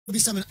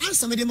Obisamen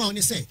answer me the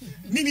man say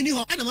me ni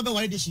ho ana ma be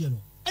ware de hie no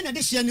ana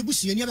de hie ne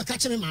busu ni abeka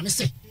kire me ma me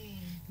say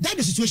that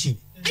the situation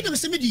ana me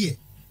say me die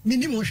me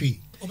ni mo hwe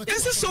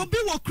yes so be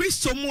wo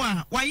Kristo mu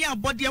a waye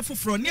abode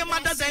afoforo ne ma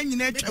dada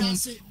nyina atwam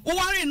wo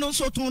ware no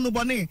so ton no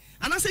bone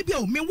ana say bi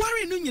o me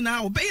ware no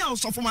nyina o be ya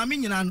osofo ma me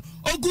nyina no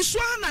oguso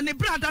na ne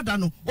bra dada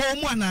no o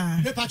mu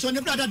ana me pacho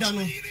ne bra dada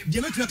no je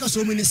metuna ka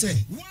so mu ni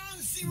say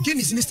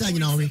Guinness Mr.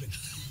 nyina ore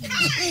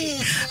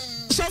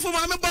so for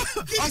my member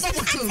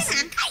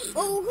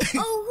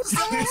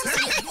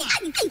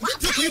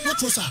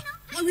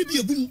why we be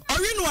a boom are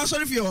you no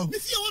sorry for you me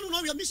fear one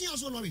no we missing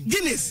also no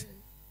Guinness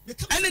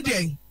any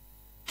day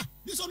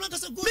this one not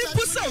go me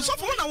pusa so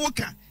for na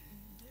woka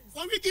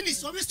why we Guinness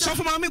so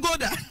for my go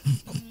there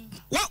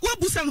what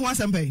busa no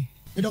asembe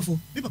me dofo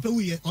me papa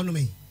wi ono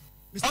me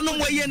ono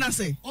mo ye na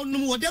say ono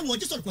mo dem wo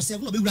just ko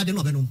 7 no be wura de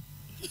no be no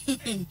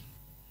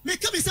me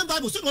come in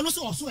Bible so no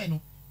so so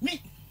no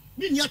me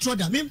ni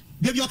atroda me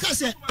baby o ka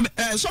say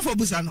so for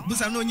busa no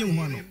onye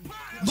wo no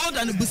God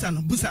and busa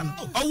no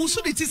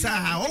owusu ni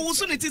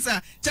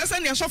tisa chese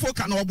ne so for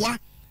ka no oboa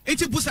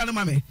enti busa no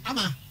mame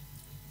ama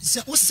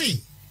se o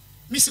say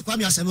me se kwa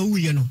me asema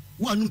wuye no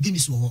wo anu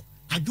Guinness wo ho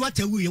adwa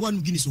ta wuye wo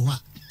anu Guinness wo ho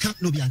ka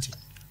no bi ante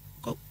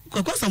ko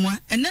samwa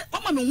ene o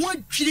ma me ho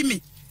twiri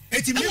me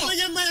eti me wo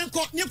yema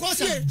nko ni ko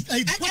say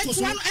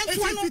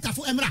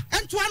fitafo emra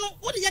entoa no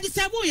wo de ye de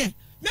sebo ye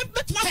me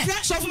betuma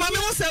fra so for mame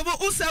wo sebo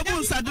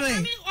nsadre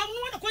onu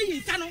wo ko yi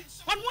nsa no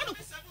onu wo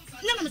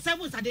nyama me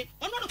sebo nsade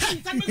onu wo ko yi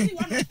nsa no si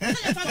wo no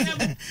say fa sebo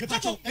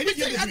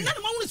na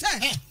mo wu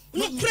say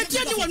no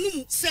pretie ni wonu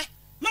mu se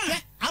ma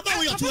aba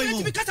wo yo to yi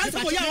mo me kasa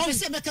say wo ya wo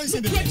se me kan se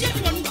be pretie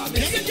ni wonu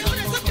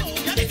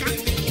ya de ka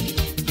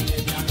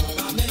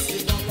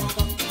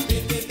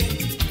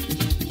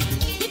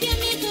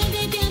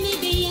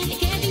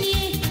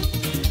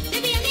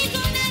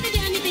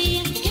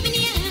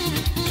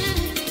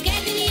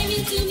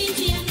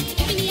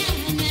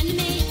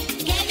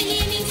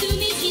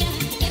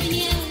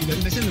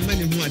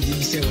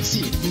say o see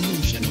you know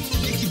shano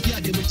make it be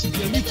a demo to be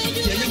week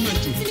ya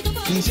yamanto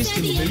insist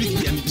in be week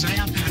ya try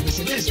am ka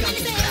say let's go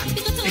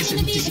it's a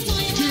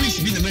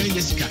tourist be na many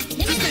Jessica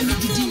me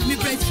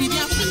breastfeed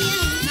ya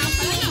na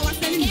fala na wa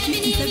tell me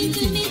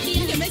 17 me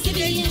make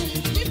it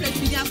me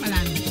breastfeed ya fala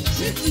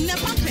na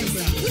papa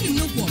we dey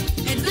no go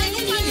e dey no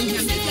man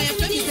ya make ya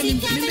friend say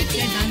me make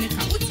ya dan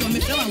ka o to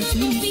me fẹ́ wa o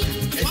ni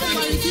one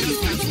one see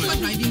for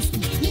driving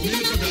school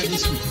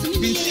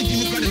me see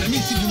you brother me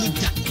see you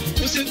da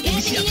o say o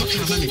see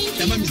atoka ba me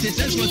da ma me say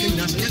sense work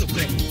na so yellow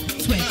crack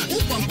swear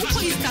o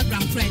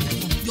Instagram friend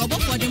your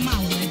boy for the man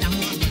we da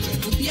ho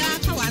obi a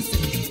ka wa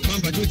se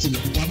mamba do ti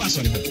wa ba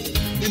so le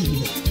dem ni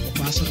o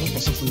pa so ko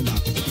so fun ba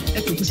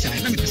e ko ku sai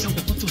na me pesa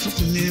ko to so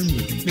fun na mu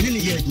me ni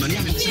ye man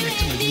ya me pesa na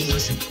ka ni mo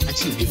se a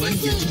chi bi wan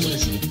ye tu mo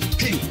se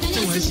hey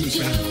so wan si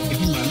fra e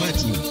bi ma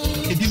mati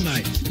e bi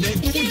mai na e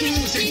bu du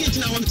se ki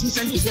na wan tin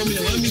send for me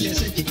 1 million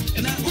se ki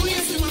na o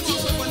ye se ma so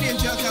for ni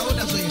enja ka o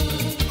da so ye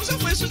o so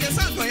for so de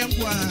sa do ye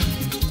kwa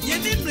ye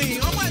ni nri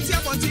o ma ti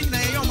aboti na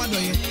ye o ma do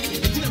ye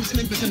na me se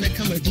me pesa na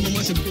ka ma du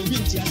mo se ko bi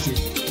ti ase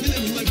ni na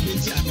me ma bi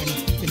ti a ko no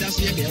e da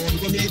so ye de o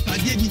ko me pa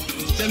die bi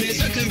se me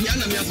se kan ya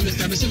na me aso me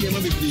sta me se me ma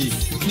be bi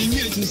ni mi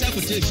ti sa ko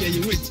te share ye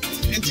wait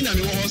enti na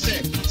me wo ho se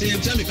ye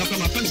ntia me ka pa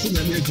ma fa se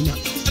na me aduma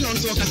ana on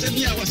so ka se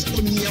bi a wa se o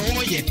ni ye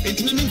wo ye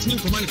enti me ntimi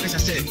ko ma na pesa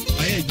se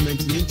aye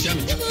agreement ni ntia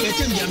me e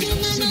tem bia me ka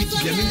se bi ti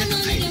bia me na ka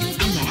kai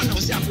ama ana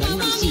o se afra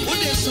na se o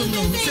de so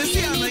no se si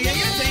ana ye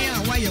ye den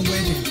a wa ye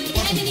wedding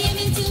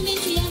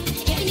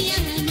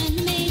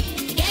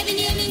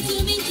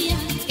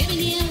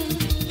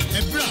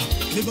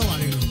Liba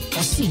wale no.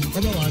 Osi,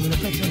 oba wale no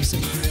catch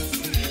say.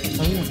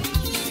 Owo.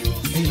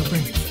 Eh no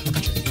pray.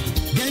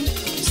 Then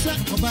sir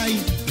obai.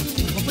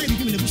 Obai bi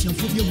me na bush na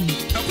phobia mu.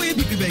 Akoye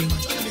bi ben.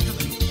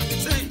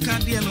 Say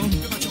can dey no.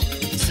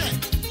 Sir,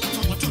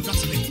 what to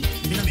gas me.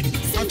 Me na me.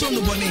 Ato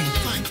no bone.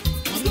 Fine.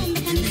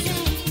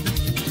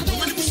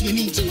 Oba na bush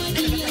ni.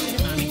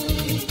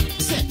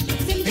 Sir,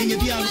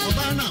 enye bia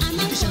oba na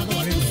bush na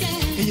wale no.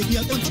 Enye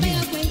bia don't me.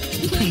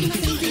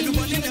 No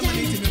bone na ma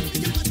ni ti.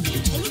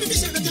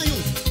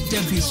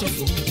 Tempi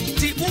sofo.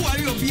 Ti wo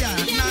wari obi a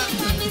na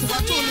wa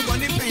to no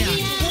bone pen a.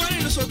 Wo wari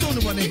no so to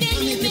no bone.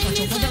 Ani pe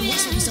pacho kwa dan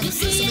wasa bisa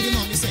se me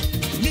no me say.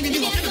 Ni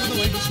wa kana na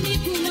wari do.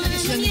 Na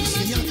se ni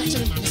se ni aka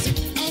chere ma say.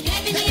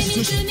 That is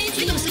situation. Ni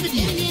na se me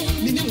di.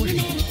 Ni wo re.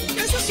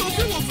 Ese so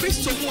fi wo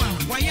Kristo mu a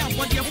wa ya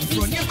abode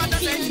afoforo ni ma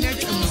dada nyina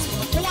atwa.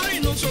 Wo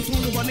wari no so to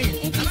no bone.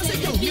 Ana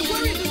se jo ni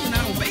wari no na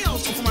o be ya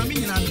so for ma me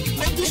nyina.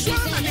 O du so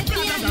na ne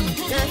bra dada no.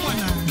 O mo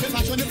na. Pe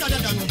pacho ne bra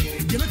dada no.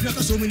 Je me kira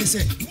ka so me ni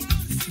say.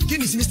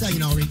 Guinness Mr. you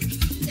know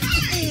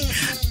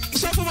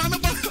so for my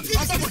member of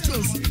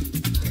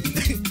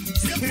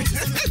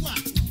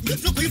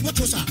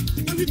bottles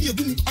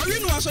are you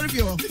no sorry for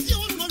you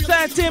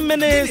 13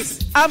 minutes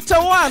after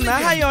 1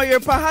 I hear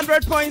your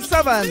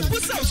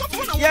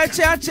 100.7 yeah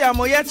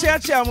chiamo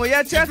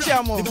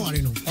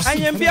I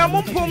am be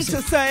pum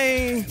to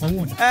say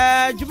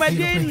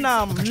Jumadi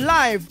Nam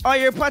live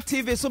on your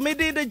TV so me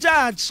the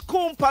judge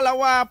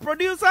Kumpalawa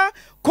producer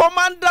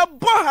Commander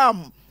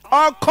Boham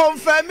or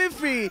confirm me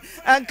free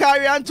and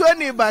carry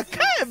Anthony back.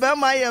 Be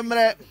my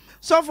emre.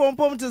 So from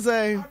pom to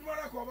say.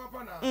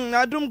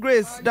 Adum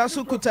Grace, that's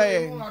who could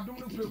say.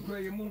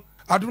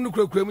 Adum no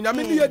kura mu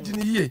nyame ne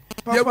yadini ye.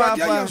 Ye wade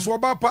ye so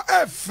ba pa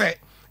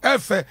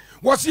efe.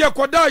 Wose ye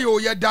koda yo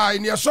ye dai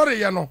ne sori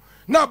ye no.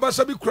 Na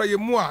abasa bi kura ye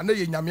mu a na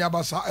ye nyame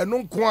abasa. Eno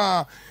nko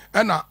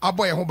a na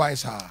abo ye ho ban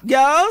sa.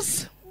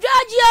 Girls.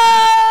 Georgia!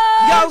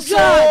 Girls.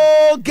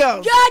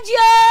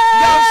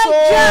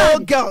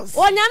 Girls.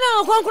 O nyame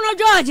okonkono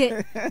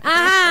George.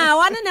 Aha,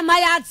 wane ne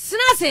maya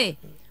tsenase.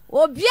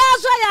 Obia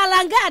so ya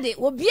langade,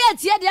 obia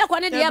tie de akwa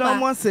ne de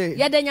ba.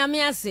 Ye de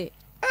nyame ase.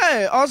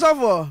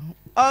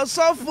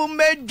 Osofo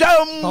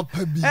medam.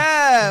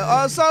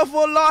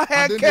 Osofo lo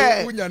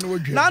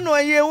heke. Na no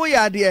ye wo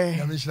ya de.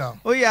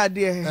 O ya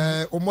de.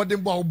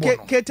 Omodin bo no.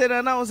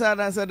 Ketena na usa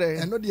na se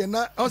de. Eno de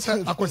na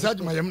osa akosa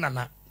adwuma yem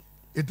nana.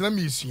 Etra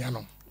mi sua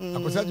no.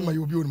 Akosa adwuma ye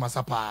obi o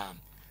masapa.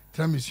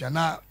 Etra mi sua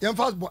na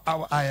yemfa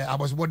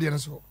abosbo de no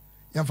so.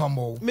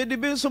 Me de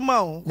bin so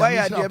ma o why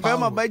ya de be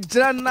ma ba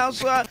gira na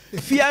so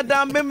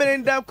fiada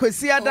memrenda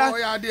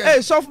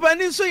kwasiada soft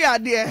bani so ya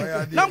de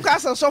na mka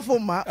sa sofo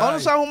ma on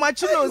so ahoma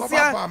chi no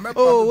sia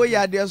we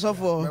ya de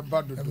sofo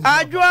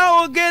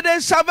adwa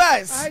ogede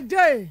sabas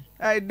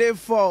I dey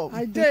for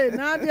na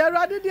de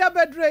arade de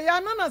abedre ya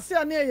na se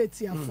na ye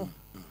tiafo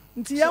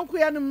nti yanku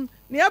ya num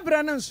ne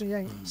abra na nso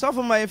yen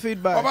sofo my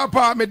feedback oba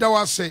pa me da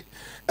wase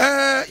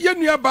ye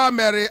nua ba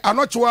mere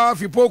anochwa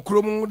fipo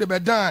krom de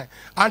bedan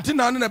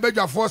antina na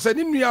bedwafo se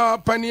ni nua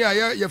pani a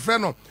ye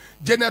frɛ no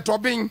Janet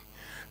Obin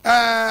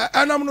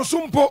enam no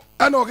sumpo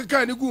na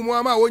okeka ni gu mu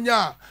ama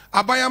wonya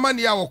abayama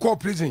ne ya wɔ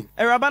prison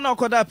eraba na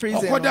okoda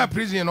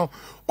prison no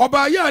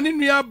oba ya ni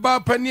nua ba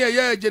pani a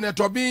ye Janet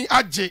Obin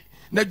agye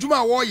na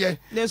dwuma wo ye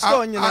ne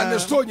store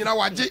nyina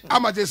wagye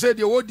ama je se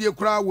de wodie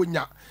kura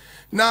wonya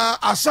na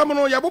asam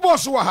no ye bobo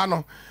so wa ha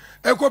no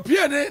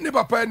ekopie ne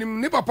papa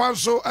anim ne papa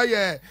nso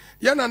ye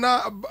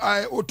nana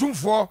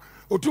otumfo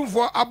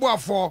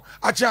aboafo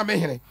ache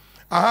amehene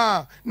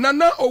aha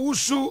nana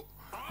owusu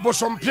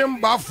bosompem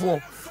bafo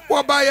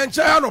woba ye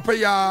nche ha no pe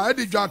ya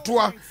edi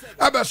dwatoa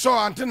abeso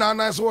antena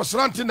na so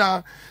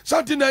srantina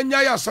santina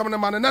nya ya asam ne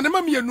mane na ne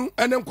mamienu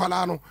ene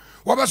nkwala no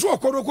wobeso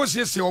okoro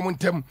kosiesie wo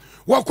ntem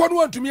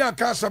wokono antumi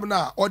aka asam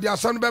na odi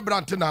asam be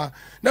brantena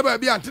na ba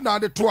bi antena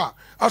de to a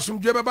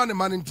asumdwe beba ne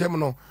mane ntem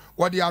no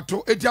wadi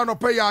ato etia no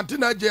pe ya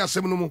antena je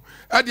asem no mu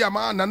edi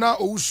ama nana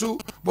owusu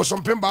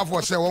bosompem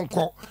bafo se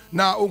wonko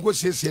na onko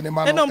siesie ne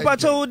mane eno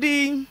mpacho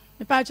udi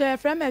mpacho e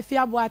frem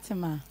afia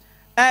boatema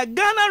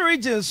Ghana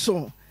region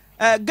so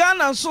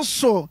Ghana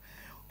so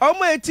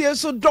omo etie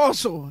so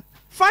doso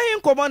fahin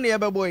komo ne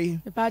ebeboy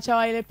mpacho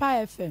ile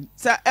pa FM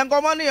sa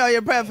enkomo ne ye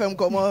pa FM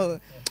komo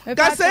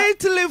ka say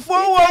Italy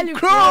forward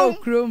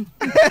chrome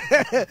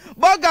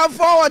boga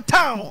forward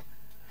town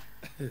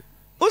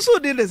usu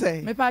di de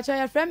say me pa cha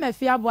ya friend me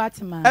fia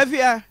boatema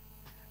afia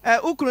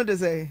ukunu de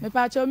say me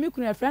pa cha mi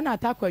kunu friend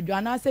atakwadwo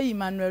ana say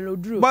Emmanuel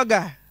Oduro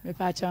boga me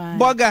pa cha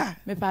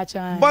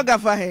boga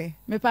fahe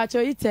me pa cha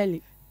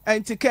Italy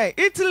Antike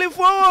Italy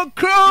forward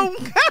chrome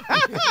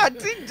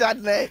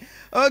tijane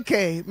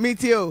okay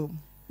meet you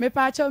me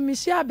pa cha mi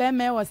shia be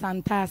me was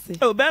Santase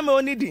oh be me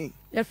onidi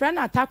your friend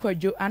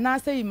atakwadwo ana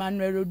say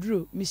Emmanuel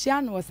Oduro mi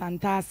shia no was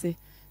Santase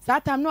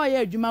satam no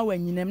ye adwuma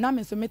wanyinem na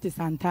me so mete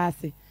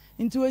Santase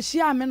nti o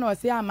hia me no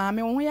se ama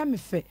me wo ya me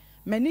fe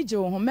mani je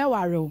wo ho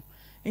meware o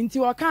nti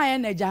wo kan ye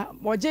naja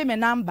wo je me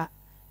number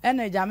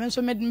enaja me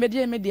so me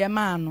de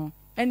ma no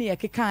ene ye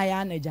keka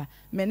ya naja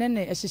me ne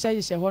ne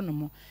ehye ho no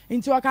mo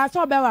nti wo ka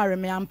so beware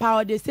me ampa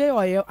o de say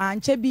oye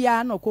anche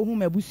bia na ko hu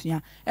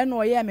mabusua ene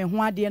oye me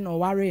ho ade na o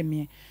ware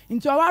me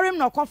nti o ware me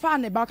no kofa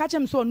ne ba ka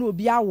chem so na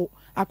obi awo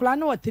akula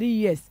na 3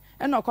 years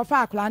ena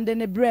okofa akla nde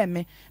ne bre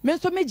me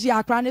so meji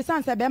akla ne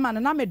sanse be ma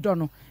na me do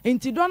no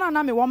enti do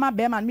na me wo ma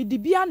be ma me di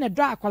bia ne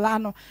do akla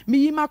no me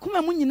yi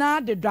makoma mu nyina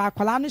de do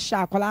akla no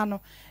hya akla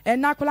no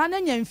ena akla na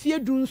nya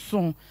mfie du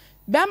nso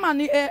be ma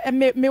ne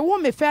me wo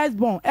me first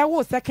born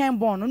wo second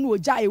born no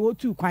oja e wo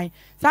 2 kwan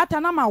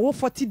sata na ma wo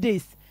 40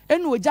 days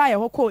ena oja e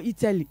ho ko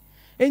Italy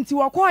enti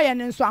woko ye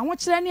ne nso aho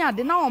kire ne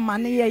ade na o ma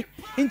ne ye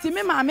enti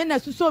me ma me na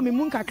suso me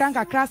mu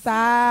nkakra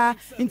saa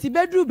enti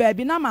bedru ba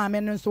bi na ma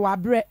me ne nso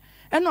wabre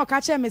eno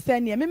ka che me se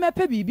ne me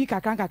mepe bibi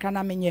kakran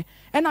na menye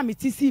ena me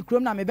tisi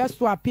krom na me be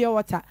so apia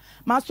water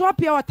ma so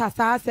apia water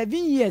saa 7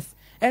 years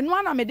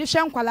eno na me de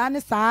hwe nkwala ne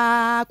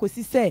saa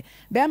kosi se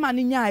be ma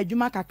ne nya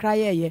adwuma kakra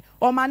ye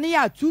o ma ne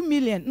ya 2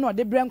 million na o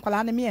de bre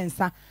nkwala ne me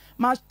ensa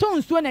ma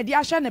stone so na de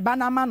ahwe ne ba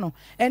na ma no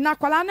ena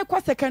kwala ne ko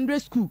secondary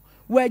school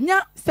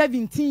wanya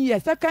 17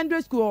 years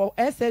secondary school or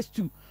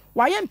SS2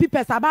 waye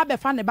mpipes aba be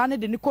fa ne ba ne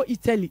de ne ko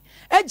Italy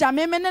eja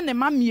me ne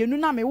ma mienu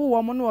na me wo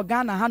mo no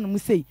Ghana ha no mu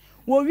sei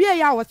wo wie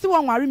ya wo se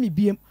won ware mi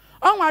biem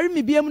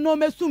no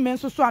mesu me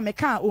nso so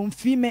ameka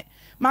omfi me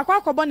makwa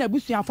akọbọ na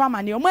abusuafo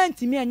amane o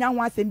mantimi anya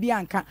ho asem bi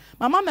anka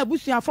mama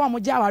mabusuafo mo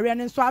gya ware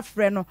ne nso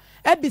afre no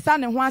ebisa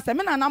ne ho asem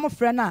na na mo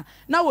frɛ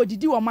na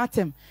wodidi wo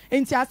matem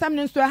enti asem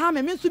ne nso ha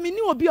me nso mi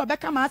ni obi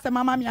obeka ma asem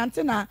mama mi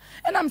ante na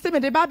na me se me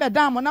de ba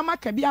bedam na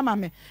maka bi ama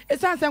me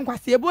esan se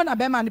nkwase ebu na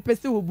be ma ne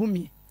pese obu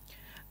mi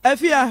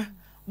Afia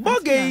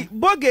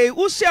boge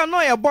usia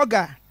no ye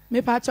boga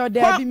me pa cho de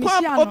bi mi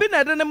sia no obi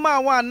na de ne ma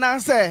wa na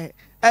say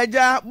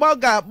eja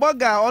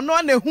boga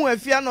ono na hu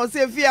afia no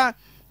say afia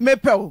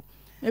mepew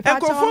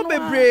ekofo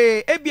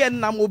bebre ebie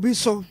nam obi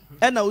so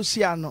e na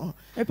usia no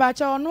me pa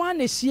cho ono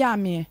na sia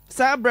me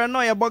sa bre no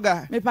ye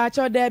boga me pa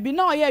cho de bi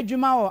na o ye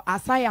adwuma o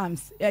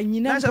ascience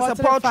nyina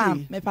support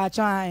farm me pa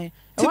cho ai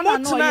wona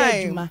no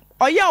ye adwuma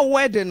oya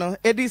wedding no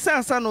edi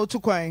sansa no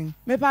tukwan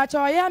me pa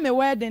cho oya me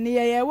wedding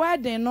ye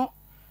wedding no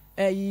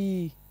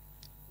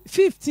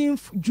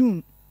 15th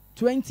June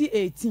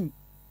 2018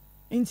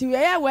 until we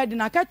are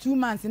wedding aka 2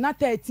 months na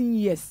 13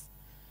 years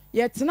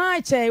yet na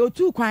che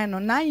otu kwan no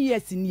 9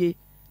 years nie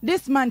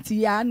this month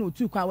ya na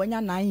otu kwan wanya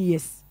 9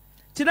 years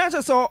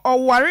tinasha so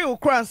oware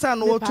okra ansa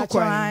na otu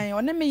kwan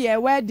one me ye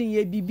wedding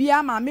ye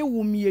bibia ma me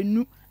wu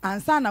mienu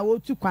ansa na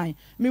otu kwan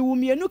me wu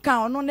mienu kan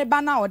ono ne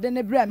ba na ode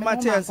ne bre me mo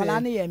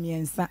akola ne ye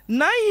miensa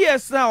 9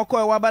 years na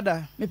okoe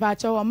wabada me pa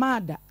cha wo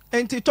mada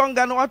enti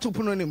tonga no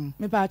atupuno nim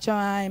me pa cho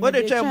ai me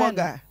de twa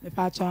boga me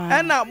pa cho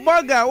ai na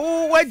boga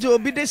wo waje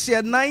obi de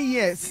share 9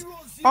 years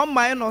on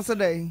my no so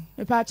dey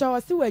me pa cho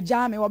wasi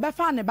waja me wo be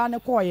fa ne ba ne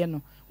koye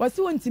no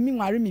wasi wontimi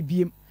nware me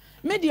biem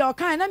me de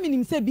okan na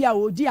minim se bia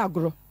odi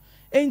agro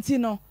enti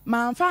no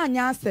ma mfa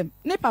anya asem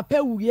ne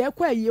papa wuye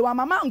kwa yie wa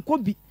mama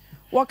nkobi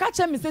wo ka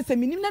che me se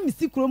minim na me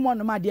sikro mo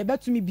no ma de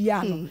betumi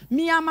bia no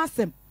mi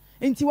amasem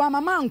enti wa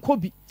mama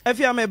nkobi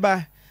afia me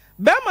ba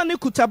Bema ni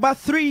kutaba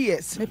 3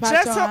 years.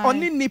 Chesa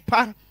oni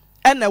nipa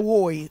ene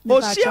woi.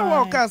 Oshia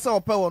wa ka se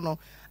ope wo no.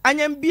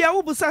 Anyambia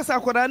wo busa sa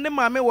akoda ne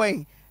maame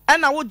wen.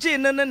 Ena wo je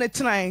ne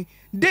tran.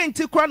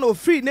 Denti kwa no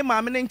free ne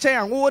maame ne nchen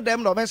an wo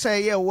dem no be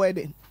say ye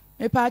wedding.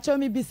 Me pa cho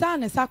mi bisa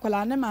ne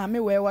sakola ne maame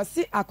we wo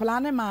si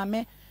akola ne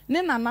maame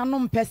ne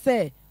nananom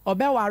pese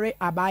obeware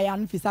abaya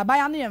no fisa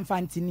abaya ne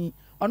yemfantini.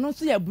 Ono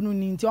so ya bunu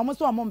ni nti omo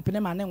so omo mpene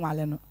ma ne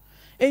nwale no.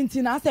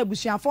 Enti na asa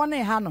busuafo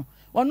ne ha no.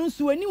 Ono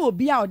nso ani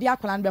obi a odi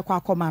akola no bekọ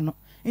akoma no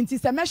nti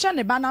se mehwe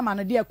ne bana ma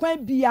no de kwan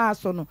bia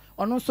so no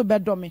ono nso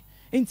bedome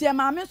nti e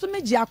maame nso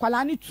meji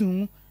akola ne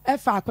tum e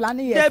fa akola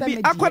ne ye se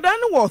meji akola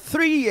ne wo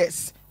 3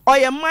 years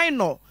oye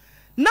minor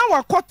na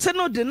wakote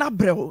no de na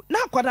brew na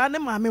akola ne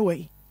maame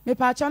we me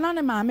pa cho na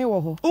ne maame wo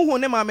ho uhu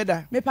ne maame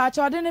da me pa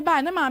cho de ne ba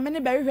ne maame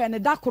ne behwe ne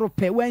da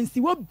korope wansi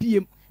wo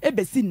biem e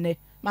besi nne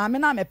maame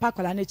na me pa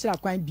akola ne kira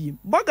kwan biem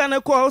boga ne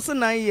ko also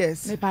 9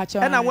 years me pa cho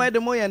e na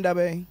wedding mo yenda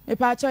be me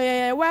pa cho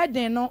ye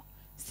wedding no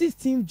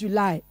 16th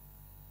July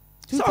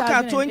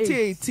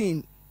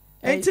 2018.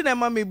 Enti na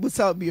mama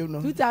busa obi no.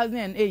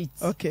 2008.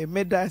 Okay,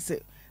 me da say.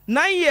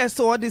 9 years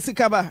so what is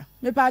sikaba?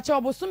 Me pa cha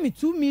oboso me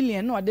 2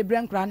 million no de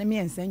brankra na me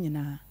ensa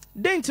nyina.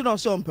 Denti no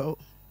so mpo.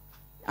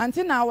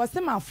 Anti na wo se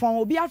ma fon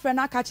obi afre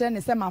na ka kire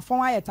ne se ma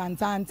fon aye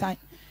tantantan.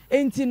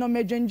 Enti no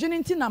me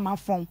dwendwene enti na ma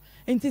fon.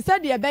 Enti se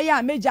de be ya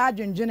meja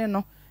adwendwene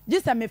no.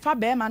 Gise me fa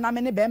be ma na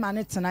me ne be ma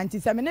ne tena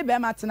enti se me ne be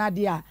ma tena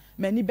de a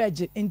mani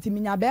beje enti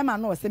minya be ma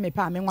no se me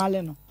pa me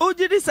nwale no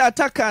ojidi sa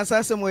attack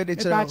asase mo de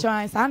kire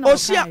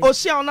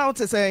osia ona o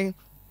te say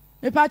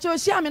me pa cho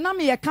osia me na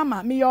me ye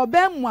kama me ye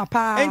oba mu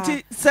apa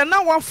enti se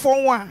na wa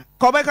fon a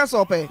ko be ka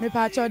so pe me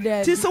pa cho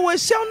de ti se we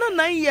sia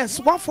na 9 years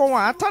wa fon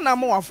a ata na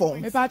mo wa fon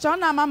me pa cho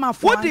na mama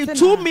fon what the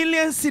 2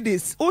 million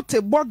cedis o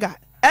te boga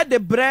e de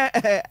bre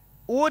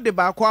wo de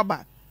ba ko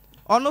aba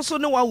ono so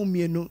ne wa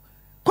wumienu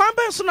kwa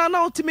be so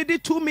na ultimate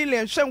 2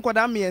 million hwe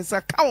nkoda me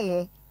ensa ka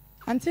wo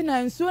anti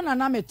na nsuo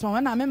na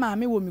meton na me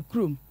maame wo me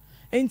krom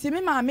enti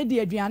me maame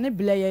de aduane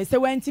bleye se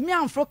wanti me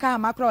amfro ka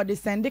makro de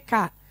send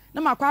car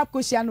na makwa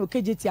akohia na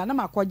okejetia na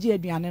makwaje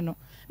aduane no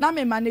na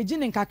me manage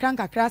ne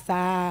nkakra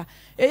saa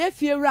eye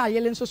fie wura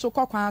yele nsoso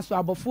kokwan so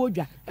abofo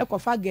odwa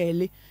ekofa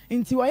gale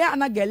enti wo ya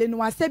na gale no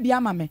wasabi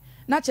ama me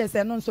na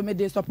chese no nso me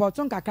de support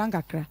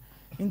nkakra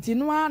nti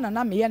no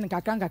na me ye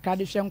nkakra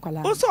de hwe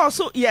nkwala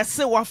also yes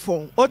wa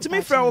phone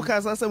otimi fra wo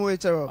ka sase mo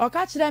echero o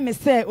ka kire me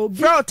se obi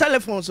fra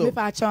telephone so me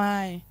pa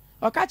chan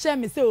o ka kire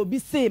me se obi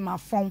se ma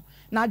phone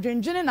na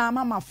dwendwene na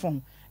ama ma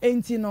phone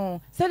enti no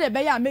se de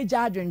be ya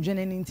meja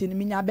adwendwene enti no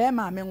minya be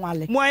ma me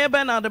nwale mo aye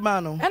be na de ma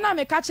no e na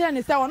me ka kire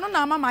ne se ono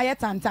na ama ma ye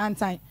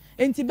tantantan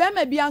enti be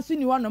ma bia nso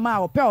ni ho no ma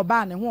o pe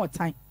oba ne ho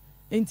otan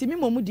enti mi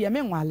momu de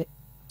me nwale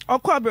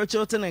okwa broche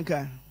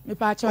otenenka me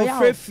pa cho ya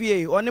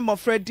ofrefie oni mo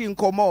fredi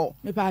nkomo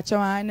me pa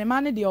cho ai ne ma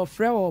ne de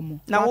ofre wo mo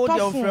na wo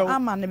de ofre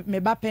ama me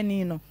ba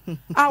pani no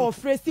a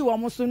ofre si wo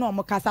mo so no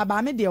mo kasa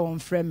ba me de wo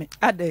mfre me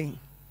aden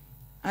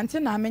anti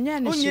na me nya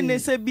ne onye ne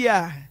se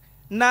bia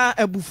na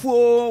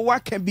abufuo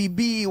waka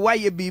bibi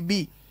waye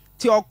bibi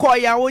ti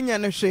okoya onye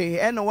ne hwe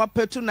e na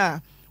wapetu na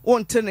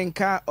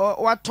wontenenka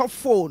wato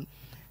phone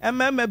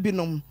emema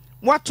binom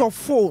wato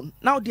phone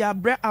na odi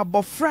abre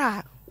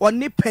abofra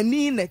oni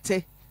pani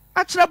nete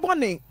akire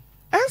bone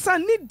ensa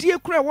ni die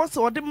kura wo se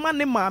odi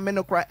mane maame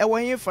no kura e wo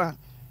yefa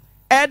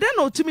e de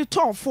na otimi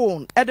to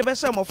phone e de be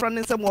se mofra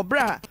ne se mo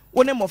bra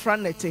wo ne mofra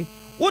nete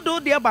wo do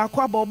de ba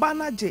akwa ba oba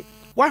na je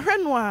wahwe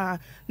no a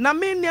na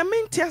me ne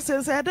mentia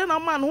sense e de na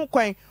man ho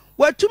kwan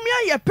watumi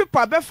aye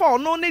paper be fa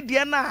ono ne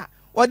de na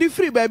odi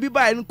free ba bi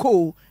ba en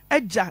ko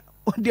eja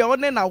de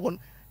one na won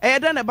e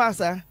de na ba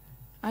sa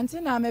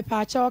Anti na me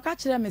pa cha o ka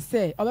kire me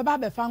say obeba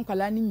be fa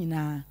nkwala ni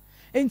nyina.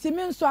 Enti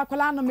me nso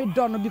akwala no me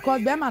do no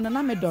because be ma no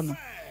na me do no.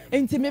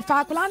 Enti me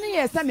fa akwala no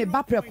ye say me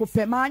ba preko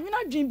pe ma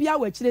anwuna dwen bia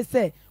wa kire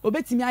say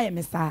obetimi aye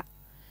me saa.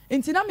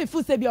 Enti na me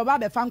fu say bia oba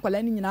be fa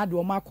nkwala ni nyina de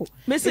o mako.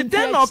 Me se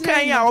den no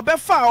kan ya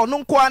obefa ono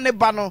nko ane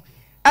ba no.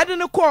 Ade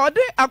ne ko ode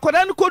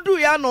akwada ne kodu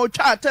ya no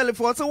twa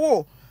telephone se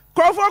wo.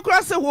 Krofo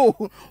kra se wo.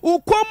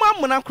 Ukoma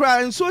muna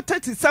kra nso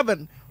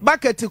 37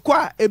 bucket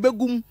kwa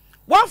ebegum.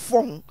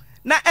 Wafon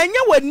na enye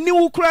wani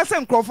wo kra se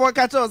nkrofo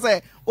ka tell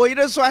say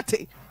oyire so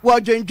ate wo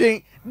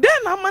dwendwen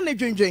den na ma ne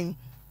dwendwen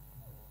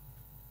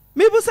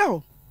me bu sa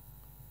ho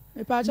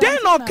den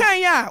no kan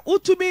ya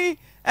utumi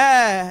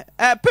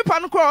paper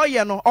no kra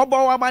oye no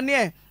obo wa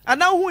mane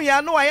ana hu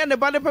ya no aye ne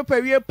ba ne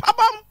paper wie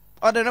pabam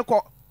ode ne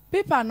ko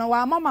paper no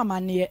wa mama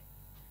mane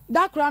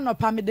da kra no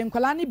pa me de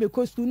nkwala ne be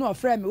ko school no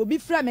ofre me obi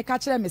frɛ me ka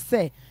kire me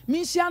say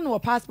me nhia no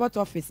passport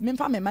office me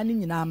mfa me ma ne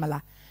nyina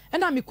amala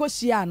ena me ko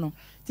hia no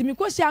ti me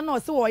ko hia no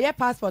se wo ye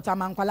passport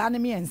amankwala ne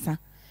me ensa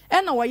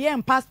ena wo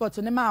ye passport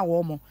ne ma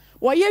wo mo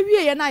wo ye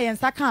wie ye na ye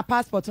ensa kan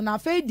passport na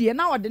fa die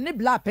na wo de ne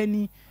bla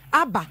pani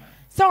aba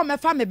se wo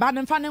mefa me ba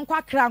ne mfa ne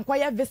nkwa kra nkwa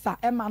ye visa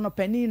e ma no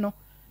pani no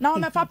na wo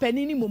mefa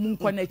pani ni momu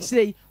nkwa na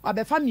kirei wo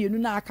be fa mienu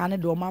na aka ne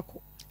de o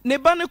mako ne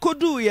ba ne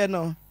kodu ye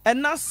no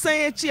ena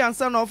sen chi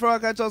ansa no ofra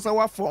ka cho sa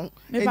wafon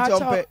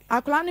enjompe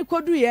akla ne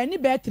kodu ye ni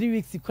be 3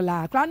 weeks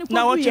kula akla ne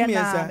kodu ye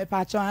na me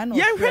pa cho an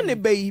ye hwe ne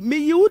be me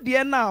yi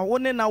wudie na wo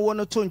ne na wo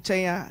no to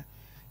nchen a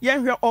ye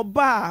hwe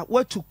oba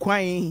watu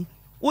kwan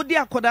wudi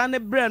akoda ne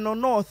bre no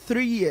 3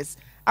 years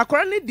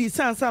akoda ne di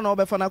sansa na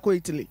obefa na ko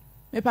Italy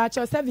me pa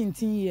cho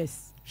 17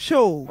 years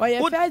show o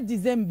ye 1st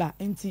December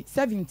enti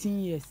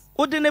 17 years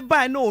wudi ne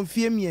bai na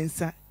onfie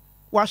miensa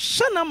wa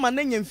hye na ma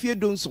na nyamfie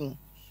donso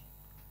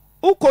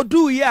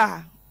ukodu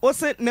ya o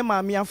se ne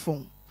maami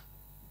afon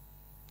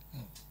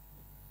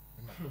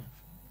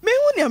me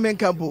hu ni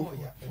amenka bo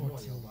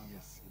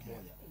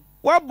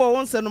wa bo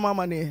won se no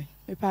mama ne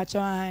me pa cho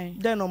an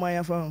den no ma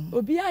ya fa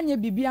obi anye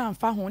bibia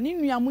amfa ho ni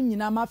nua mu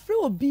nyina ma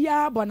frɛ obi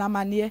a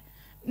bonamane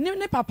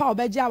ne papa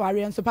obeji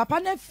aware nso papa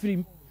na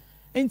frim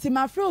enti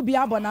ma frɛ obi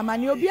a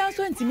bonamane obi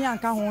anso ntimi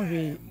anka ho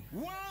hwe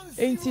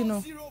enti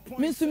no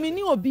me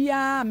sumini obi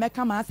a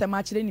meka ma asɛm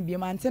a kyerɛ ni bi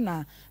ma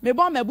ntena me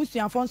bo ma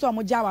busuafo nso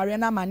omo gya aware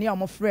na mane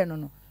omo frɛ no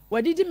no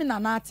wadidi mi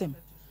nana atem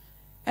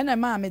ena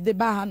ma me de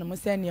ba ha no mo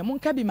sɛ ne mo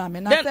nka bi ma me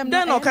na asɛm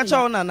den no ka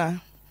cha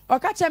nana o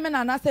ka che me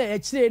nana sɛ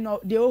akyire no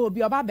de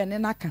obi oba bene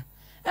naka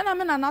ena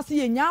me nana sɛ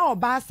yenya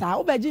oba sa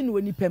wo bagi no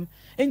onipam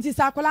enti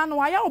sakola no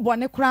waya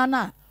obone kra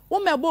na wo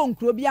mebo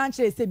nkuro bi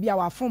ankyere sɛ bia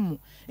wafom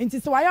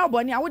enti sɛ waya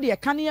obone a wo de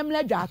ka ne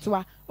yemla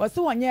dwatoa wo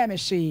se wonye me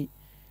hwe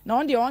na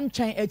on de on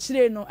twɛn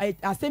akyire no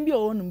asɛm bi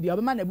o onum bi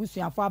obema na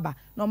busuafo aba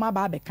na o ma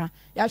ba abɛka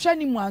ya hwɛ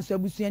ni mu anso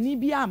abusuani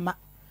bi ama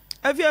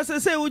afia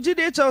se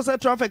ugide cha se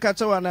traffic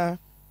acha na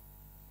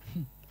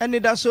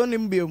eni da so ni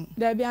mbiom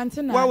da bi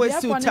antina wa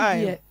waste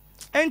time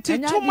enti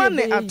tuma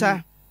ne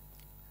ata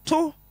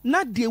to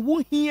na de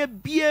wo hia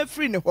bia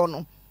free ne ho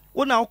no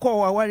wo na ukọ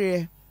wa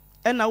ware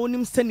ena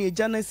wonim sene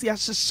agya na si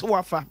ahyehye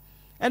wafa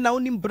ena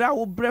wonim bra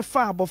wo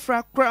brefa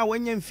abofra kra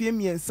wanya mfie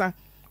miensa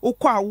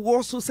ukọ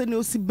awo so sene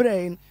osi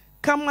brain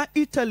kama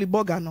Italy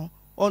burger no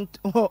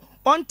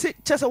onti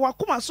chese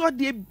wakoma so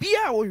de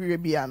bia wo hwere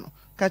bia no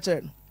ka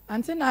kire no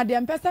antina de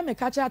mpesa me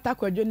ka kire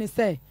atakwadwo ni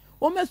say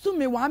o mesu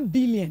me 1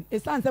 billion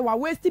esan say wa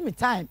waste me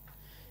time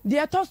de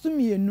etosu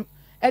me enu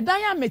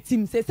edan ya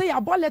metim say ya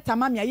boleta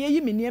ma me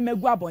ayeyi me ne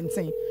magu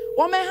abonten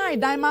wo me han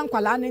dan man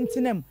kwala ne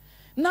ntinam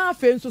na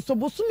afe nso so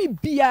bosu me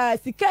bia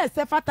sika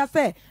ese fata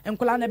say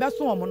enkwala na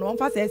beso wo no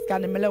mfa say sika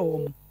ne mele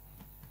wo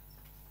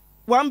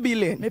 1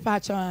 billion me pa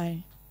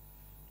chan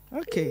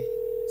okay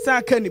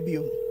sa ka ni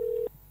bio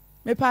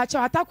me pa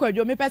chan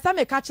atakwadwo me pesa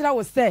me ka kire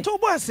wo say to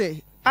bo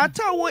say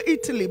ata wo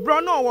Italy bro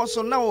no wo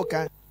so na wo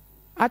ka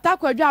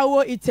atakwadwo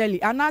wo Italy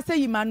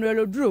anase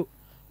Emmanuel Oduro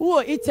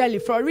wo Italy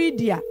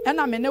Florida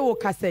ena me ne wo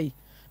kasai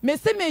me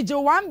se meje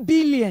 1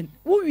 billion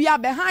wo wi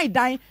behind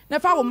dan na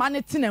fa wo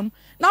mane tenam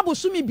na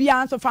bosumi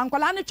bia so fa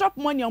nkwala ne chop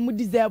money omu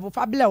deserve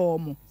fa ble wo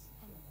mo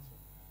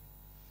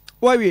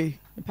wa wi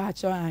pa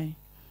cho ai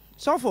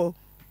sofo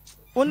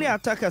oni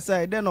ataka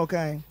sai den no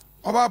kan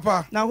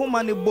Obapa na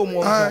homa ne bom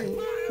wo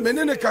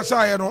menene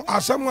kasa ye no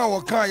asɛm a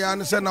wɔka ya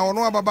ne sɛ na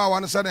ɔno ababa wa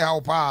ne sɛ ne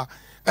hawo pa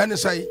ɛne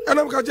sɛ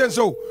ɛnam ka kyɛn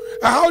so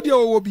how dia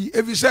wo bi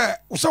evi sɛ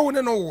wo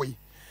ne no wo yi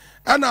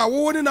ɛna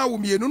wo ne na wo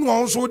mienu no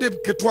ho so de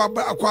keto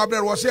akwa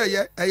abrer wo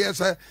sɛ ɛyɛ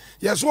sɛ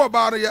yɛ so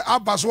ɔba no yɛ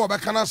aba so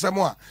ɔbɛka na asɛm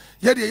a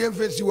yɛ de yɛ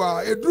mfesi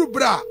wa eduru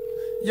bra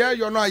yɛ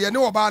yɔ no a yɛ ne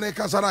ɔba ne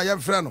kasa na yɛ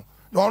mfrɛ no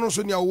na ɔno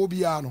so ne wo bi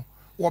ya no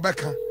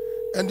wɔbɛka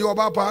ɛnde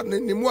ɔba pa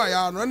ne mu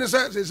aya no ɛne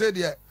sɛ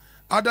deɛ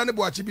adane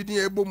boachi bi din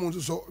ebo mu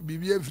so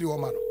bibi enfri wo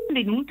ma no.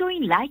 Benvenuto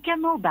in Laika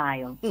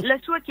Mobile. La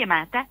sua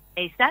chiamata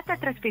è stata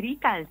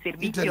trasferita al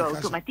servizio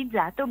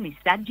automatizzato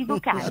messaggi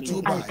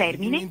vocali. Al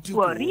termine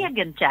può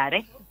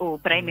riagganciare o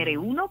premere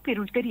 1 per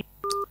ulteriori.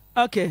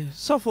 Okay,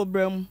 so for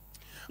Bram.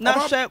 Na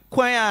hwe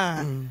kwan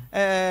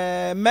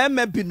a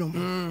mema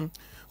binum.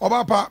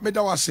 Oba pa me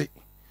da wase.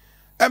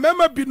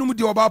 Mema binum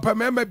di oba pa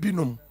mema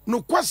binum.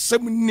 No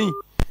kwasem ni.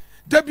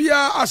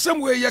 dabia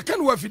asɛm we ye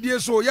kan wa fidie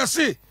so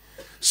yɛse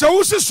sɛ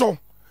wosi so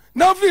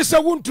na fi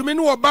sɛ wontumi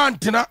ne wɔba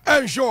ntena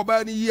ɛnhwɛ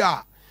wɔba ne yi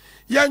a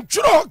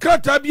yɛntwerɛ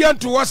krataa bia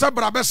nto wɔ sɛ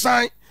bra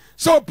bɛsan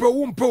sɛ wopɛ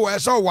wo mpɛ wɔ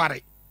ɛsɛ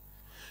ware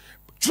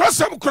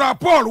twerɛsɛm kora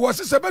Paul wɔ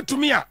se sɛ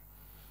bɛtumi a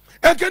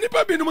ɛnka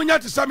nipa binom nya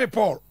te sɛ me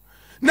Paul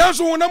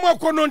nanso wonam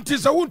akɔ no nti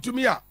sɛ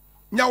wontumi a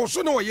nya wo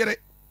so ne wo yere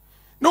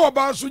ne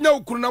wɔba nso nya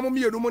wo kunu na mo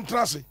mmienu mo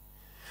ntena se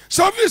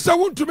sɛ fi sɛ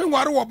wontumi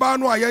nware wɔba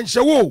no a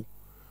yɛnhyɛ wo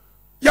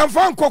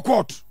yɛmfa nkɔ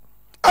court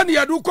ane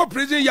yɛde wokɔ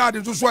prison yard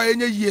nso so a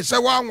ɛnyɛ yie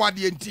sɛ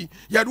woanwadeɛ nti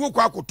yɛde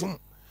wokɔ akotom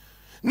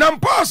na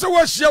mpaa sɛ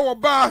woahyia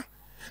wɔbaa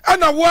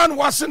ɛna woa no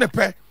wase ne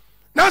pɛ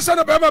na sɛ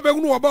ne bɛrima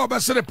bɛhunu wɔba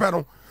wɔbɛse ne pɛ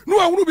no ne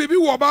wahunu biribi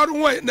wɔ ɔbaa no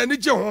ho n'ani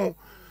gye ho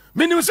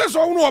menim sɛ sɛ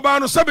ɔhunu ɔbaa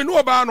no sɛbe ne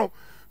ɔbaa no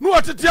ne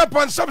wɔtete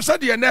apansɛm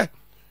sɛdeɛ nɛ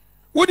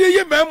wode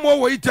yi mɛmmoɔ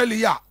wɔ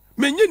Italy a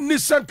menye nni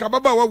sɛ nka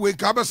babaawa wei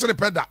nka bɛse ne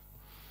pɛ da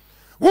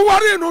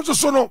wowaree no nso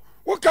so no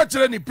woka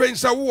kyerɛ ne pɛn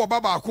sɛ wowɔ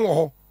ba baako wɔ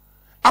hɔ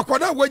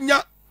akwadaa a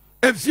wanya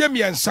mfie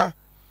mmiɛnsa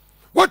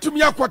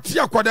watumi akɔte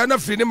akwadaa no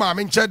afiri ne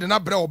maame nkyɛn de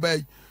nabrɛ ɔbaa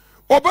yi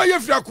ɔbaa yɛ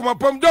firi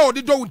akomapam da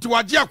ɔde dɔ wo nti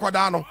wagye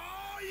akwadaa no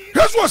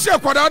hwɛ so ɔse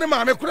akwadaa ne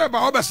maame kora ba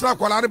wɔbɛsra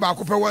akwadaa ne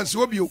baako pɛ wansi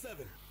wɔ bio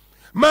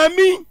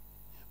maami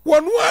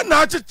wɔno a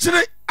na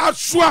akyekyere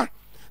asoa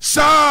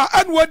saa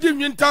ɛne wadi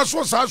nwinta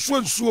so saa soa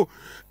nsuo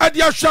ade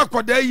ahwɛ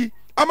akwadaa yi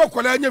ama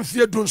akwadaa nya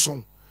mfie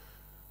dunson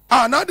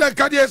na ada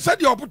nka deɛ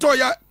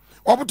sɛdeɛ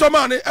ɔbotɔ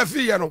maa ne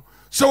afiriyɛ no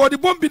sɛ wɔde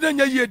bɔmbi no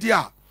nya yie deɛ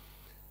a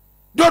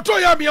deɛ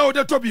ɔtɔ yɛ amea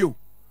wode tɔ bio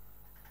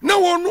na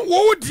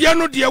wɔwo deɛ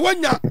no deɛ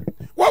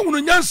woahunu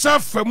nyansa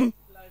fa mu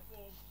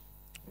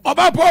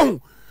ɔba pɔ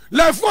ho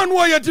laifoɔ no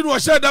wɔyɛ ti no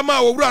ɔhyɛ dam a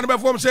wɔwura no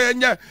bɛfoɔ m sɛ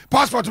ɛnyɛ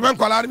passport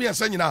bɛnkwalaa no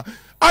miɛnsa nyinaa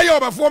ayɛ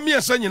ɔbɛfoɔ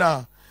miɛnsa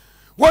nyinaa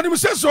wɔnim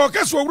sɛ sɛ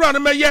ɔkɛ sɛ wɔwura no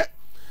mɛyɛ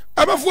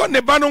ɛbɛfoɔ ne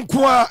ba no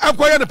nko a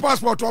ɛkɔyɛ ne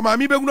passport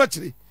ɔmaame bɛhunu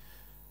akyire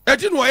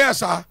ɛti no ɔyɛ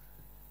saa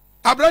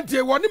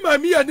aberanteɛ wɔne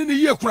maame yɛ ne ne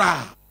yie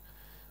koraa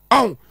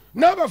ɔho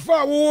na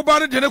bɛfa a wowo ba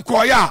no de ne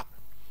kɔɔyɛ a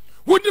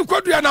wodi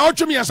kɔdua na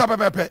ɔtwe miɛnsa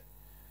pɛpɛpɛ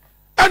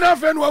ɛna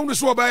afei no wahunu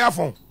so ɔbɛyɛ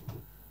afɔn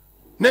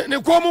ne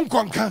kɔn mu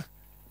nkɔnka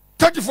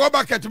 34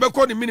 bucket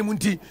bɛkɔ ne minimum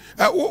nti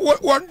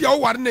wɔn deɛ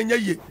ɔware na nya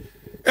yie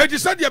eti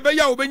sɛdeɛ bɛyɛ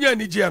a wɔbɛnya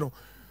anigyeɛ no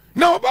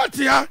na ɔba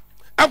te ha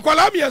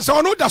nkwalaa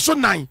mmiɛnsa ɔno da so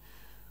nan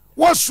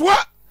wɔsoa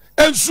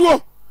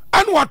nsuo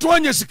ɛna wɔto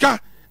anya sika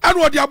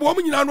ɛna ɔde aboɔ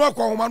mu nyinaa no akɔ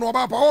ahoma no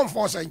ɔba pa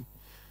wɔmfɔ sɛn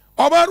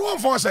ɔba no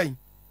wɔmfɔ sɛn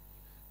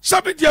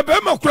sɛbi deɛ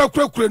bɛrima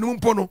kurakura no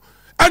mpo no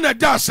ɛna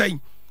da sɛn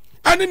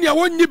ɛne nea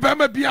wɔnyi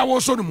bɛrima bi a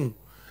wɔsɔ no mu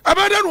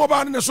ɛbɛdɛ no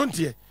ɔba no ne so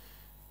nteɛ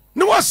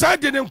ne wɔsaa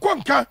de ne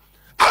nkɔnka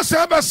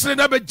asa bɛsere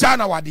na bɛgya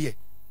na wadeɛ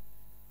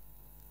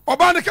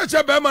ɔba no ka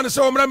kyerɛ bɛrima no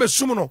sɛ ɔmmra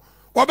mɛsum no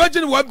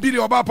ɔbɛgye ne 1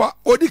 billion ɔba pa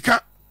ɔdi ka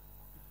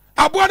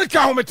aboa no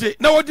ka ahomete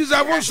na wɔdi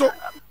zafo nso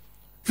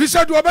fi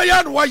sɛ de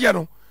ɔbɛyɛ no wɔyɛ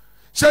no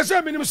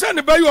sɛ menim sɛ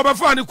ne bɛyi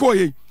ɔbɛfaa ne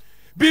kɔɔyɛ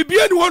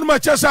biribia ne wɔnom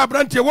akyɛ sɛ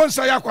aberanteɛ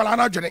wɔnsa yɛ akwalaa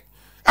no adwene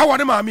ɛwɔ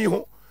ne maame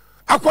ho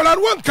akwalaa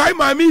no wɔnkae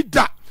maame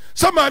da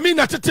sɛ maame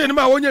na tetee no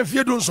ma a wɔnya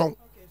mfie du nson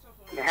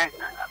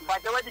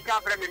but what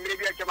can from me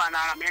maybe a man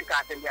and men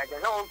can't be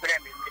a own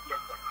friend.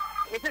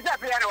 It is a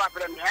prayer of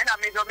me, and I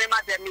mean, so me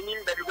must have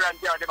meaning the grand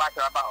deal about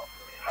about.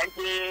 And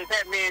she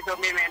said me to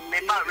me,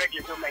 not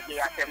ready to make it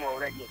at them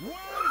already.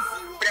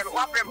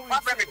 What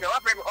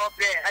of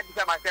there at the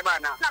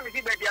Samana. Now,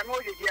 see, baby, I'm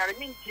already here. I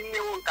mean, she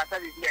knew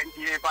Catholic and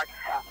but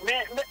me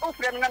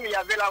offer me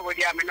a villa with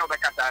the Aminova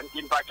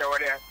in Pacha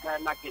or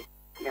nothing.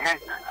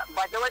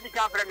 But what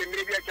can from me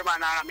maybe a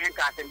man and men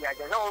can't be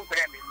a own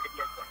friend.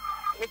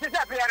 It is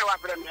a prayer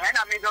of me, and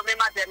I mean, so me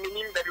must have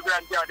meaning the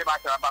grand deal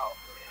about.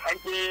 And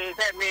she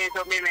said me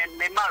to me,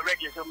 not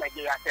ready to make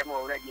it at them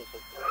already.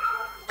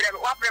 What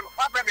of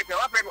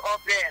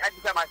there at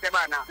the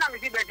Samana. Now,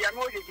 see, baby, I'm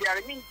already here.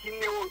 I mean, she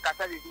knew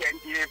Catholic and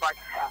but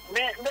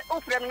me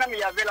offer me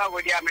a villa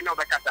with the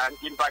Aminova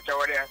in Pacha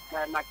or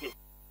nothing.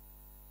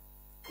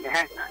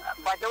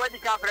 But what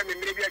can from me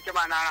maybe a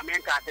man and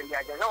men can't be a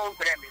own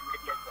friend.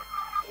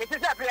 It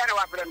is a prayer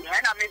of me,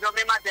 and I mean, so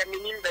me must have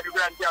meaning the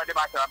grand deal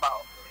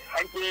about.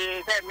 And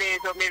she said me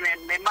to me,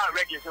 not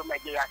ready to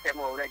make it at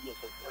them already.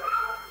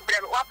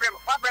 What of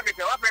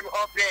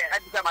there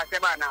at the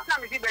Samana.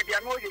 Now, see, baby,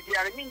 I'm already here.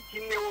 I mean, she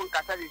knew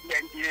Catholic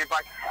and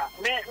but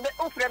me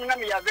offer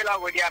me a villa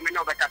with the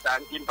Aminova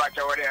in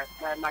Pacha or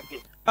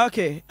nothing.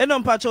 Okay, and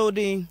on Pacho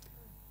Ding.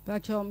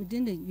 Pacho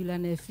didn't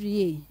Julana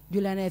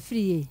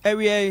free.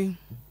 Every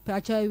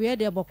Pacho, we are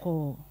the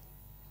Boko.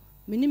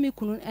 Minimi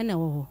Kun and a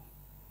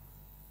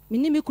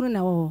Minimi Kun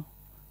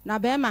na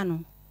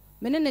Bermano.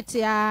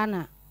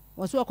 Menetiana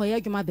was walk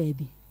a my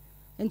baby.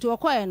 And to a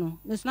coin,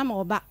 there's no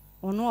more back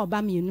or no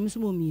bammy,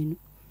 and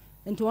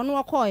and to one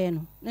more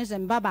coin, there's a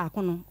baba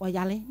cono or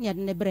yally near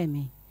the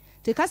breme.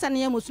 The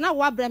Cassania must not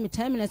walk breme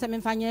 10 minutes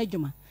and find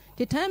Juma.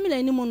 The 10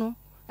 million mono,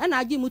 and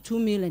I give you 2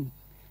 million.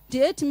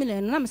 The 8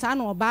 million, and I'm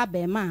son or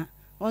barbe ma,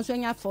 on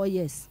swing up 4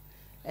 years.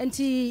 And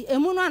tea a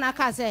moon on a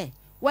case,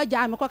 where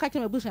jam, a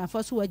catching a bush and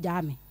first word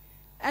jammy.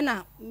 And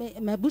now,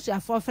 my bush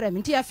are for frame,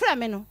 and tea a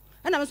frame,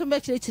 and I was so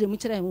much to the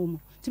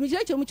to me,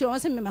 much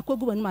on me, my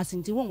cogo and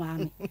massing to 1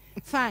 army.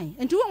 Fine,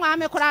 and to 1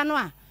 army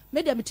corano,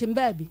 me de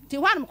metimba bi ti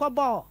hwan ko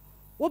bo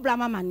wo bra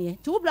mama ne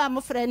ti wo bra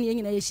mo frɛ ne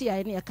nyina ye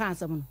hia ne ye ka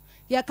asɛm no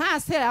ye ka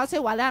asɛ a sɛ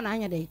wala na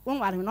anya de won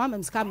ware me no ma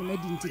msika me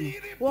di ntini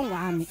won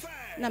wa me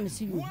na me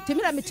si wi ti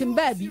me na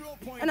metimba bi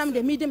na me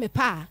de me de me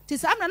pa ti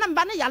sa na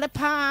mba ne yale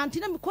pa ti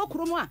na me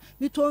kokuru mu a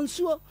me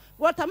tonsuo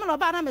wota me no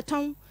ba na me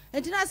ton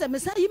enti na sɛ me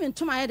sa yi me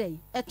ntoma ye de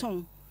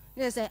eton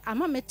ne sɛ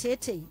ama me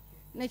tete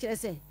ne kyerɛ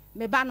sɛ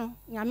me ba no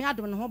nyame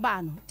adom ne ho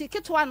ba no ti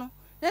ketwa no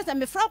ne sɛ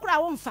me fra kura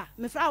wo mfa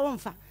me fra wo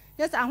mfa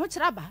ne sɛ aho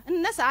kyerɛ ba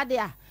ne sa ade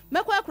a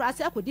mekɔ akura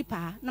se akodi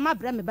pa na ma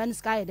brɛ me ba ne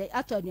sky ye de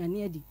ato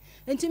aduane adi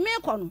enti me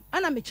kɔ no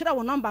ana me kyerɛ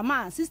wo number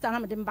ma sister na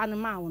me de mba no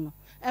ma wo no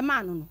e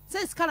ma no no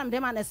sɛ sika na me de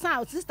ma na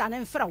sa sister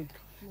ne mfra wo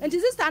enti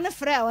sister ne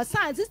frɛ wo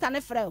sa sister ne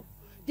frɛ wo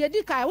de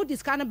di kai wo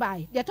diska ne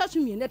bai de to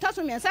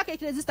so mi sa ka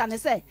kire sister ne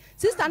sɛ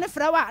sister ne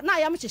frɛ wa na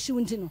ya me hyehye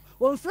wo nti no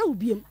wo mfra wo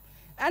biem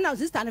ana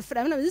sister ne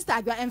frɛ me na sister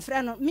adwa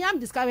emfrɛ no me am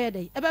diska we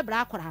de e be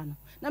bra akora no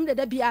na me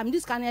de bia me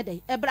diska ne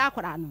de e bra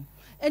akora no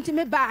enti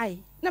me bai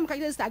na me ka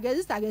kire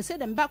sister say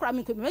dem ba akora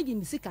me ko me gi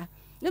me sika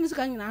na me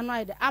sika nyina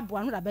no de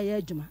aboa no da be ya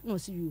adwuma na o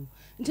si wi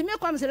enti me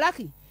kwa me se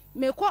lucky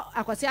me ko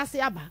akwase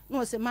ase aba na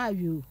o se ma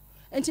wi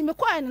enti me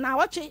kwa na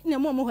watwe na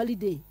mo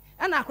holiday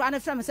ana akora ne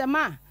frɛ me se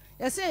ma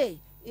ye se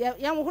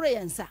ya mo horo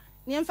yensa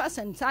ne mfa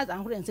sanitizer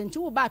horo yensa enti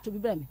wo ba to bi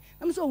bra me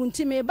na me so wo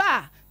nti me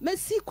ba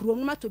mesi krom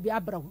no ma to bi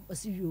abrawo o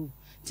si wi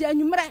ti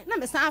anwumre na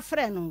me san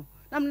frɛ no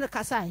na me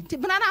kasa nti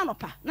bra na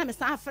anopa na me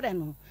san frɛ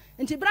no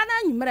nti bra na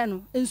anwumre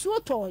no ensuo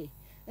toy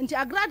nti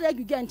agrada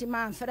aguga nti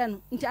ma frɛ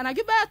no nti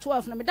anadwo ba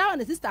 12 na me dawo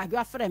na sister adwo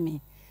frɛ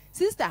me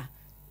sister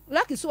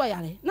lucky so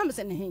yare na me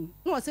se ne hin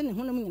na o se ne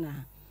hunum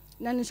nyina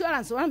na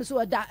insurance wa me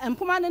so da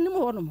empoma na nim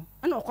ho no mo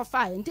na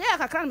okofa nti ya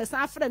kakra na me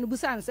san frɛ no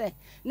busan se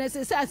na se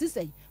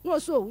asisai na o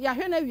so ya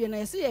hwe na wie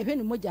na se ya hwe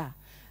ni mogya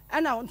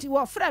ana nti wo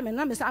frɛ me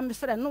na me san me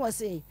frɛ no o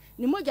se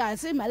ni mogya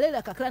se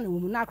malaria kakra na wo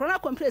mu na akro na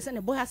complain se ne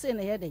bo ha se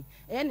ne ye den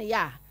e ne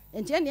ya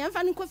nti ne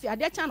yemfa ne kofi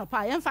ade cha no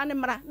pa yemfa ne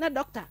mra na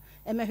doctor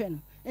e mehwe no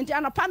nti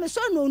anopa me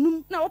so no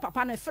onum na wo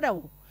papa ne frɛ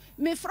wo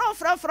me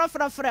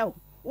frɛ wo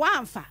wa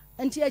amfa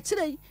nti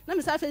akire na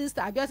me sa fe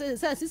sister agwa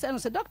se sister no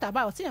se doctor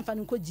ba o se yemfa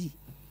ne koji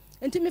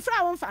nti me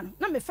frɛ wo mfa no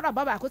na me frɛ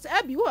baba ko se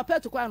abi wo papa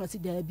to kwa no se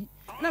da bi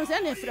na me se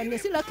ne frɛ me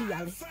se lucky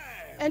yare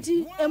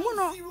nti emu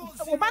no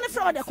wo ba ne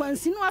frɛ wo de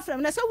kwansi no afrɛ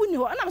me na se wuni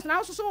ho na me se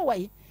na so so wo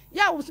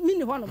ya wo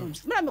mini ho no mo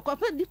me ko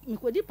pa di me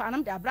ko di pa na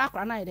me de abra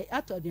akra na ye de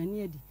ato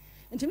aduane adi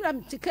nti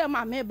me tike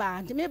ma me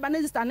ba nti me ba na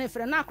sister na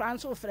frɛ na akra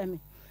nso frɛ me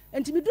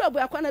nti me du abu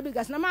akwa na bi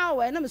gas na ma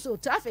wo na me so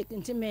traffic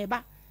nti me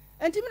ba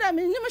nti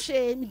me nim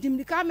hwe me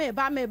dimlika me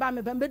ba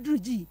me duru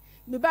ji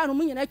me ba no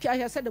munyina twa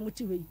hwe se de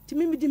muti we nti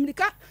me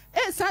dimlika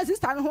e san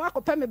sister no ho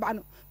akopa me ba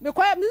no me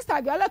ko me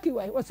sister ga lucky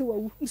we wo se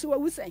wo nso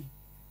wo sai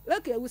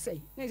lucky wo sai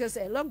ne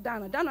se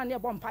lockdown down na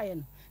bomb pie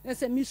no ne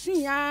se mi su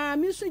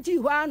ji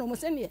hwa no mo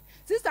se ne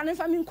sister ne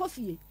fa mi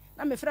nkofie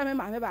na me frɛ me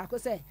ma me ba ko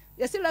se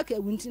ye se lucky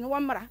wu nti no wo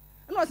mra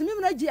na o se mi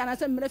mra ji ana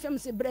se mra fam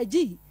se bra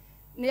ji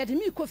na ye de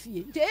mi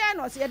kofie nti ye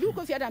na o se ye de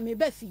kofie da me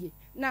ba fie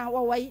na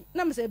wo wai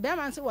na me se be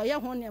man se wo ye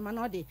ho ne ma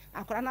na o de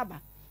akora na ba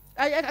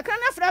aye kakra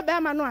na frɛ be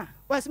ma no a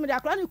wo se me de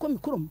akora ne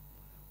komi krom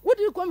wo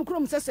di komi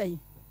krom se sei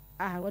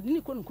wo de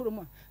ni komi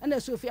krom a na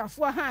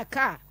sofiafo ha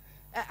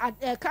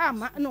ka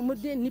ma na mo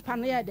de nipa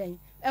no ye den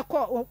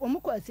ekɔ o mo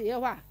kɔ ase ye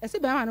wa ese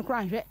be ma no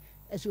kora hwɛ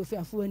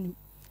sofiafo anim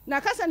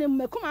na kasa ne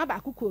mekuma ba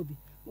akukɔ bi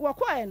wo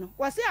kɔ ye no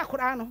wo se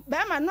akora no be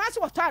ma no ase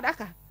wo tɔ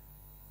adaka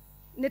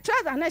ne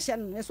trouser na hye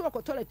no so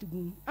ko toilet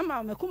gum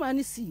ama makuma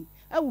ne si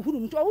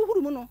awuhurum to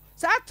awuhurum no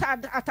sa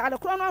atade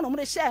kro no no mo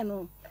de hye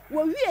no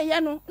wo wie ye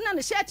no na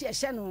ne shirt ye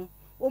hye no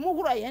wo mo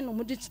huro ye no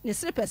mo de ne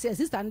slippers ye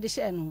sister ne de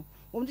hye no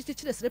wo mo de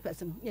kyekire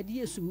slippers no ye de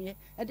yesumie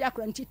e de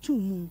akora nti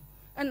tumu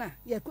ana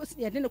ye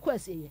de ne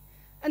kwase ye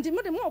anti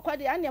mo de mo kwa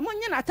de anya mo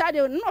nye na atade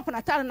no opo na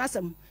atade na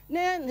asem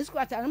ne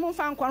school atade mo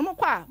fa nkwa mo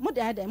kwa mo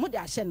de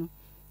ahye no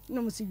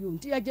no mo si wi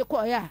nti ye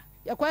kwa ya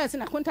ye kwa se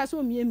na konta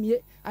so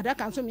mie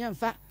adaka nso mie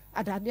mfa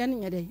adade ne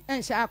nyede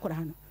enhya akora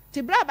no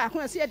ti bra ba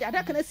ko se de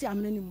adaka na si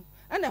amna ni mu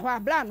ana ho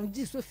abla no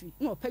ji sofi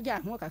na opagya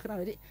ho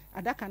kakra de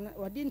adaka na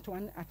wodi nto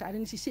atare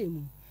ne hihye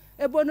mu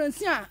ebono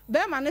nsi a be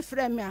ma ne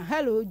frɛ me a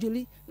hello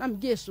Julie na me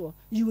ge so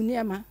yu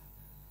niema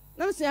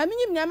na me se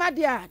aminyim niema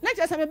de a na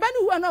kyesa me ba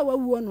ne hu na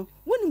wawuo no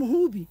wonim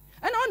hu bi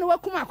ana wona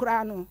wakum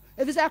akora no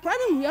efisa akora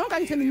ne hu ya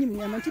nka se minyim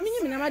niema nti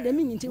minyim niema de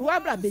minyi nti wo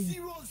abla be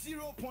yi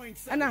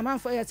ana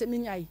manfo ya se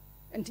minyai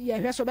nti ye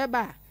hwɛ so be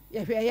ba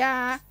ye hwɛ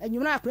ya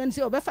anwumra akora ne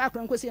se obefa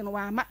akora nkosi no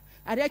wa ama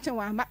ade kyen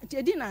wa ama ti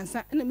edi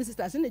nansa na me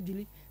sister se na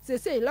Julie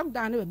se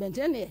lockdown we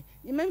bente ne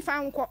me mfa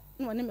nkɔ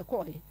na wone me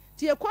kɔ he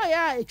ti e kɔ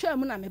ya etwa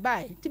mu na me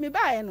bae ti me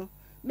bae no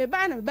me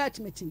bae na me ba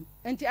timetim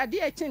enti ade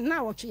kyen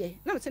na wɔtwe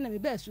na me se na me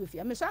ba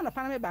Sofia me so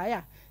anopa na me bae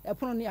a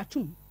ɛpono ne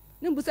atum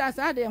ne mbusa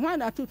sa de ho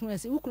na atutun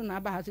ase wukuru na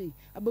aba ha so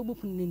ababu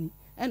punu nani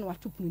ɛna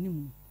watupunu ni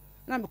mu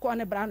na me kɔ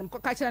ne bra no me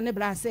kɔ ka kyerɛ ne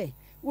bra se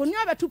woni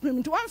abatupunu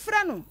nti wɔn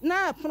frɛ no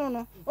na pono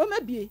no o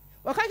mabie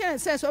wɔka kyerɛ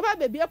se so ba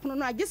bebie pono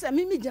no agye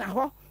mi gyina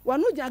hɔ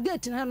wɔno gyina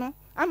gate na no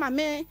ama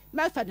me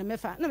mafa de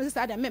mefa na me se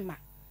sa de mema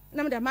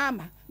na me de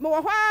mama me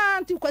wo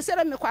hwa nti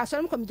kwasere me kwa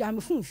asɔre me kom gya me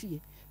funfie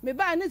me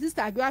ba ne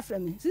sister adwo afrɛ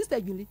me sister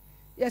Julie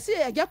yɛsi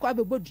ɛgya kɔ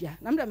abɛbɔdua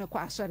na mmerɛ mekɔ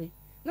asɔre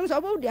na msɛ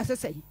ɔbɛwodua sɛ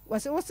sɛi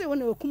wɔsɛ wo se wo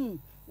na okum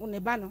wo ne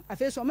ba no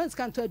afei so ɔma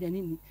sika ntɔ aduane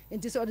ni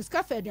nti sɛ ɔde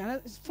sika fa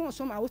aduane fon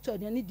so ma wotɔ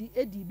aduane di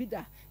edi bi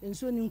da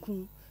nsuo ne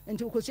nkum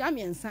nti okosua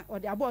mmiɛnsa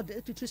ɔde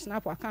abɔ tutu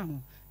snap aka ho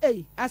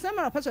asɛm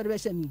na ɔpɛ sɛ ɔde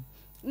bɛhyɛ mi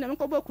na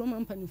mekɔbɔ kurom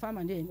mpanimfo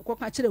ama de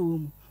mekɔka kyerɛ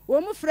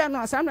wɔ mu frɛ no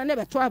asɛm na ne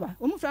bɛtɔ aba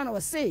wɔ mu frɛ no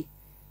wɔse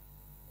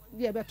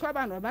deɛ bɛtɔ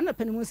aba no ɔba na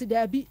panimu si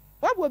daabi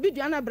wɔbɔ obi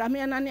dua na bra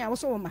me na ne a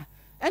wɔso wɔ ma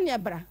ɛne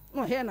bra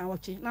na ɔhɛ na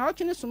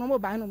wɔtwe ne sono mo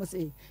ban no mo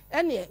se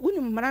ɛne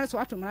wonim mmara no so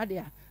wato mmara de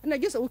a ɛna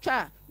gye sɛ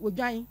wotwa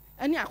wodwan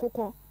ɛne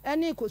akokɔ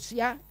ɛne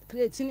kosua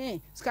kretine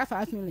sika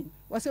 5 million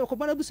wɔsɛ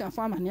wɔkɔbɔ na busuafo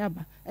ama ne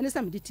aba ɛne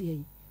sɛ mede tie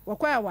yi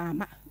wɔkɔɛ wɔ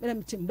ama bɛrɛ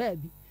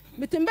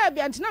metim baabi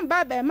antina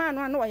mba ba ma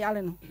no na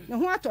wɔyale no ne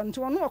ho atɔ nti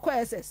wɔno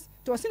wɔkɔ SS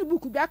to wɔse ne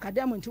buku bi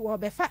akadam nti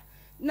wɔbɛfa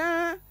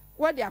na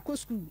wɔde akɔ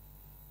school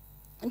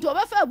nti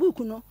wɔbɛfa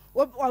buku no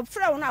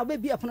wɔfrɛ wo na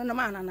wɔbɛbi apono no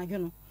ma ananadwo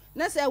no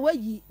na sɛ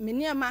wɔyi me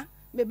nneɛma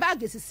me bag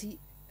sisi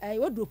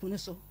wardrobe no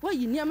so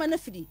wɔyi nneɛma na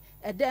firi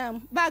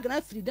ɛdam bag na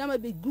firi dam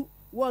abɛgu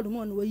ward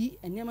mu no wɔyi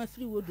nneɛma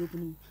firi wardrobe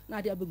no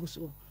na de abɛgu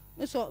so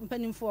nso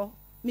mpanimfoɔ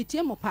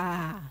metie mo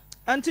paa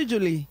Auntie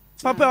Julie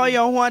papa ɔyɛ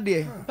ho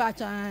ade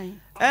pachan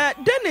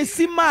Dennis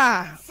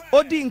ma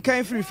odi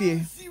nkan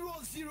frifie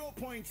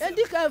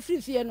edi ka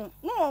frifie no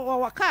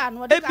wɔ kaa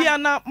no de ebia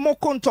na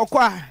moko ntɔkɔ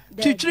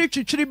a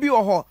twitwiri bi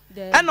wɔ hɔ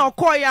ɛna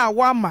ɔkɔɔ yɛ a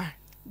wama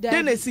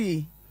Dennis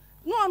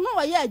no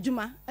wɔyɛ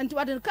adwuma nti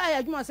wɔde kaa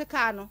yɛ adwuma sɛ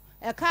kaa no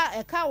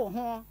ɛka wɔ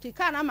ho ti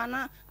kaa na ma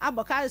na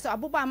abɔ kaa sɛ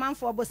abobɔ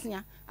amanfo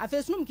bosia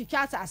afei sunum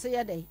twitwa asase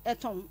yɛ dɛ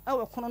ɛtɔn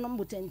ɛwɔ kono no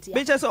mbotantia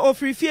bi kyɛ sɛ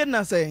ofrifie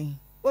na sɛ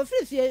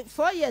ofrifie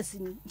 4 years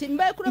ni nti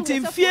mba kuro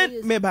nti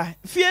fie meba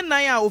fie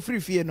nan a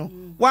ofrifie no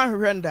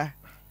wanhwehwɛ nda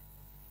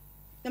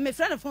na me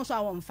frɛ no fon so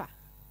awɔ mfa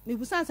me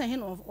busan sɛ he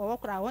no wɔwɔ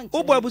kora wɔn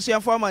nkyɛn wobɔ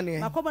abusuafo amane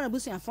makɔbɔ na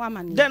abusuafo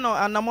amane den no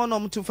anamɔ no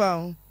mtu fa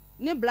ho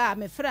ne bla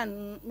me frɛ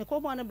no me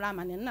kɔbɔ ne bla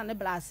amane na ne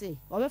bla ase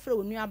wɔbɛfrɛ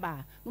wɔ nua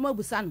ba no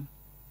mabusa no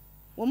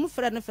wɔ mu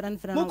frɛ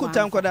no mo kuta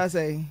nkɔda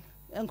sɛ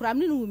nkram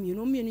ne no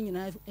wumi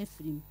nyinaa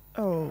afirim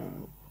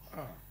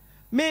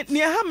me ne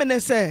ha me ne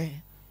sɛ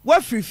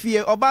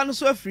wafrifie ɔba no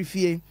so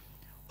afrifie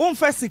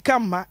womfa sika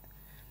ma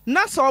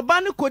na sɛ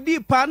ɔba no kodi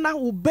pa na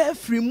wo ba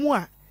afri mu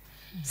a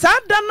saa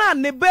da na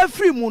ne ba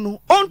afri mu no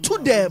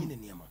ɔnto dam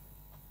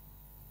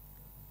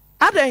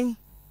adan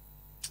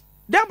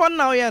dɛbɔ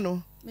na ɔyɛ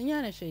no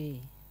menya ne hwee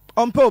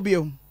ɔmpɛ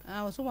obiom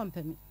wɔ so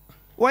wɔmpɛ me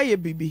wɔyɛ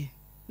bibi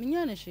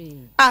menya ne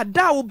hwee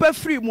ada wo ba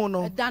afri mu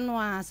no da no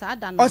a saa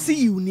da no ɔse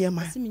yiw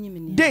nneɛma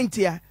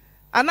dentia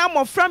ana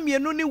mmɔfra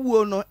mmienu ne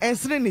wuo no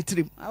ɛnsere ne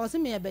tirim ɔse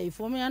meyɛ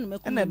bɛyifoɔ menya no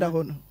mɛkɔ ɛna da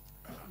hɔ no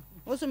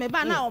oso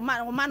meba na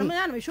ɔma no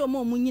menya no mehwɛ ɔma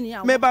ɔmu nyini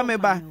a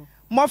meba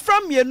mmɔfra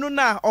mmienu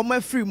na ɔma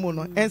afiri mu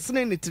no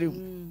ɛnsere ne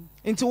tirim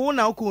nti wo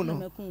na woku no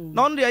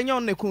na ɔno deɛ ɛnyɛ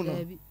ɔno ne ku no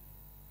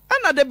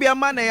ɛna da bia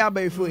ma na ɛyɛ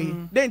abayifoɔ yi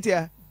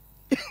dentia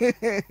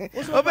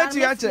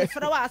obɛtu akyerɛ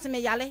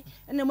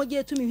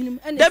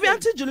da bia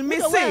nte dwene me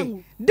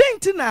se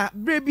denti na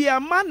berɛ bia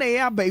ma na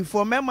ɛyɛ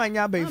abayifoɔ mɛma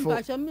nyɛ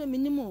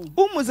abayifoɔ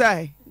womu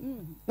sae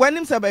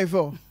w'anim sɛ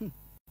abayifoɔ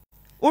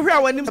wohwɛ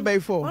a w'anim sɛ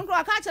abayifoɔ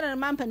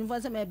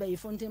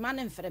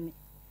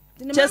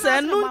kyɛ sɛ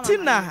ɛno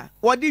nti na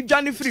wɔde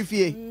dwane firi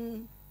fie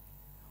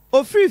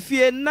ofiri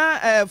fie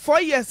na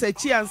 4 years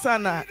akyi ansa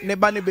na ne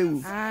ba ne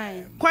bɛwu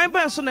kwan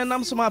bɛn so ne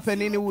nam so ma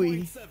apani ne wo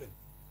yi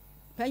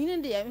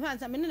panyin deɛ mfa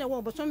nsa mene ne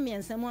wɔ bosom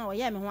mmiɛnsa mu a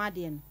wɔyɛ me ho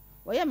adeɛ no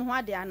wɔyɛ me ho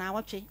adeɛ na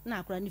awɔtwe na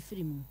akora ne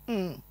firi mu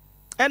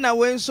ɛna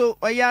wei nso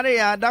ɔyare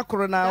yɛ ada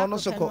koro na ɔno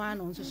so kɔ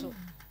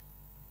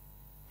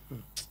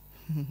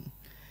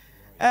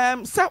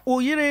sɛ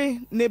oyere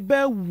ne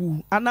ba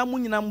wu ana mu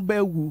nyinam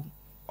ba wu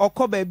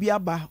ɔkɔ baabi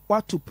aba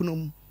wato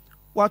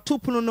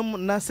pono no mu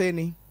na sɛ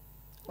ni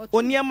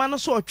oniɛma no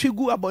so ɔtwe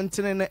gu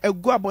abɔntene no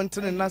agu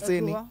abɔntene na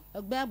sɛ ni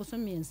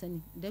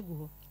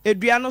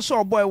edua no so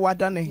ɔbɔ ɛwɔ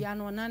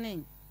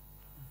adane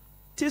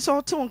ti sɛ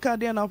ɔte wo nka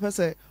deɛ na wopɛ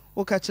sɛ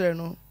woka kyerɛ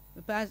no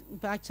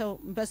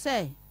mpɛ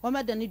sɛ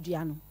wɔmɛda ne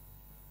dua no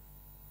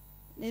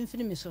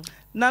nemfiri me so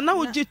na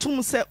wogye tom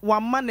sɛ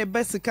wama ne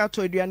bɛ sika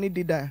tɔ aduane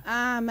di da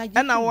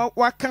ɛna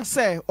waka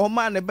sɛ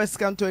ɔma ne bɛ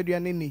sika ntɔ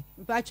aduane ni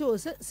mpakyɛ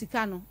sɛ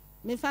sika no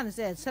memfa no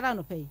sɛ sra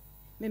no pɛi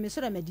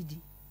memesɔre madidi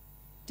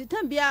nti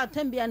tam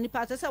bia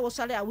nipa sɛ sɛ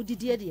wosɔre a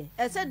wodidie deɛ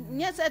ɛsɛ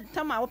nyɛ sɛ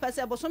tam a wopɛ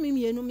sɛ bɔsɔme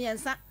mmienu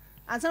mmiɛnsa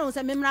ansa na wo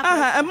sɛ memra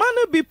ɛma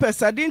no bi pɛ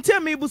sa de nti a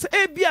mebu sɛ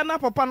ebia na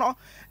papa no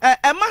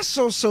ɛma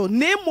so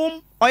na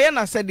mmom ɔyɛ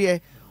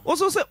n'asɛdeɛ wo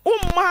so sɛ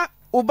womma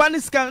oba ne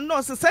sika no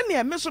sɛ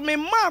sɛnea me so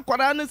memma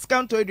akwadaa no sika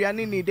ntɔ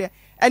aduane ni deɛ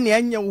ɛne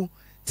ɛnyɛ wo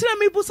tira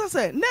mebu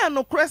sɛ na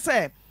ɛnokorɛ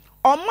sɛ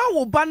ɔma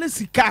wo ba no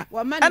sika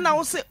ɛna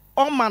wo sɛ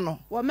ɔma no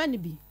wɔma no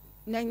bi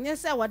na nyɛ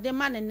sɛ wɔde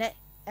ma ne nɛ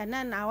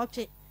ɛnɛ na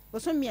wɔtwe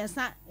boso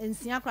mmiɛnsa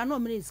nsia kora na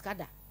ɔmmerɛ sika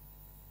da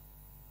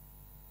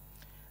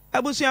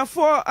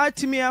abusuafoɔ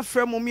atimi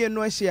afrɛ mo mmienu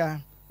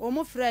ahyia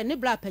ɔmo frɛ ne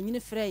bra panyine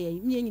frɛ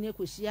yɛ mmie nyine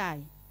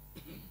kɔhyiae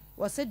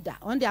wɔse da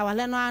ɔn de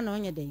awale no ana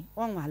ɔnyɛ den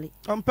ɔnwale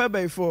ɔmpɛ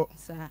bɛyifoɔ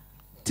saa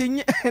ti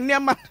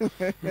nneɛma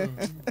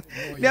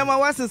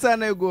wasesa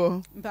na egu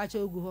hɔ mpakyɛ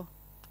ogu hɔ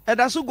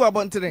Edasu go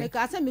abontere. Me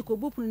ka se me ko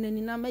bupunu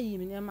nani na mayi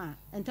me nema.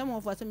 Entam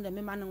of asem de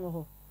me ma ne wo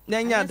ho.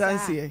 Nenya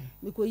dance e.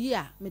 Me ko yi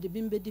a me de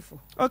bim bedifo.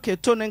 Okay,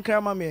 to ne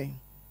nkra ma me.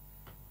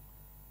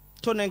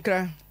 To ne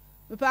nkra.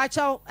 Me pa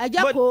chaw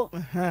ajako.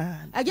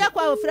 Ajako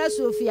ofra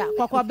Sofia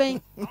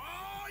kwakwaben.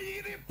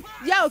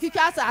 Ya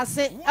okika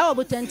asase e wo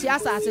botanti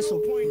asase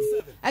so.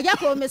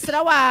 Ajako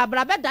mesra wa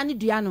brabeda ne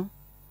dua no.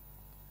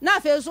 Na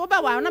fe so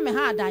ba wa na me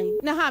ha adan.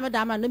 Na ha me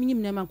da ma na me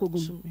nyim na ma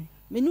kogum.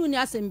 Me nu ni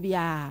asem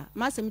bia,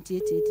 ma asem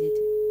tie.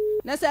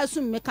 Na say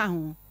asum me ka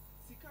ho.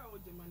 Sika o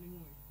de mane mu.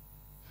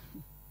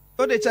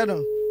 O de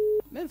channel.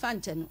 Me fa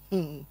nche no.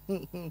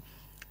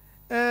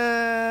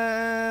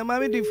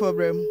 Mami di for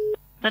brem.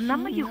 The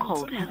number you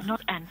called has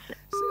not answered.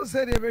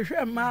 Say they be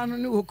hwe ma no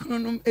ne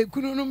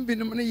ekununum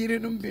binum ne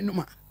yirenum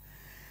binuma.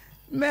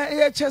 Me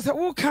ye chese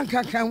wo kan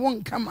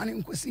won kan mane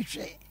nkosi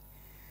hwe.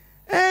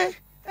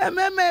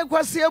 Ememe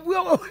kwasi ebu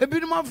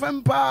ebinum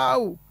afem pa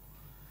o.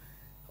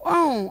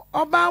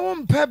 Oba wo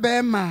mpe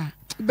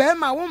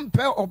bema wo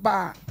mpe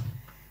oba.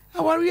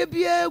 Aware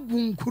bia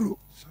gunkuru.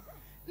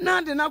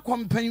 Na de na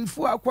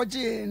kompanfo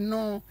akwaje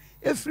no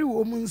efri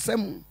wo mu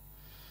nsam.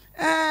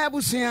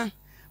 Abusua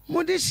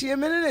mudi hie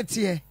menene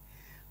tie.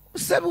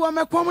 Sebi wo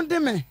mekom de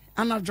me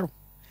anajo.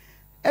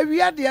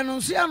 Awia de no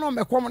nso ya no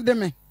mekom de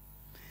me.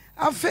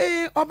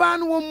 Afei oba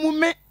no wo mu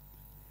me.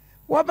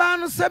 Woba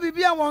no sebi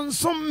bia won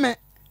som me.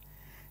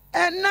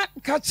 Na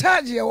ka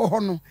charge ye wo ho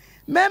no.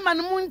 Mema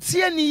no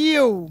muntie ni yi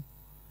o.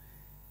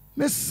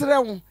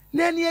 Mesrew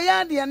na ni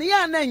ya de na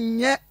ya na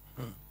nye.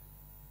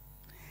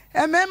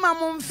 Mema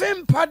mo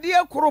mfem pade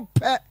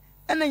akrope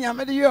ena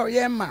nyame de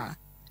ye ma.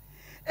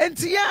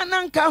 Enti ya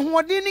na nka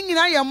hoɔden ni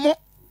nyina ye mo.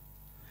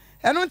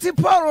 Eno nti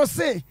Paul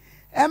say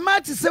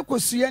ema ti se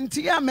kosua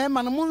nti ya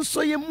mema no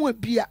munso ye mu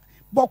abia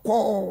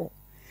bɔkɔ.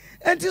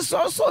 Enti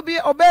so bi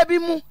oba bi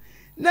mu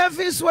na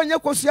fi so anya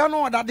kosua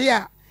no odade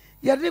a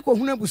ye de ko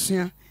hunu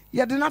abusua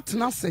ye de na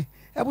tena se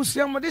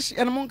abusua mo de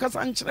hye no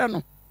nkasa nkyere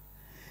no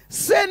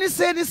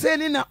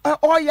seni na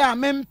oya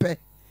mempe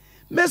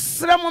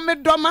mesra mo me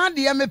doma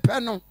de ya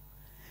mepɛ no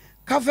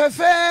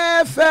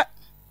kafefefe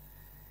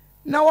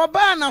na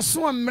woba na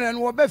so mmerɛ no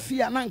woba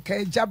fia na nka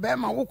agya ba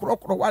ma wo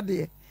korokoro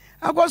wade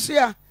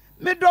agosia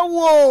me do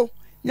wo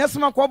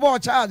nyesema ko bo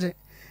charge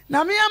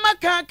na me ama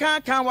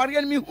kan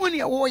ware mi hu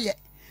ne wo ye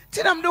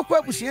tinam do ko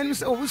abusua no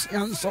se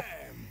obusua nso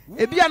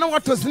ebia na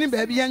watosini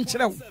ba bia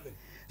nkyerɛ wo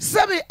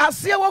sebe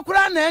ase wo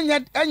kura na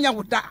enya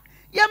woda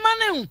ye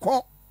mane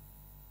nko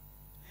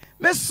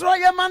mesro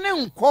ye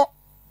mane nko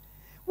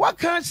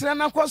waka kyerɛ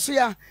na koso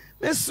ya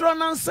mesro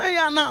na nsan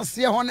ya na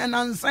ase ho na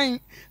nsan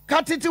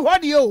katiti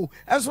hodi o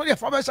eso ye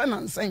fa be hye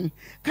na nsan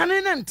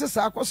kane ne nte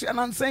sa koso ya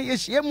na nsan ye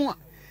hye mu a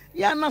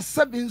ya na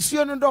sabi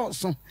nsuo no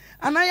dɔɔso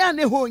ana ya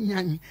ne ho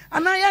nyan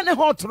ana ya ne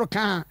ho toro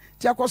ka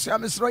ti akoso ya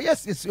mesro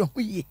yes ho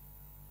yi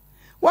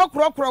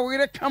wakrokro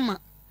wire kama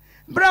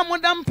bra mo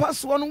dam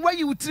paso no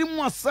wayi utiri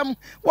mu asam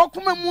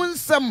wakoma mu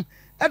nsam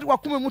ede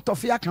wakoma mu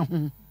tofe aka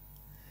ho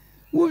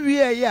wo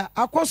wie ya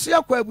akoso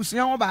ya kwa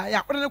abusua ho ba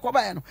ya kore ne ko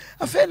ba ya no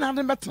afa na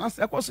de betena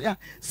se akoso ya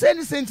se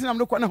ni senti na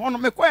me ko ne ho no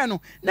me ko ya no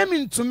na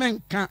me ntume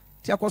nka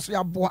ti akoso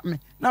ya boa me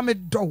na me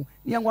dɔw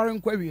ne ngware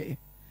nkwa wie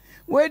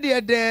we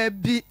de da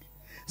bi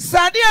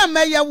sade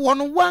amaye wo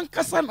no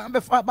wankasa na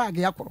be fa bag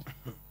ya koro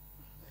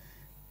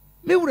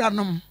me wura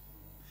nom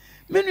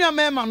me nua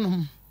mema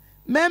nom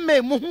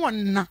meme mo ho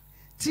na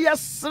ti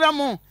asra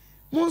mo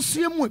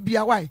munsue mu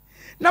bia wai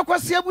na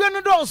kwase abue no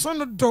dɔɔso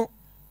no do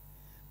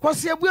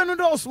kwase abue no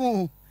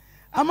dɔɔso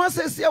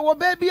amasese wo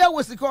ba bia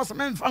wo sika o se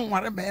memfa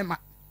nware bema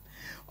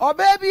o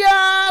ba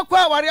bia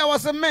kwa ware a wo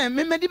se me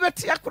medi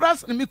beti akora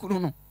se me kunu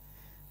no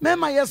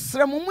mema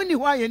yesra mo muni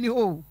ho ayeni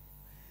ho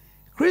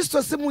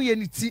Kristo se mu ye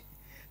ni ti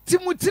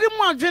mutiri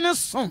mu adwene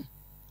so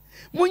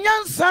mu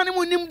nyansa ne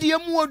mu nimdie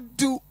mu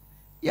odu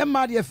ye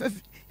ma de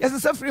fefi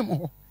yesese firi mo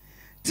ho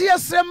ti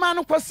yesre ma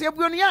no kwase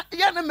abuo no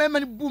ya na mema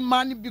ne bu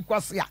ma ne bi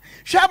kwase a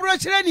hwabro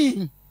kire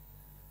ni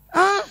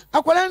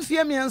akwala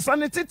mfie miensa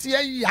ne tete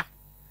ya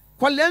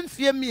kwala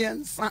mfie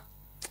miensa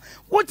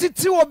wo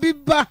tete obi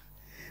ba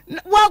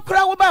wa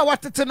kura wo ba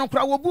watete no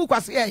kura wo bu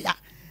kwase ya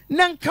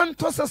na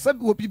nkanto sese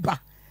bi obi ba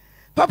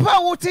papa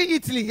wo te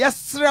Italy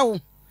yesre wo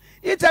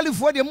Italy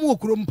for de mu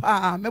okrom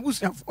pa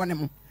mabusuafo ne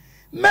mo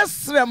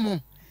mesre mo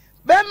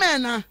be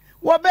mena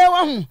wo be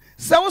wa hu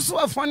se wo so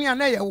afone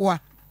ana ye wo a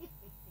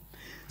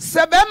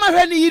se be ma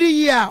hwe ni yiri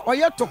yi a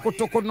oye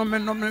tokotoko no me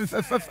fe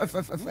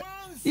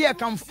ye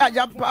kan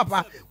aja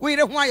papa wo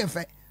yire hu aye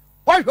fe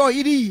wo hwe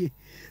yiri yi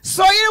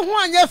so yire hu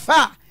anye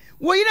fa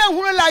wo yire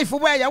hu life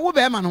bo ya wo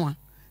be ma no a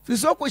fi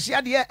so ko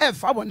hia de e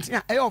fa bonten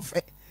a e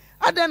ofe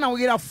adan na wo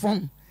yire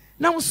fon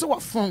na wo so wa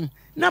fon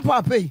na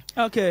papa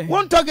okay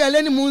won to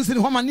gele ni munsi ni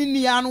homa ni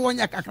nia no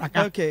wonya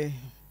kakraka okay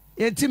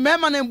enti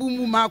mema na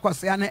mbumu ma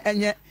kwase ya na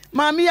enye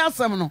maami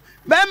asem no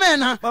be me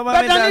na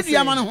bada ni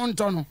dia ma no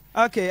honto no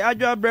okay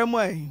adwo abremu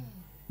ai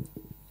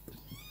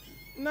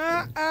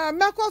na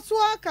mekoso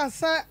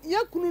akasa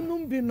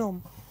yakununum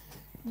binom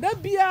da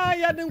bia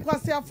ya de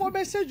nkwase afo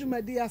be hye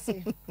dwumadi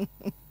ase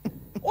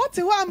What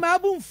you want, my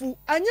boomfu,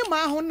 and you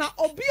mahona,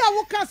 or be a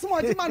walk as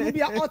much man will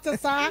be a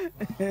otasa,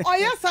 or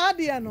yes,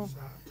 Adiano.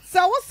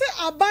 So what's it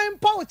a buying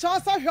pouch or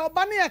so your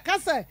bunny a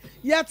cassa,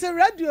 yet a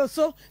radio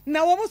so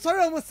now almost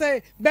sorry will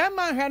say,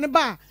 Bama Hannibal.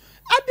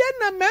 I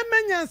didn't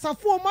remember a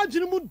 4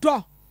 marginal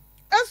door.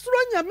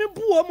 Estronya me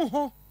buomo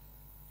ho.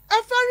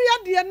 Afari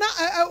ade na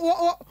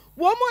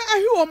wo mo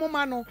ahi wo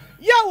mano.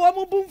 Ya wo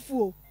mo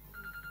bumfuo.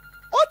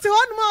 Oti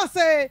won mo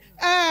say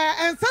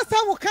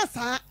ensasa wo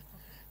kasa.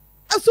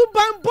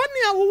 Asuban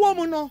boni a wo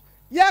mo no.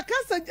 Ya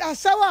kasa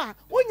ashawa,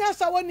 wonya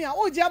ashawa ni a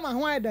oje ama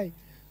ho edai.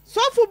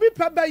 Sofu bi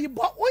peba yi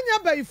bo,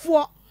 wonya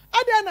bayifuo.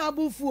 Ade na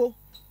abufuo.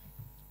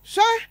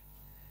 Hwe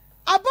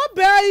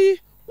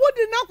ababai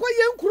wodi na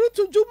kwaye nkuru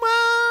tujuma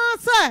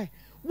sai.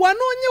 Wano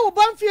onye wo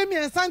banfie mi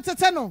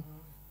ensantete no.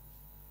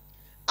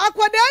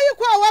 Akwada yi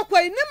kwa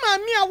wakwai ni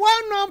mami a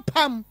wano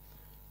pam.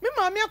 Mi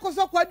mami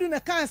akoso kwadu na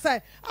kan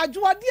sai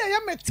adwode ye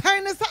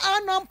metan ne sa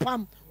anon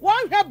pam.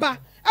 Wan hweba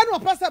ene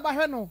opasa ba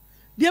hwe no.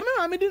 De mi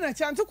mami di na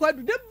chante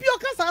kwadu de bio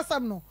kasa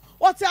asam no.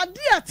 Ote ade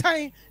atan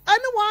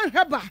ene wan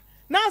hweba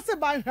na se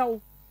ba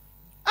hwew.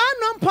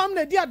 Anon pam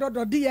na di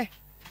adodode ye.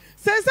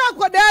 Sense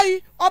akwada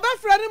yi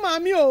obafra ni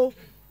mami o.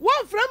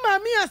 Wan fra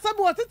mami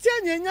asabe otete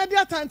anyanya di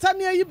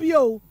atantane yi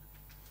bio.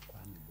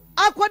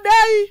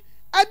 Akwadai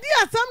adi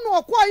asam no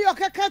okwa yi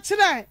okaka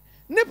kire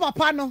ne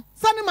papa no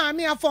sane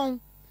maami afon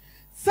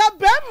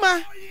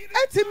sabema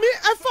etimi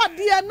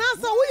afade na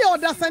sa wo ye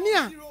odasane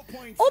a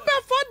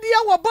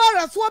obefade wo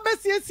bara so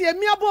obesiesie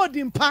mi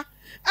abodi mpa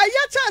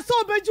eye cha so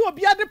obeji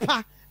obi ade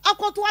pa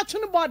akoto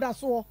atwene border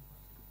so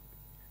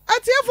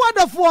atiefo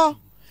adofo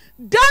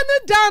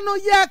dano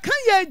ye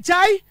kan ye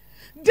jai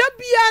da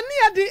bia ne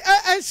ye de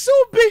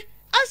esubi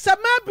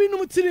asama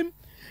binum tirim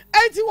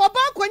enti wo ba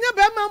kwanya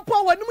be ma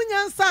mpo wonum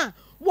nyansa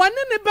wone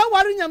ne be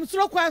ware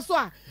nyamsoro kwa so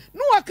a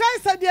no wakai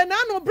sade na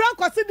no bra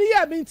kwase de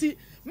ya binti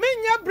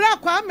menye bra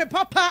kwa me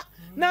papa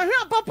na hwe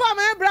papa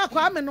ma bra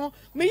kwa me no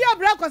me ya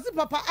bra kwase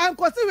papa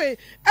ankwase we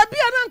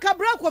ebia na nka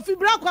bra kwa fi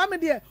bra kwa me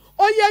de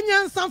oye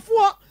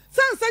nyansafo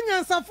sansa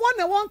nyansafo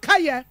na won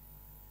kaye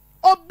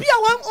obia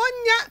won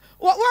onya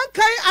won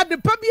kai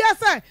adepa bia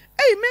sai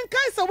men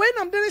kai so we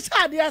nam de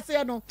sha de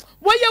ase no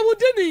wo ye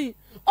wudini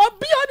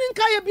obia oni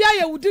nkai bia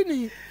ye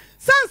wudini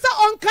sansa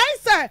on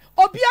kaisa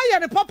obia ye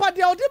ne papa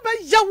de odi be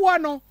yawo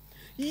no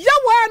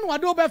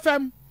ado be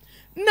fam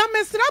na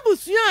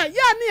mesrabusua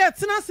ya ne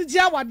yetena sigi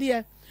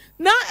awade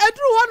na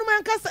eduru ho no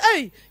man kasa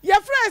ye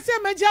fra se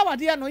magi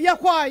awade no ye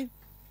kwai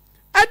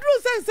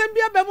eduru sensem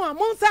bia be mu a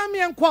monsa me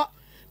enko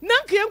na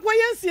nke enko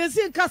ye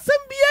nsiesi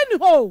kasem bia ni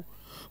ho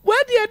we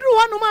de eduru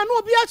ho no man no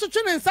obia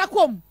twetwe ne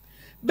nsakom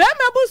be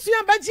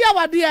mabusua bagi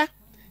awade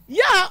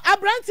ya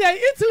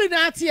abrantie Italy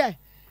na atie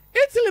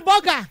Italy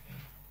burger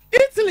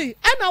Italy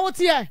ana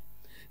wotie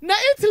na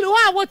Italy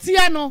wa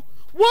wotie no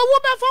wo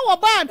befa wo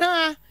ba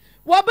na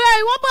wo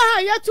ba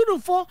ha ya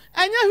tunufo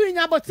anya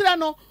hwinya botira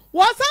no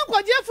wo san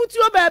kwaje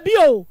futuo ba bi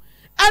o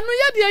anu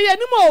ye de ye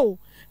nimo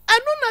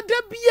anu na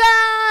da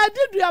bia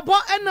deduabo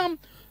enam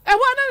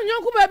ehwa na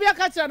nyonku ba bia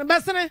ka kira no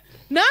besene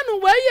na anu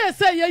we ye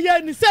say ye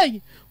ni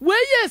say we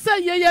ye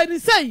say ye ni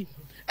say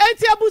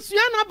enti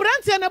abusua na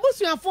brantie na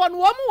abusuafo no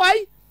wo mo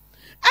wai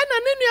ana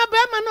ne nua ba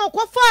ma na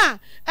okofa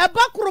e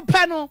ba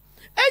korope no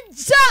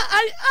eja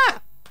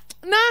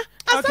na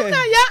asamna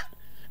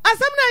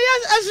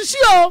ya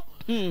asishio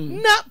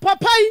na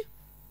papai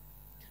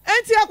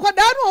enti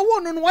akwada no wo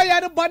no wo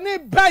ya de bone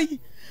bai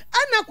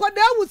ana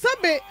kwada wu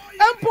sabe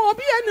empo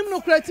obi anim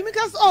no krati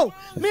because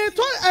me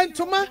to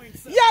entoma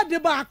ya de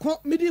ba ko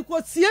me di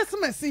ko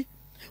siesemesi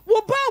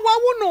wo ba wa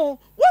wo no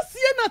wo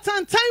sie na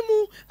tantan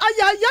mu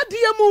aya yade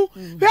mu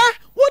hwe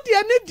wo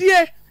de ne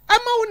die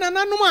ama wo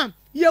nananom a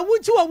ye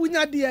wuji wa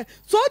wunyade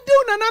so de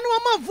wo nananom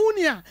ama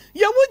vunia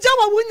ye wuja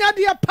wa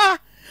wunyade pa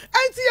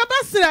enti ye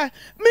basre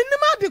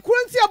minima de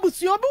kronti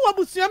abusuo be wa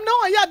busuam na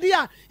wo yade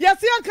a ye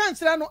se aka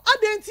nkyere no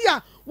ade enti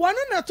a wonu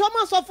na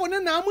Thomas ofo ne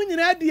na amu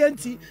nyina ade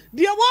enti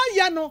de wo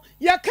ya no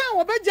ye kan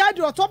wo begya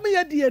de otomo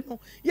ye die no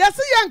ye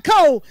se ye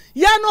nka o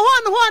ye no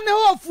ho ne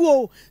ho fu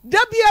o da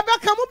bi e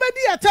be ka mo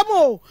bedi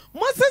etamo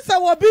mo sese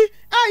wo bi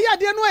a ye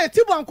de no e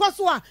tibo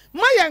ankoso a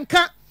ma ye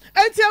nka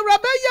enti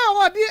awraba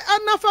ya odi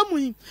anafa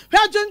muyi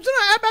hwa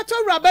dwundwuna ebeto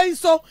awraba yi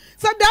so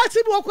se da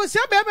chi bi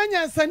okosia be be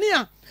nyansani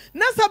a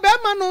na se be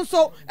ma no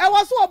so e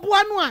wo so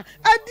oboa no a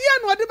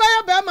adie no odi ba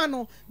ya be ma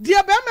no de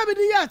be ma bi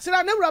di ya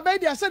kira na awraba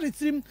di ase de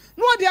tirim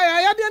no odi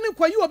ya de ne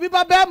kwayi obi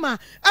ba be ma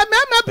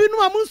amema bi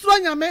no amunsuro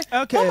nyame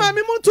mo ma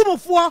mi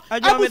muntumfo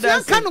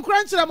abusia ka no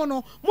kra nkira mo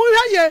no mo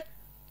hwa ye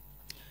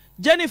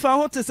Jennifer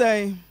ho te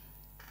say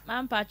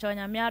mampa cho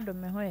nyame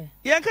adome ho ye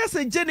ye ka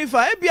se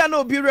Jennifer e bia na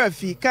obi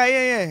rafi ka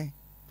ye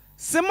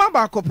Sema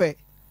ba kope.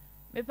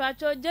 Me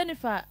pacho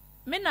Jennifer,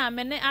 me na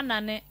me ne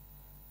anane.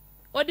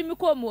 Odi mi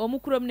ko mu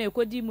omukurom na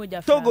ekodi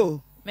moja fa.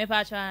 Togo. Me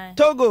pacho an.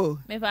 Togo.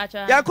 Me pacho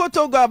an. Yako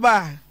Togo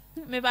aba.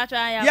 Me pacho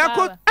an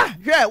Yako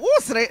hwe wo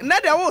sre,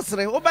 na de wo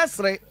sre, wo ba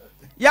sre.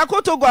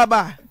 Yako Togo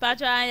aba.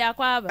 Pacho an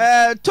yako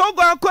aba.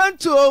 Togo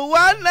akwantu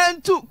 1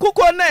 and 2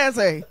 kuko na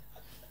ese.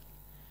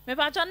 Me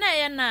pacho na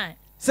ye na.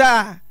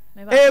 Sa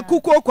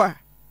kuko kwa.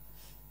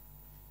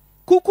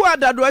 kuku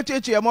adado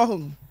acheche mo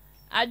ho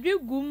adwe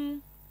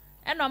gum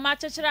ena ma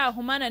chechere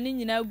ahoma na ne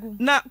nyina gum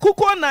na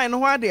kuku 9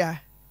 ho ade a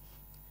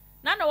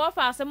na na wo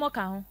fa asemo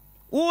ka ho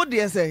wo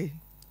de say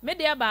me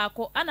de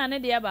baako ana ne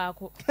de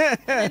baako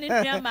ne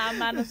nua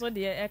ma no so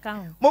de e ka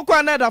ho mo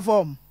kwa na da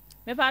form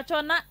me pa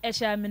cho na e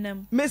hya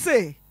menam me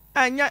say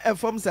anya e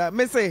form sa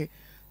me say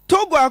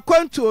Togo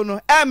akwantuo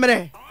no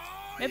emre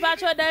me pa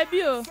cho da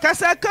bi o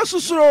kasa ka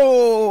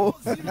susuro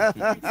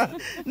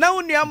na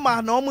unia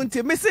ma na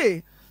omunti me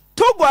say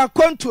Togo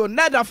akwantuo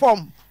na da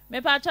form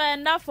me pa cho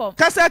enda form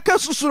kasa ka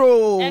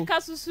susuro e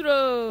ka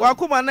susuro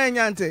wakuma na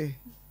nyante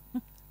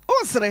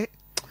osre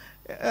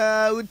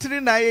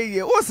utiri na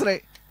yeye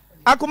osre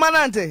akuma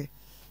nante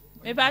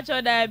me pa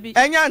cho da bi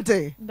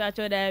enyante me pa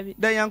cho da bi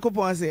da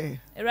yankopon ase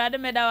erade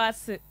me da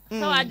wase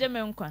sa waje me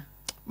nkwa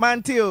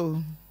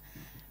mantio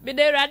me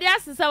de erade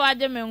ase sa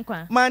waje me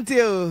nkwa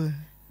mantio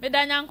me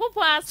da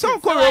yankopon ase so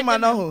ko Roma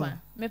na ho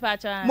me pa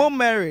cho mo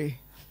Mary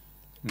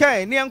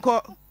kai ni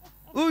enko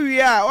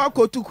uwi a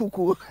wakotu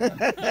kuku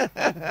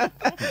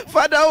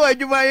father wo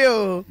adwuma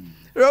yo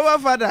Roma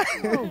father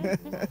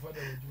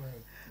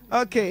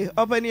okay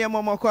open your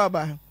mama ko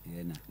aba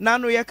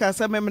nanu ye ka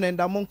se memne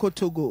nda monko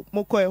Togo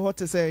moko e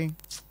hot say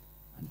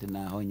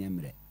antina ho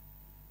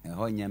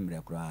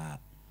nyemre kra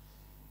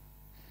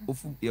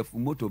ofu ye fu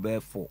moto be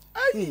 4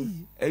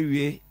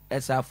 ewie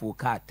esafo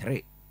ka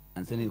 3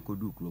 ansene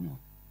kodu kromo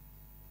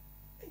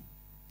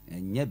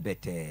enye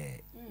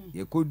bete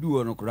ye kodu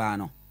ono kra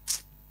no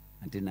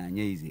antina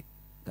anya ize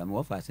kama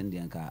wo fa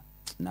sende nka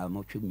na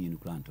mo twem yin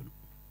kra anto no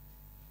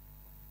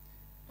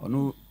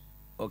ono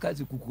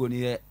okazi kukuo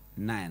ni ye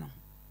 9 no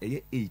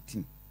eye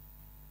 18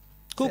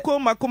 kuku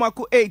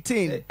makumaku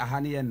 18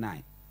 ahani ye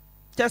 9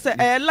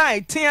 chese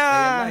light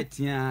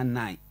tia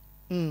 9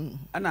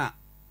 ana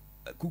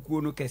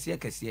kukuo no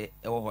kese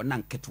ewo ho na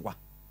nketwa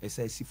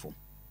esa sifom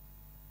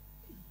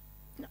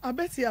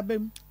abeti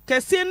abem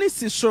kese ni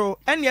sisoro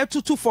ene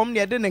atutu fom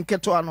ne de ne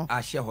nketwa no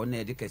ahye ho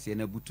na de kese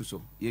na butu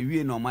so ye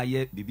wie na oma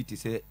ye bibiti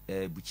se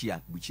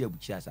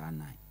buchia sa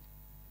 9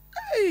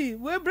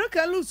 we break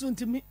a loose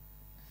untimi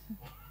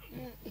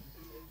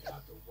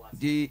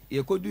di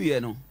ye kodu ye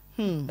no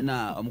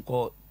na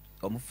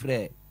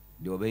omfrɛ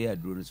de obɛyɛ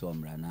aduro no so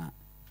omra na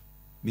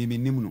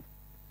miminim no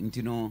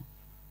nti no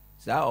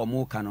saa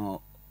omuka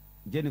no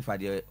Jennifer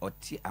de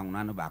oti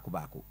anwona no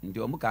baako nti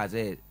omuka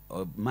sɛ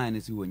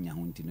man si wonya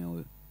ho nti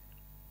no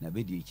na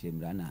bedi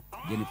ekyiremra na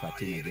Jennifer ka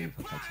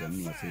kyerɛ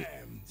me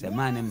sɛ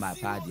man ne ma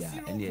pa dia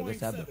ene ye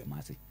bɛsa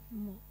bɛkoma se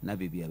na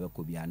bebi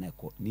abɛkɔ bia na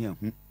ɛkɔ ne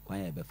ahu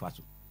kwan ya bɛfa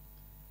so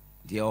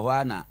de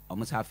ɔhɔ na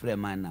omusa frɛ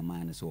man na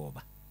man so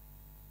oba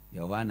de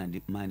ɔhɔ na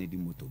man di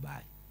moto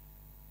bai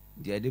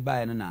de de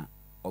bai no na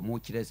omu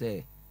kyerɛ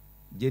sɛ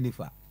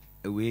Jennifer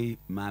ewe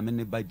maame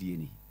ne badie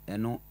ni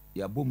ɛno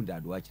ya bom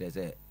dado a kyerɛ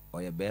sɛ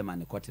ɔyɛ bɛɛma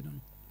ne kɔte no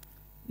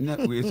na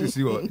we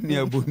susi o ne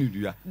abonu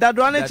dua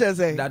dado ne kyerɛ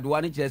sɛ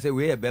dado ne kyerɛ sɛ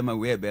we yɛ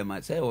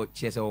bɛɛma sɛ o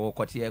kyerɛ sɛ o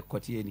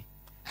kɔte ni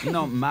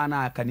na ma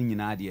na aka ne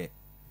nyina de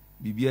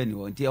bibia ni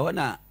nti ɛhɔ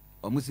na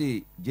ɔmo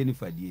sɛ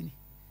Jennifer die ni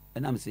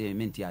ɛna me sɛ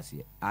menti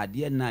ase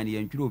adeɛ na ne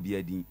yɛntwere obi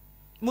adin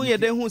mu yɛ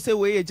de hu sɛ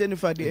we yɛ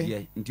Jennifer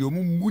de nti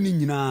ɔmo mbu ni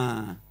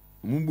nyina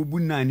ɔmo bubu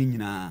na ni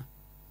nyina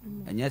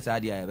ɛnyɛ saa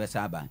deɛ a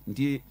yɛbɛsa aba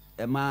nti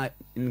ɛma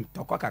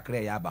ntɔkɔ kakra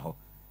yɛ aba hɔ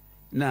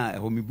na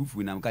ɛhɔ me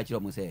bufu na mka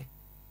kyerɛ mo sɛ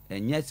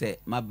ɛnyɛ sɛ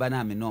maba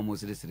na me no mo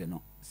seresere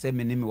no sɛ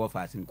me ne me wɔ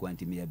faase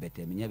nkwanti me yɛ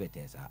bɛtɛ me nyɛ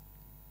bɛtɛ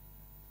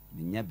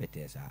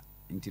saa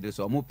nti de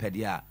so mo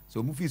pɛde a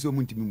so mo fi so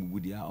mo ntimi mubu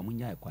dia o mo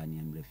nya ekwa ne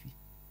amra fi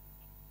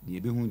de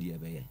ebehu de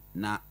ebeye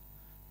na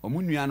o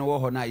mo nua no wo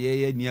ho na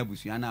ye ni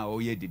abusua na o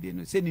ye dede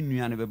no se ni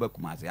nua no beba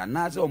kuma ase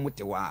ana se o mo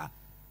te wa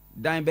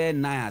dan be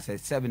 9 ase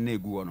 7 na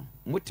egu no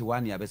mo te wa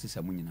ne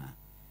abesesa mo nyina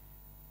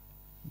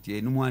nti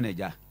enu mu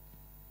anaja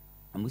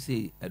amu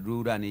se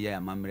adurura ne ye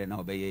amamre na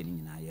obeye ni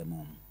nyina ye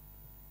mo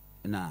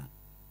na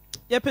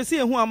ye pese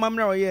ehu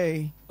amamre o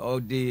ye o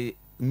de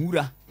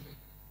nwura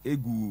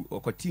egu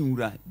okoti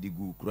nwura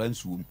digu kura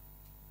nsuom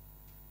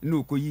na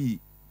okoyi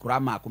kura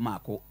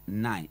maako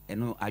 9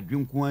 eno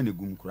adwenku an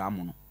egum kura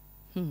mo no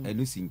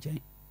eno si nkyɛn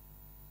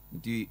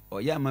nti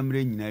ɔyɛ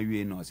amamre nyina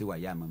wie na ɔse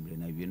wayɛ amamre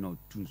na wie na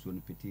ɔtu nsuo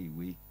no pete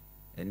we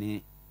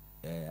ene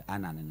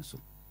anane no so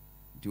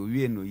nti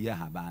owie no yi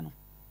ahaba no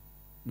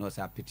na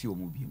ɔsa pete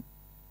omu biem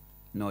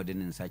na ɔde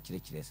ne nsa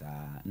kyerɛkyerɛ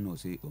saa na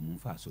ɔse omu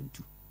mfa so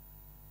ntu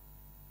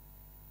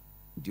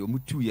nti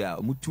omutu ya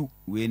omutu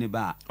we ne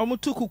ba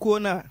omutu kukuo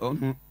na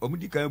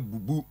omudi kan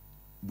bubu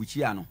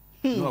buchia no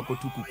na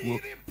akotu kukuo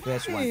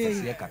first one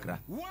kese kakra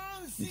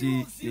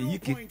nti yeyi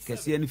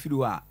kese ne firi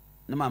wa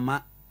na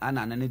mama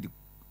anana ne di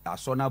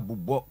aso na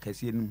bubbo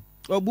kese num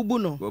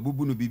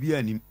obubu no bibi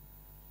anim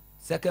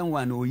second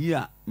one oyi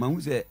a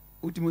mahu se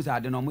ultimus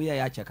ade no mo ye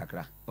ya che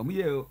kakra omo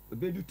ye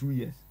obedu 2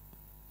 years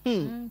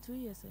 2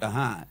 years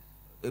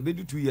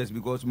obedu 2 years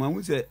because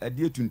mahu se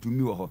ade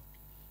tuntumi wo ho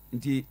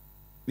nti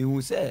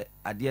mehu se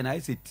ade na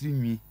ise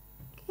tirinwi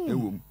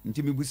ewom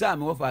nti mebusa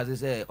me wo fa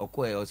se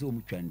okoe o se o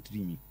mu twan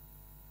tirinwi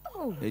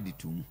edi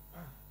tum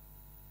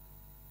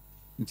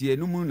nti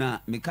enum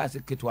na meka se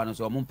ketwa no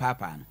so o mu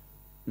papa no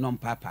no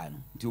papa no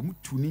nti omu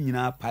tu ni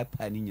nyina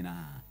papa ni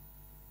nyina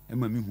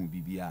ema mi hu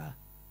bibia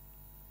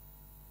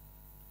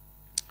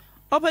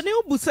obani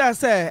ubusa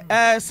se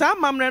sa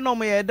mamre no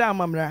mo ye da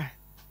mamra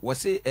wo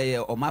se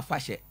o ma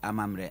fahye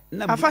amamre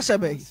na afahye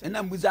be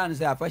na mbuza no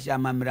se afahye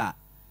amamre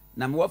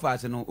na me wo fa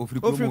se no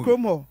ofiri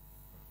krom ho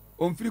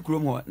omfiri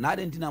krom ho na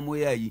ade ntina mo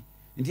ya yi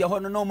nti ho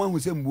no no ma hu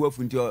se mbu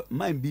afu nti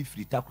man bi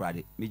firi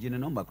takrade me gine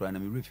no mba kra na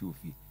me refi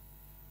ofi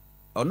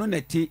ono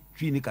na ti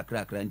twi ni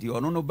kakra nti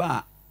ono no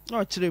ba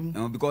o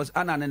kirem because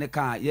anane ne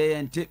ka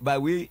ye nti by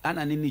way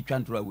anane ni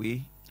twantora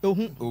we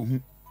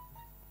ohun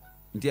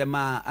nti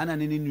ma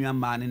anane ni nua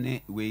ma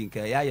ne we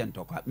nka ya ye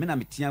ntokwa me na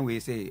metia we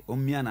se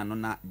omia na no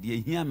na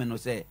de hia me no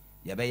se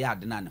ye be ya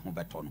ade na ne ho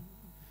beto no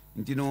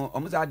nti no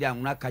omuza ade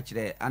anwuna ka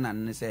kire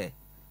anane ne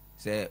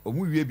se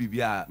omu wie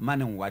bibia ma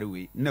ne nware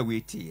we na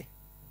we tie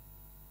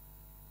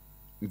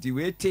nti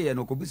we tie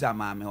no ko bisa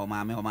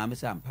maame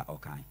sampa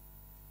okan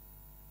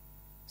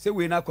se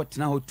we na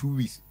kotena ho 2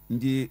 weeks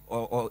nti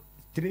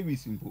 3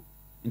 weeks mpo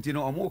nti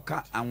no omo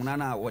ka anwuna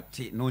na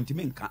wote no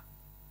ntimi nka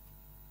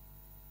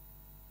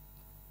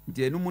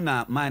nti enu mu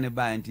na man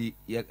ba nti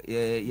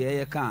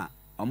ye ka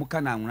omo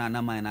ka na anwuna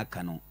na man na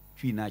ka no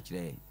twi na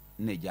kire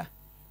nneja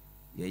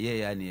ye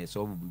ya ne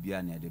so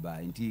bubia ne de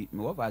ba nti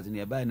me wo faze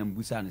ne ba na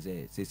mbusa ne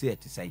se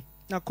etesai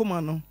na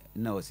koma no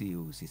na o se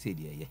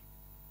de ye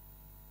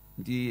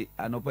nti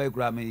anopa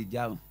ekura me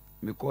ja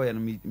me ko ya no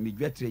me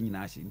dwetre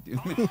nyina ahye nti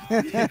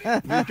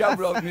me twa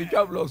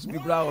blocks me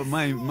kura o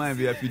my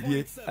be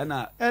afidie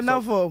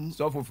ana form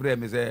so for frame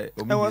me se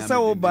o mi wa sa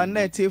wo ba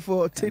net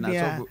for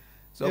tenia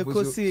so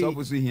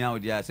for so hia o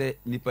dia se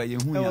nipa ye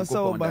hu nyan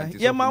ko ponda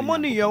nti ye ma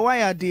money your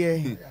wire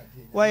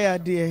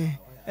there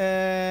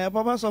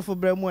papa so for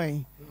bremu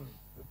an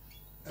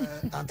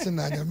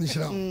antina nya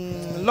mishra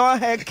lo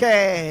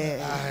heke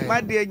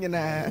ma de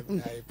nyina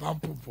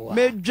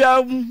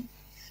medwam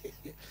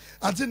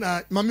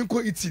antina mami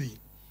ko Italy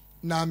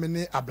na me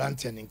ne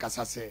abrante ne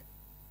nkasa se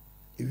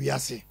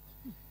ewiase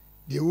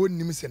de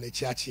wonnim se na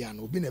chiachia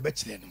no obi na be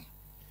kire no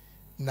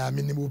na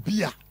me ne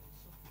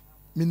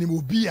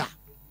obia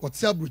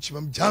what's up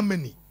Bruchimam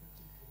Germany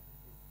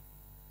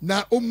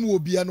na omu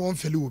obia no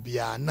onfele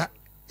obia na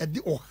e de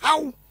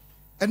ohaw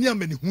ene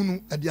amani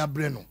hunu e de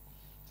abre no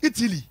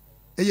Italy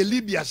eye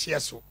Libya hye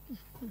so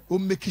o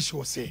make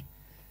sure say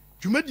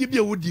dwumadi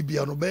bia wodi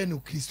bia no be no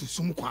Kristo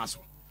sum kwaso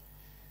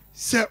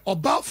se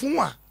oba fun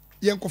a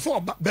yenkofo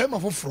oba be ma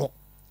foforo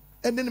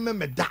ene ne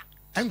memeda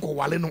enko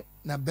wale no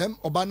na bem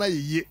oba na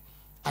yeye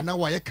ana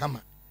waye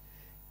kama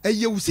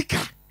eye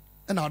usika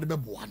na wode be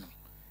boa no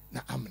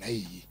na amna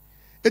yeye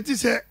eti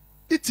se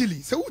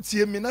Italy se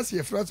wutie mi na se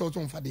ye fra se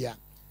oto mfade a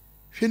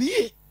hwene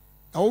ye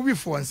na wo bi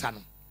fo nsa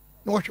no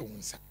na wo hwe wo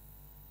nsa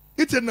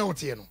Italy na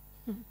wotie no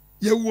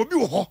ye wo bi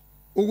wo ho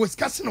o wo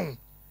skase no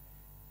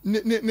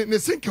ne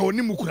sinka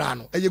oni mu kura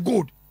no eye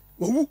gold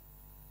wo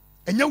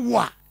enya wo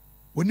a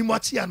oni mu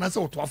achi ana se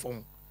oto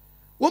afon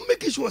wo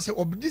make sure se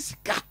obdi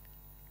sika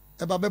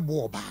e ba be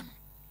bo oba no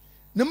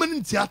na mani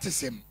nti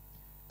atesem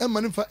e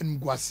mani fa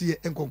ngwase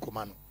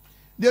enkonkoma no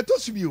de to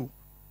subio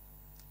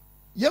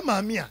ye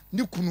maami a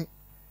ne kunu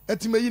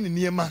etima yi ne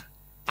niema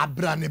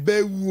abra ne ba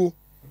wuo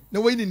na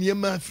wo yi ne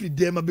niema free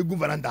dem ma begu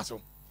veranda so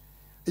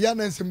ya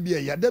na nsem bia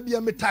ya da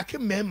bia metake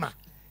mema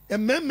e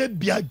mema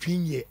bia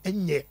dwenye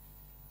enye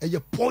eye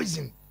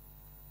poison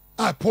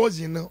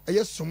poison no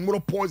eye somro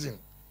poison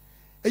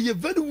eye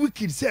very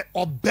wicked say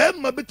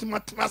obema betima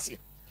trase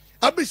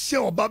abehye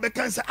oba be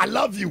kan say I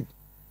love you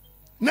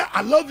na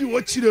I love you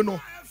o chire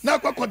no na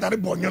akwakodare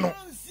bonyo no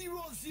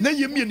na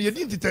yemie ne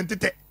yedi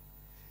ntitentete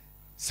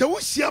se wo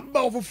hia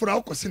ba ofoforo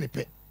akose ne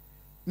pe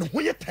ne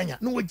ho ye tanya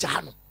na wo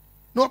gya no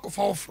na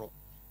akofa oforo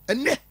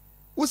ene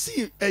wo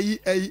si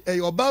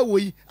eyi oba wo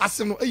yi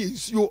ase no eye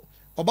nsuo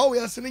oba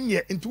wo ase ne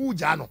nye nti wo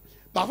gya no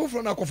ba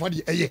ofoforo na akofa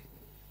de eye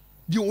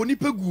di oni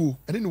peguo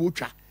ene ne wo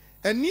twa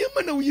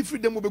eniema na wo yi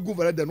freedom wo begu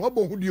varada no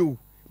obo hudi o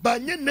ba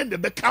nye ne de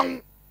be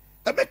kan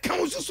e be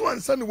kan susu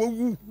ansa ne wo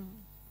wu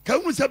ka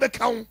wu se be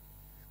kan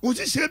wo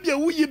si se bia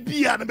wo yi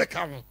bia ne be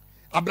kan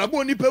abrabo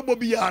oni pebo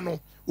bia no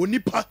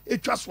onipa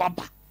etwa so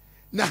aba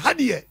na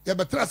hade ye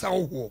betra sa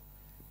hoho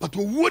but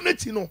owo na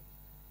ti no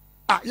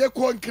ye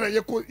ko nkra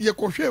ye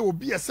ko hwe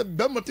obi ese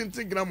bem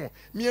tenten gram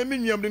me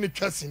nuam ne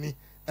twasini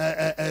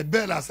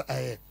belas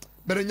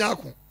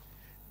berenyako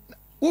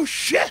wo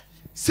hwe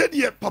se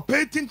de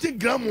papa tenten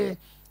gram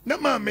na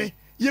maame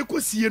ye ko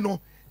sie no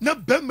na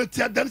bem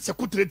ti adan se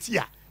kotreti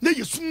a na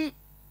yesu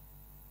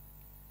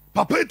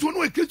papa etu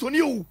no ekristo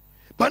ne o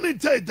ba na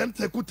ntai dan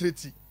se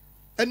kotreti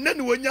enne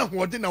ne wonya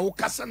hoode na wo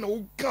kasa na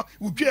wo ka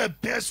udwe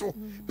peso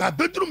ba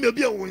bedru me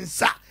bia wo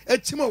nsa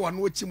achima wa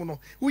no achim no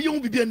wo ye wo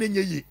bibia na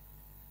nyeye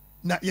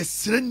na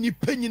yesre ni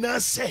panyina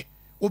se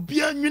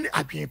obi anwene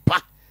adwen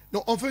pa na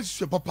onfa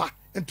susue papa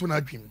ento na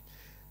adwen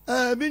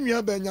me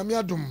nua ba nyame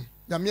adom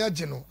nyame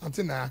age no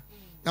ante na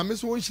nyame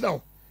so wo nhira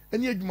wo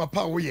ene adwuma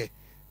pa wo ye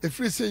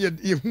efiri se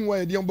ye hu wa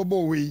ye de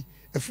ombobo wo yi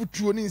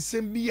efutuo ni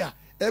nsem bia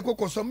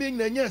ekokoso me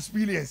nyanya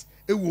experience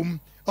ewom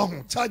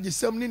charge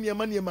sem ni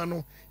niema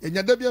no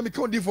enya da bia me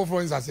ka odi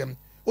for nsasem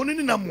oni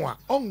ni namwa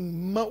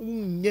ɔmma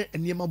unye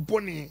nneɛma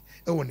bɔne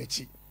ɛwɔ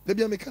n'akyi da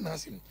bia meka na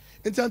asɛm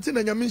nti ante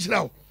na nyame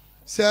nhyira wo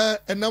sɛ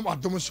ɛnam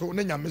adom so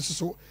ne nyame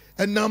so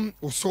ɛnam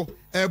so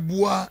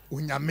ɛboa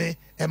onyame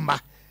ɛma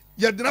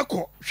yɛdena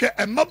kɔ hwɛ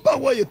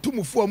ɛmabaawa yɛ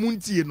tumufo a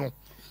muntie no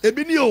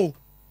ebi ni o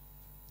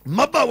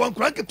mabaawa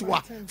nkora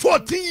ketewa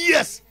 14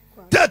 years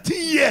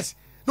 13 years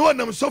no one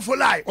am suffer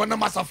lie on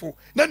masafo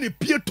na ne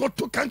pie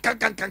toto kan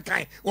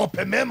o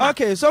pemema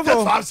okay so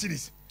for 5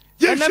 series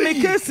and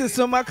me cases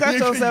so my cat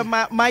say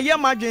my year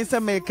margin say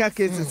me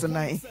cases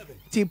nine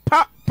ti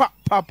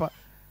papa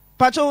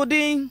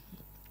pachodin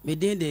me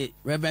din de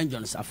Reverend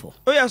John Safo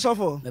oh yeah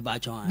Safo me ba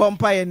chon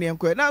bompa ye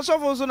nko na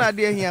Safo so na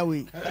de hia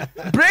we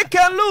break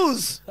and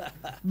lose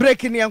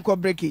break ni nko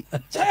break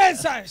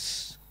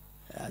Jesus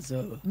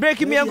so break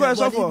me nko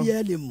Safo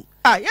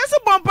yes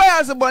bompa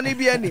yes boni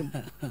bi anim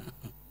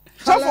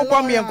Safo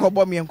kwa mi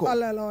enko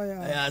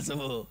hallelujah yeah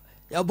so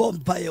ya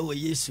bompa ye wo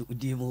Yesu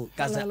dimu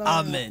kasa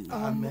amen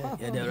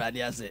ya de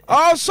radi ase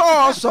also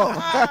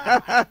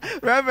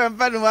Reverend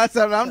Fanu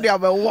wasa ram dia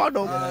be word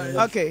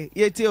okay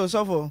yeti o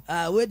Safo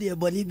we de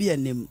boni bi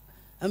anim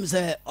am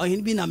say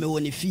ohin bi na me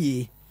woni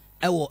fie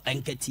e wo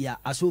enketia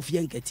asofie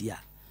enketia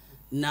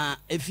na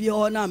efie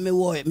ho na me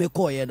wo me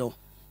koye no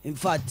in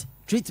fact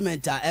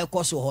treatment a e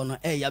koso ho no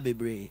e ya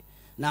bebre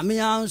na me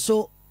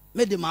anso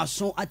me de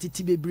maso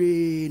atiti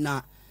bebre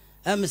na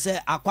em say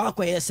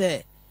akwakoye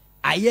say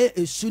aye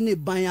esu ne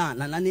ban a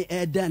nanane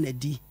eda na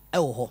di e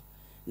wo ho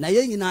na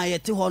ye nyina ye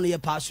te ho no ye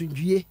pa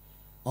asundwie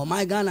o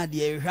my Ghana de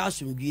ye hwa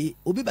asundwie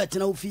obi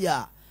betena ofi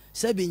a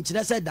se bi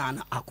nkire se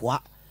dan akwa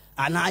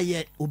ana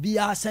ye obi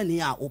a sene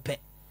a ope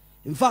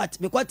in fact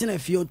me kwatena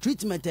fie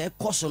treatment e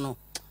koso no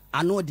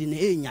ano de na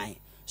enyan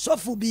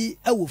sofo bi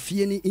e wo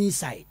fie ni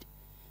inside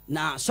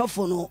na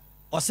sofo no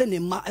o se ne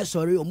ma e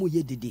sori o mu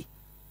ye didi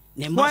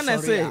ne ma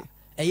sori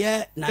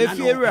eye na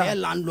no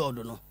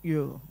landlord no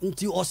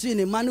nti osi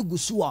ne man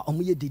gusu a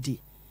omo ye didi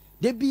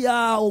de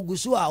bia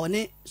ogusu a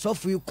one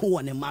sofu ku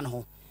won ne man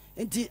ho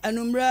nti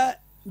anumra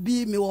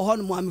bi me wo ho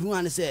no mo amhu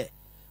an se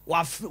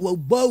wa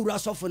bawura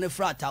sofu ne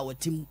frata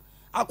watim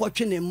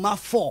akotwe ne ma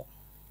 4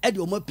 e de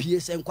omo pie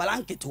se nkwala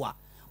nketewa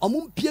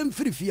omo pie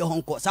mfirifie ho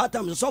nko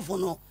satam sofu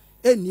no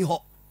eni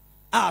ho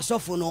a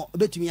sofu no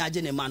betumi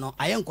age ne ma no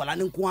aye nkwala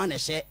ne nko an ne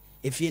hye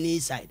efie ni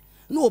inside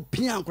no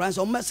opia nkwala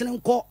so mesene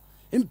nko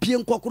mpie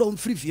nkokoro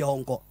mfirifie ho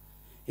nko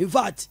in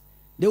fact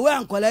the way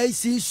ankola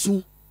isi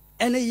su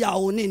ene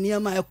yawo ne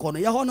niema ekono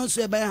ye ho no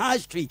so e ben high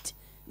street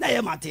na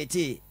ye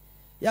matete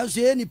ya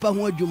so ye nipa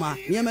ho adwuma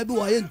niema bi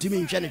wo ye ntumi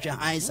nhwe ne hwe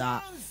han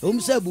saa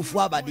se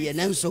bufu abade ye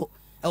nenso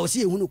e wo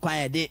se ehunu kwan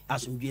ye de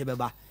asomdwe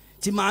beba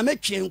ti ma me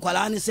twe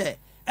nkola ne se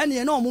ene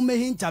ye na omo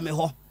mehinta me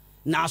ho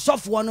na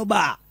asofo no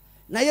ba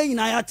na ye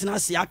nyina ya tena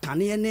se aka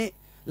ne ne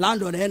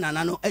landlord e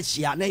nana no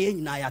ahia na ye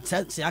nyina ya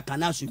tena se aka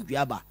na asomdwe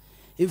aba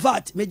in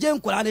fact me je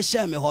nkola ne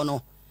share me ho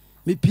no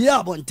me pia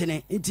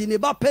abontene nti ne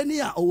ba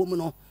pani a owom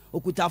no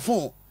okuta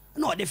phone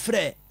na o de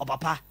frɛ o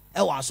papa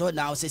e wa so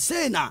na o se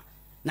sei na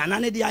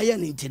nane de aye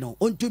ne nti no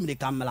ontumi ne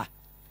kamla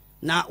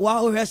na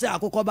wa o hwɛ sɛ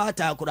akokɔ ba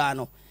ta akora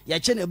no ye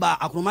kye ne ba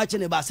akroma kye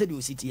ne ba sɛ de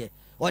ositie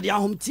o de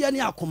ahomtie ne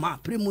akoma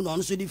primu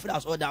no so di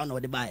frɛ so down na o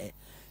de ba e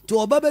to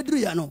o ba beduru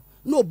ya no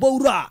na o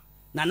bowura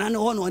nane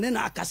ho no ne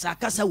na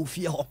akasa wo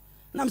fie ho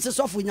na me se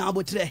sɔfo nya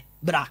abotre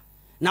bra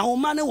na wo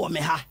ma ne wo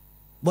me ha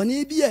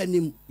boni bi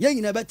anim ye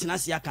nyina betena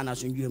se aka na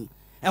sondwem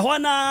e ho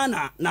na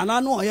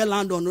no oye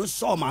landon no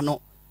so ma no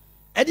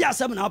e di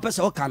asem na opese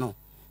o ka no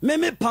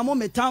me pamo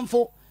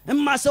metamfo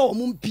mma se o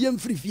mu mpie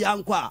mfirifie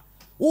anko a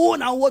wo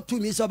na wo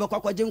tumi se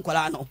obekwakwaje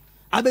nkwala no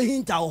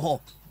abehinta wo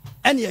ho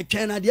ene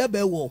etwen na de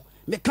ba wo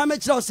me ka me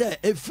kire o se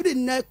efiri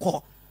ne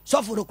ko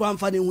sofo do kwan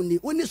fa ne huni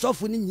oni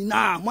sofo ni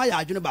nyina mo ya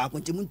adwene ba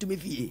akonti muntumi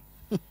fie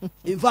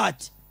in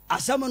fact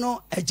asem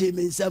no eje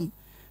mensam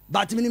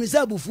but minim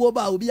say bufuo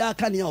ba obi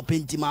aka ne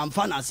openti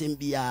mamfa na asem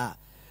bia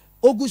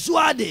ogusu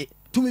ade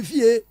tumi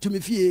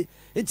fie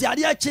enti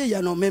ade a che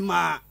ye no me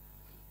ma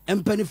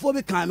empanifo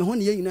bi kan me ho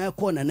ne nyina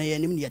ko na ye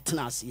nim ne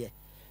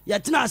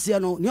yetena ase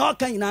no ne o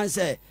kan nyina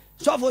say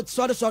so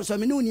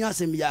me ne uni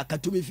asem bia ka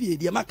tumi fie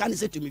de maka ne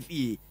say tumi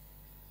fie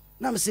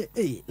na me say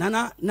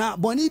na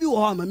boni bi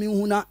wo ha ma me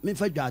hu na me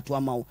fa dwato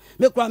amawo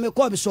me kura me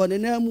ko bi so ne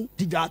na mu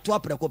di dwato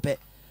aprekopɛ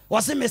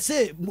wase me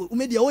se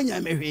me de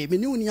onya me hwe me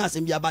ni uni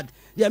asem bia bad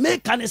de me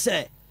ka ne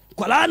se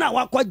kwala na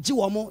wakwaji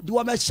wo mo de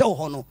wo be hye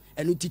ho no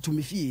enu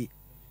titumi fie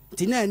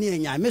ti na ani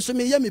enya me so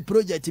me ye me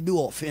project bi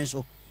wo fen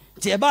so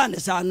ti e ba ne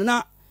sa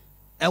na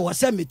e wo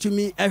se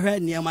metumi ehwe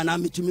niema na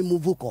metumi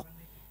move ko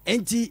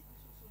enti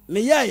me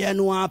ye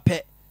no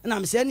apɛ na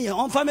me se ne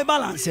on fa me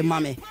balance ma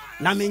me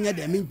na me nya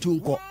de me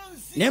ntunko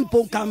ne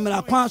mpo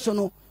kamera kwa so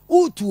no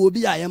utu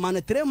obi a ye ma ne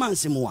 3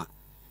 months mu a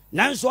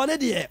nanso ne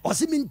de o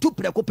se me ntu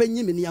preko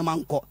panyi me niema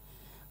nko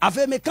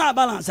afa me ka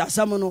balance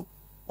asam no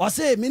o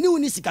se me ni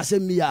uni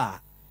sikasem bia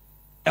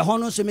e ho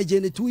no so me je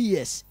ne 2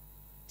 years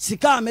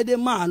sika me de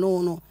ma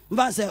no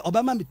mfa se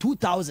obama me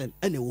 2000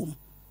 ene wom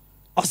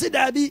o se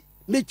da bi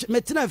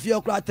me tena fie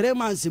okra 3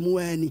 months mu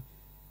ani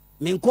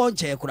me nko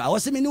nche kura o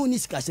se me ni uni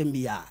sikasem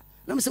bia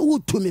na me se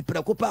wutu me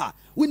preko pa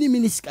woni me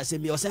ni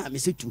sikasem bia o se me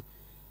se tu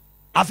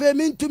afa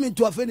me ntumi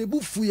to afa ne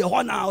bu fu ye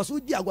ho na so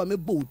di agwa me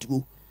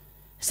botuo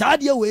saa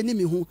de we ni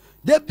me hu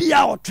de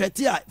bia o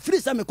trete a free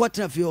say me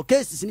kwatra fi o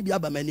cases ni bia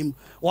ba manim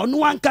ono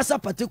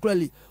ankasa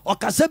particularly o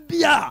kasa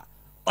bia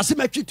o se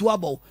metwi to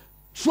abo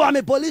so am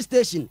police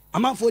station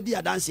amanfo di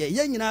adanse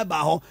ye nyina ba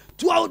ho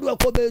to awodo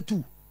akobe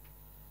tu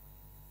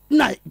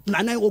na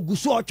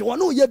oguso otwe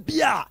wono ye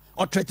bia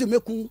o trete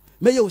meku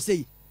me ye o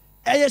sei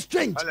e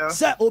strange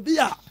say obi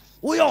a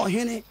wo ye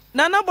ohene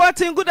Nana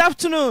Boatin, good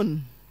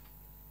afternoon.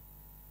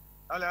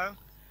 Hello.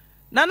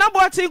 Nana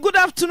Boatin, good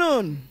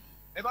afternoon.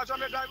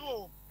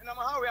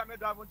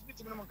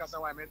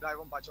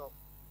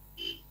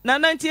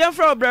 Nana Ntia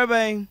from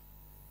Brabang.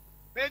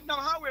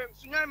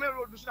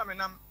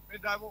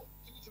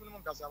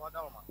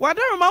 What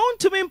are my own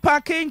to me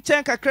packing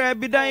Chanka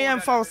Crabby, Diane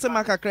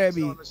Falsemaka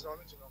Crabby?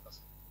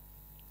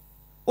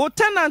 O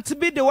tenant to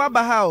be the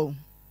Wabahao.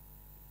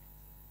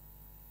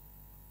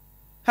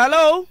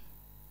 Hello?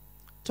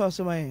 Toss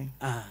away.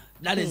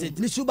 That is it.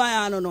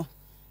 Nisubaya no.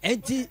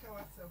 Enti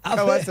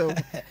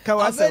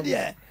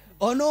Kawaso.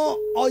 Oh no,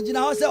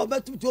 original house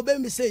obetu to be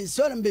me say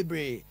so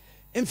bebre.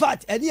 In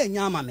fact, eni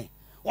enyama me.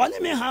 One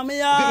me ha me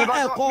ya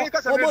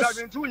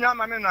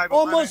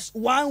almost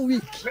 1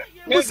 week.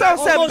 We say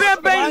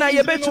breben na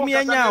ye betumi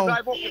anya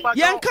o.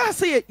 Yen ka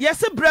say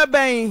yes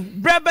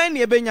breben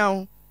ye benya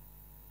o.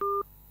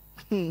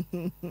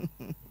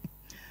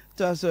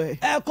 Toss away.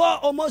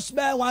 Almost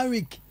by 1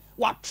 week.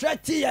 What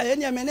treaty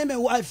any me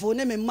wife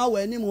ne me ma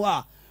wani mu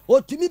a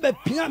otumi be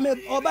pia me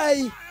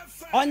obai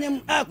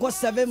onyem eko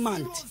 7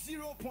 months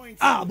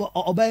but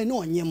obai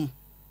no onyem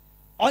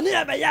oni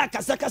e be ya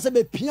kasa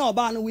be pia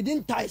oba no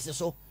within ties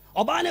so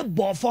oba ne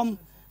bo fom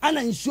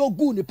ana nsuo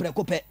gu ni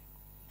prekope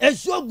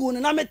nsuo gu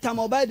na metam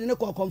obai de ne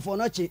konfo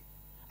no chi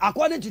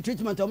according to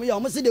treatment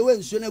omo se de we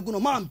nsuo na gu no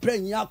man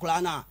pranyi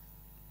akora na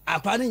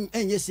akora ne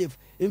enye safe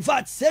in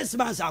fact 6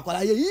 months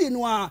akora ye yi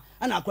no a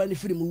ana akora ne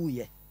firi mu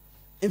wuye.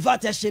 In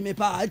fact, I say me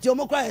pa. Iti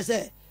omo cry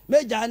say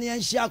me jani en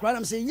shia cry.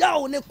 I'm say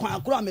yaw ne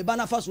kwan akora me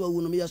bana faso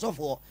awu no me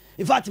yesofo.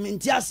 In fact, me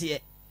ntiase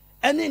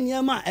ene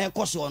niema e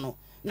koso no.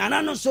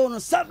 Nana no so no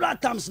several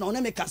times na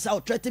me kasa o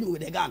threaten me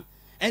with a gun.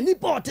 And ni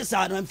pot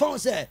say no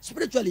found say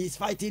spiritually he's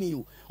fighting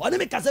you. One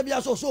me kasa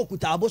bia so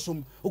okuta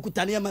abosom,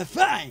 okuta niema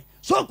fine.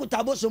 So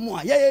okuta abosom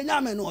a ye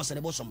nyame no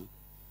osere bosom.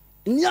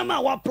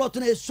 Niema wa plot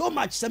no so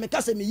much say me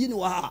kasa me yi ni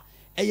wa ha.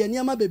 E ye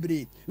niema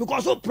bebre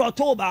because so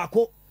proto ba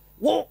ko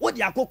wo di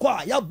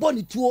akokɔ a ya bɔ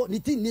ni tuo ni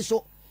ti ni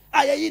so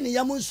a ya yi ni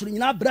ya mu nsuru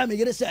nyina bra me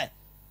yere sɛ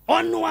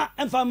ɔno a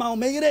ɛmfa ma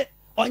me yere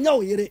ɔnya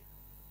wo yere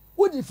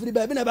wo di firi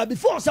ba bi na ba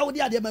before sɛ wo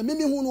di ade ma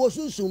mimi hu no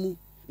sunsun mu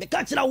me ka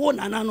kyerɛ wo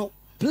nana no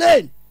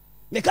plain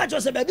me ka kyerɛ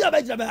sɛ ba bi a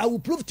ba gyina ba I will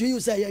prove to you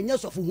sɛ ye nya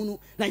sɔfo hu no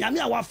na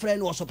nyame a wa frɛ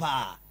no so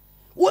pa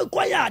wo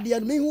kɔ ya ade no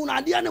me hu na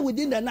ade no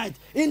within the night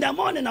in the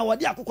morning na wo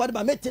di akokɔ de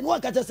ba me tin wo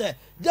ka kyerɛ sɛ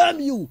damn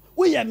you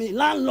we hear me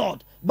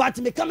landlord but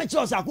me come to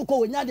us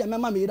akoko we nya de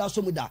mema me ira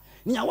so mu da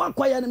nya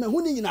wakwaye ne me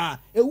hu ni nyina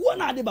ewu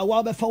na ade ba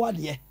wa be fa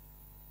wade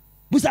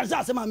busa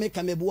sa se ma me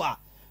ka me bua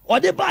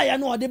ode ba ya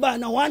no ode ba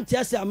na wan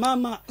tia se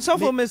mama so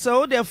for me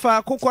so de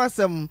fa akoko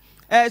asem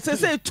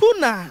say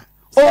tuna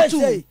o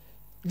tu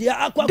dia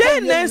akwa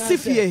den na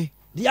sifie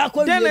dia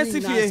akwa den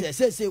sifie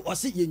say o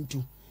se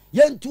yentu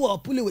o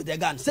pull with the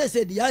gun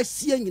say dia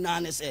sie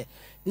nyina ne se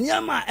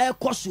niama e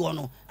koso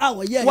no a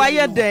wo ye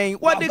why den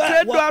what the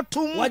credo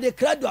atum what the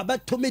credo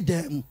abeto me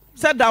dem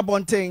said that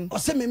bonting o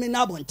se me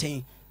na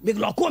bonting me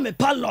loko me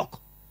padlock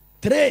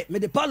 3 me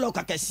de padlock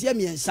akasia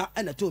miensa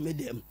na to me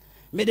dem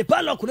me de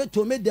padlock le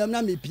to me dem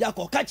na me pia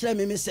ko ka kire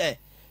me se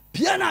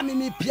pia na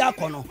me pia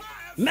ko no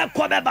me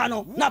ko beba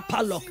no na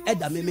padlock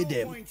da me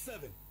dem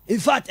in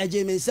fact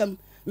eje me nsem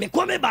me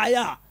ko me ba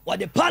ya wo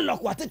de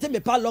padlock watete me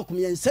padlock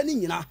miensa ni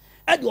nyina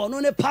e de ono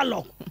ne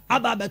padlock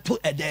aba beto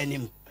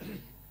edanim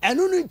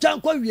enu nu ntwan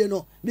kwa wie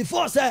no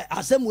before say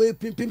asem we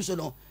pimpim so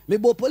no me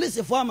bo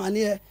police for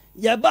amane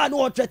ye ba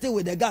no threat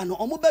with the gun no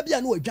omo ba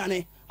bia no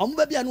odwane omo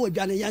ba bia no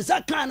odwane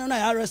yensa kan no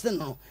na arrest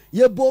no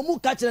ye bo mu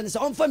ka kire ne se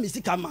onfa mi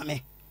sika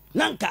mame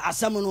nanka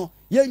asem no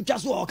ye ntwa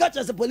so o ka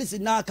kire se police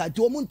na ka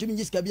to omo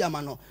ntumi sika bia ma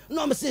no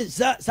no me se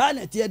sa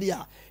na tie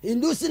dia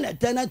inducing a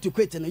tenant to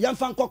quit no ye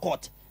fan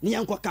court ni ye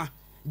nkoka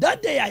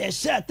that day I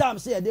share time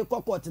say they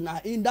court na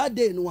in that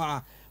day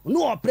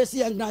no press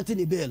ye grant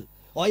ni bail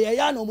o ye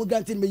ya no mu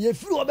grant me ye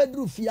free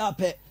obedru fia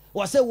pe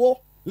wo se wo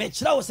me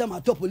kira wo se ma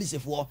to police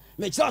fo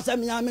me kira wo se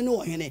me ame no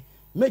hene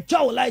me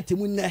twa wo light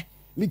mu ne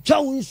me twa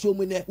wo nsuo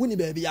mu ne woni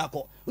ba bia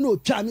akọ no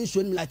twa me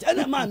nsuo mu light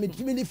ena ma me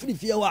timi ni free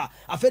fie wa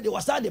afede wo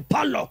sa de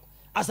padlock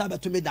asa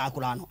beto me da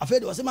akora no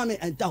afede wo se ma me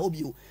enter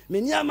hobio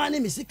me ni ama ne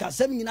me sika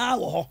sem nyina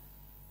wo ho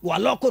wa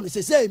loko no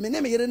se me ne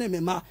me yere ne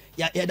me ma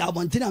ya da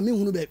bontina me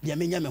hunu be bia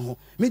me nya me ho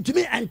me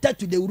tumi enter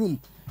to the room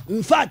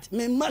in fact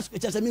me mask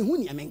che se me hu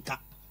nya me nka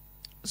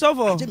so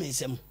for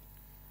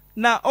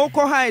na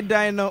oko hide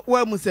dan no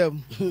wa musem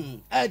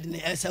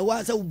edne ese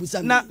wa se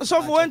ubusa na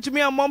so for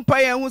wantumi amompa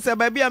ye hu se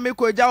ba bia me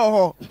ko gya wo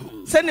ho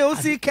se ne o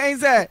si kan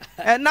se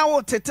na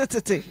wo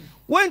tetetete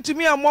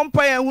wantumi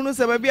amompa ye hu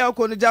se ba bia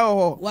ko no gya wo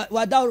ho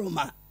wa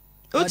dawroma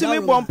Utimi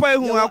bompa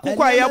ehu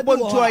akukwa ya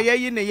bontu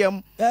ayeyi ne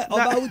yam.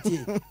 Oba uti.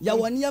 Ya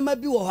woni yama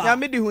bi wo ha. Ya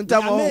me di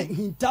hunta mo. Ya me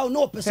hinta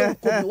no person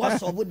ko wa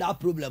solve that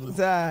problem no.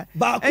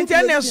 Ba ku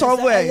ene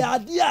solve e.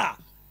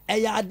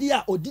 Ya ade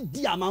a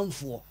odidi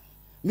amanfo.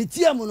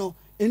 Mitie mu no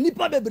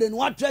enipa bebre no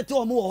atrete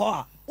o mo wo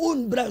ha.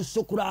 Unbra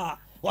nsokura.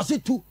 Wose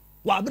tu.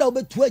 Wa bra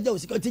obetu agya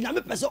osika ti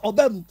nyame pese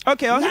obam.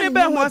 Okay, ohine be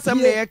ho asem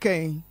ne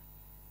yekan.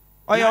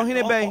 Oya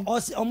ohine be.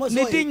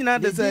 Ne din nyina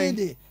de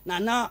say.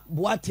 Na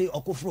boate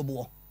okofro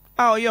bo.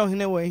 Ah oya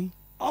ohine we.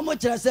 Omo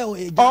kire say o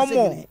eja say.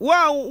 Omo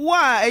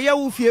wa eya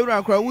wo fie wura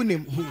akra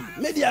wunim.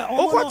 Media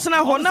okotena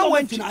ho na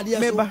wanti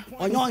meba.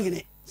 Onyo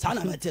ohine sa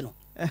na mete no.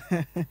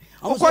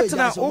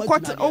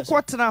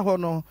 Okotena ho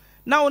no.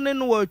 Na one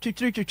no wa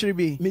twitwiri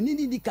bi.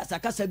 Menini di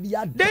kasa bi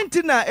ya.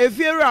 Denti na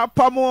efiera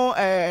pamo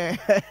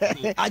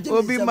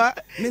obi ma.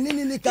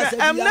 Menini ni kasa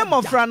bi ya. Na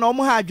mofra na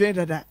omo ha adwen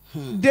dada.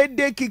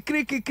 Dede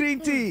kikri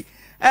nti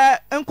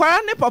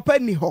nkwara ne papa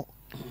ni ho.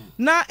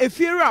 Na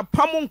efiera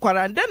pamo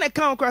nkwara den na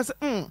kan nkwara se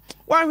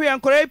wa hwe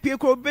nkwara epie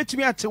kro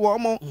betumi ate wo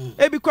mo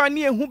ebi kwa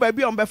ne ehu ba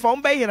bi on befa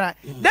on behira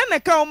den na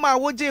kan ma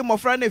woje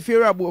mofra na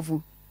efiera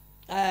bofu.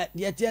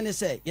 De tie ne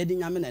se ye di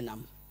nyame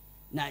nanam.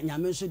 Na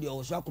nyame so de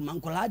oso akoma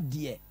nkwala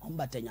de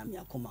ombata nyame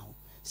akoma ho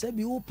se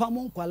bi wo pam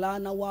nkwala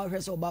na wa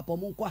hwe se oba pam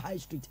nkwa high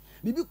street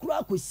bibi kura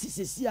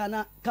akosisisi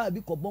ana ka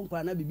bi kobon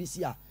nkwala na bibi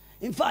sia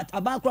in fact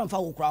aba kura mfa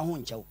wo kura ho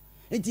nchew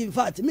enti in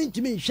fact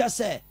mintimi nhwa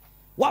se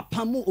wa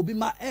pam obi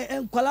ma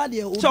nkwala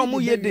de obi so mu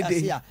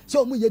yedede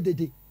so mu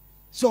yedede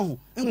so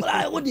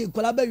nkwala wo de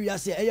nkwala ba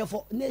wiase eye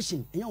for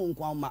nation enye wo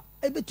nkwa ma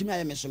ebetumi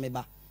aye meso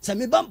meba se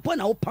meba mpo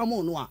na wo pam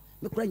no a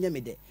me kura nya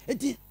me de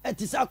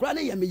eti sa kura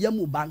ne ya me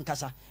yamu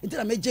bankasa enti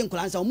na me je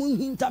nkura nsa mo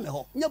hinta me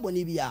ho nya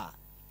boni bia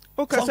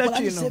o kasa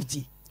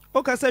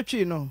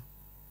twi no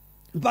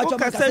o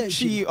kasa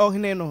twi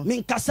ohne no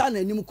min kasa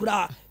na nim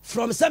kura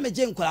from se me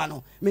je nkura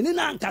no me ni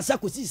na nkasa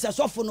kosi se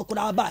sofo no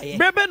kura ba ye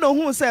bebe no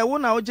hu se wo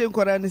na o je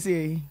nkura ne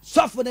se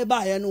sofo ne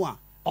ba ye no a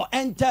or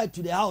enter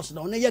to the house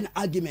no ne ye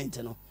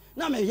argument no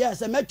na me hear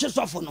se me twe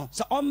sofo no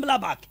se ombla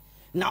back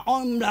na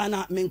ombra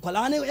na me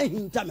nkwala ne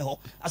ehinta me ho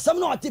asam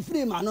na ɔte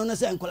free ma no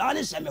se nkwala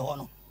ne hye me ho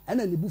no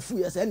ɛna ne bufu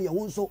ye se ne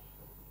wo nso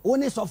wo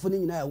ne sofo ne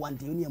nyina ye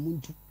wante ne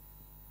amuntu.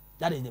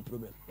 That is the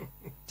problem.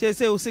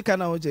 Say usika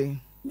na oje.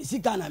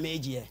 Misika na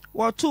meje.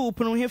 Wo tu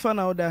punu hefa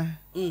na oda.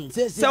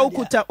 Say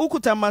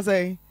ukuta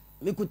mazai.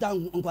 Mikuta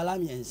nkwala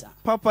miensa.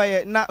 Papa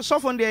ye na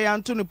sofo de ya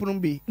ntu ne punu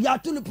bi. Ya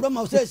tu ne punu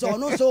ma say so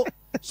no so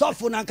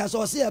sofo na nka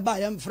so se e ba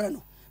ye mfre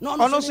no.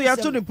 Ono so ya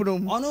tu ne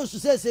punu. Ono so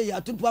say ya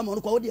tu punu ma no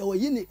kwa wo de o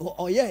yini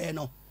oye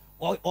no.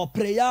 O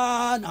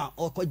prayer na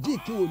o koji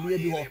ki wo nua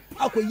bi ho.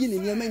 Akoyi ne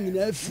niam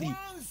nyina afiri.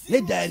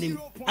 Ne danim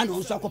ana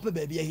onso akope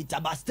ba bi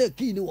ahita ba stay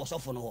ki ni wo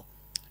sofo no ho.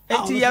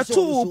 Eti ya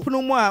tu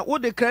punu mu a wo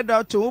de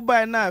credit to wo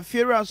buy na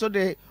fiera so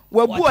de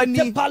wabu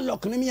ani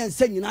padlock ne me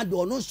ensa nyina de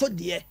ono so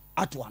de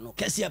ato ano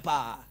kese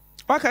pa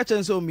waka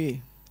chen so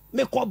me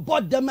ko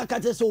bodem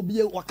aka chen so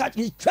obi waka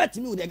he threat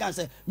me with the gun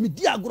say me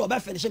di agro ba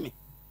finish me.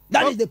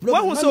 That is the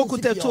problem. Wa hu so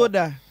kuteto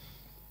da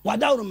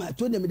wadawo ma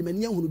to de me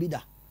mani ehunu bi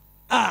da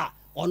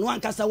ono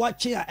ankasa wa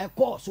che a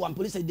ekọ so am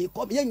police dey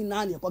come ye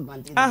nyina na ekọ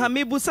grant aha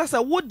me bu sasa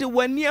wo de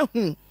wani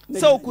ehu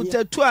so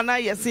kuteto ana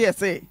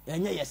yese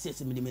enye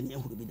yese me de mani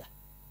ehunu bi da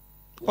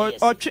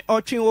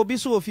Otwi obi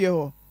so ofie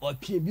ho.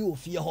 Otwi bi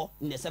ofie ho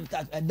in the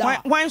septa.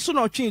 Why so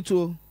no twi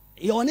to?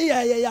 Ye oni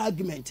ye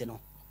argument no.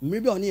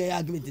 Mri bi oni ye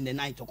argument in the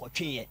night to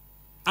twi ye.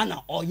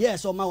 Ana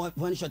yes o ma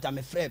one shot am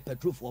free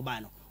petrol for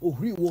ban no.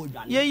 Ohuri wo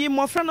dwan. Ye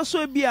mo fra no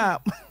so bi a.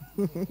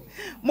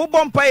 Mo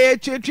bompa ye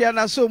twetwa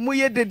na so mu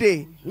ye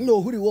dede.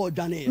 No ohuri wo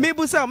dwan ye. Me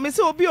busa me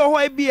se obi o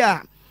ho bi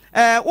a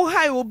wo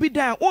hai obi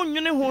dan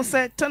onwene ho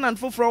se tenant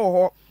foforo wo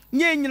ho.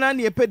 Nye nyina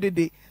na ye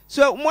pedede.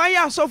 So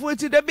moya sofo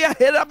ti de bia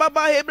hebra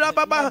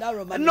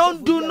baba no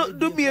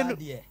do be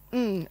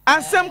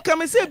asem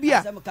kam se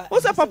bia wo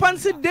se papa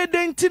nse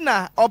dede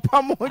ntina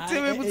opamo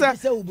ti we busa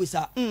se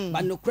ubusa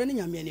ba no kra ni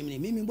nyame ni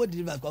mi bo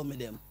deliver ko me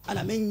dem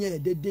ana menye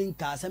dede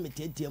nka se me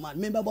tetie ma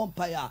me ba bon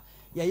pa ya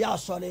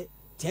asore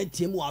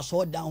tetie mu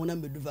aso down na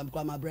me do fam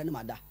kwa ma bre ni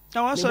mada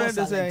na wa sore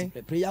de say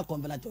prayer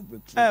covenant of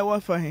breakthrough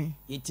what for him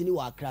yetini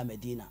wa Accra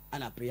Medina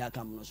ana prayer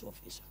camp no so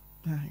office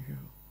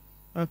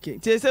okay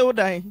ti say wo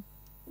dai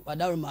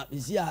wadaruma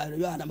isi a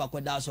yo anaba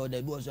kwada so da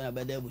bi so na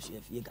beda busu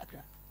afie kakra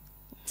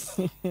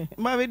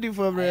ma be di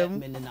problem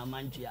me na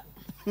mantua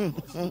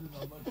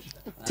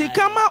ti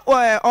kama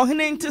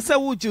ohene nti se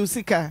wo ju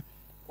sika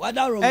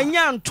wadaruma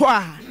enya nto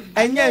a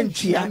enya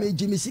ntwia me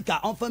ji misika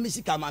onfa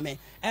misika ma me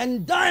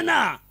and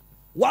dana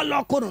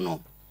waloko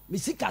no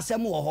misika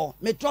sem wo ho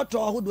me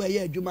trotro ho do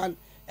ye adwuma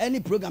any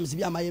programs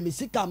bi amaye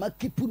misika ma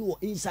keep no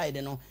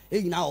inside no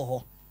e nyina wo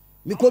ho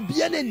me ko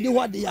bie ne ndi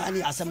ho de ya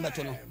ni asem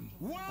beto no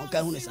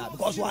okay who is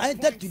because when I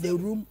entered to the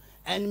room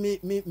and me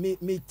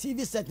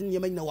TV setting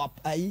yema na wa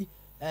ai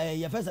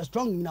your first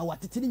strong na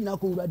watitini na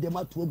ko wura dem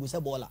ato agu se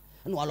bola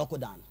na wa loko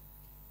dan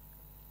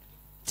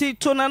ti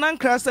to na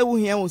nankra se wo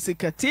hia wo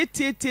sika ti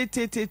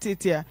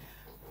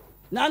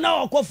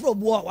na okofro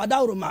bo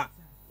wadawro ma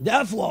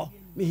therefore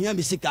me hia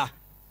me sika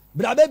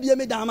bra ba bie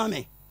me dan ma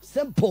me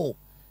simple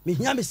me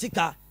hia me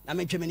sika na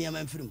mentwe me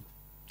nneɛma mfirim.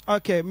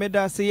 Okay,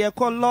 medase ye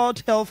call Lord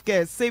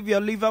Healthcare Save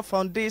Your Liver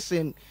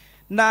Foundation.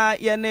 Na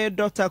yene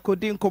Dr.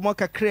 Kodin komo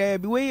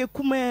kakra bi we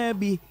kuma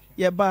bi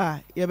ye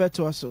ba ye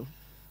beto so.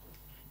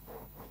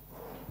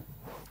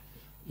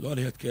 Lord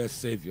Healthcare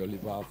Save Your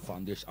Liver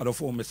Foundation.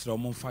 Adofo Mr.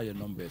 Omon fire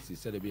numbers. He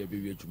said be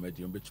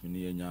dwumadi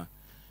betumi enya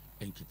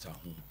enkita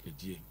ho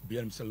edie.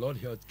 Bia Mr. Lord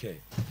Healthcare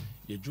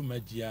ye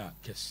dwumadi a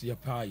kese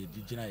pa ye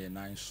digina ye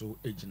nan so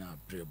egina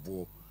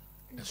brebo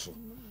eso.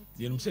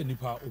 Ye num se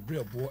nipa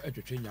obrebo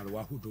etwetwe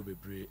nyarewa hodo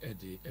bebre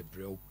ede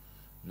ebrew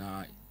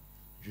na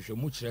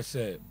hwehwemu kyerɛ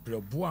sɛ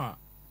brebo a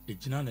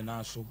egina ne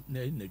nan so na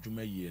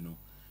dwuma yie no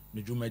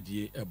ne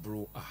dwumadie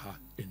ebro aha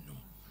enum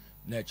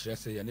na kyerɛ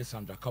sɛ ye ne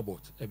Sandra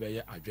Cabot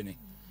ebɛyɛ adwene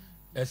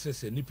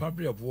ɛsɛ nipa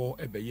brebo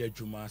ebɛyɛ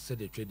adwuma sɛ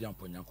de twedi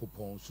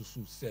amponyankopɔn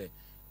susu sɛ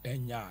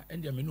enya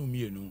ɛnde me no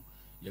mienu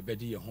ye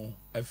bɛde ye ho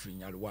afiri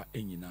nyarewa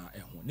enyina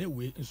ɛho na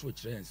we nso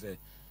kyerɛ yɛn sɛ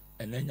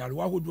ɛnɛ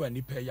nyarewa hodo a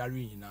nipa yare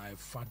nyina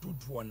ɛfa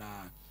dodoɔ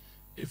na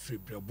efiri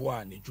brebo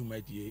a ne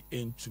dwumadie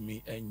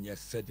entumi enye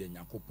sɛ de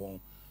nyankopɔn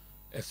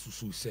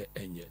esusu se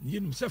enye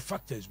yinum se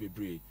factors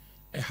bebre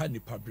ha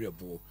nipa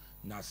brebo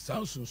na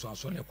sansun so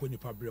aso na ko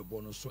nipa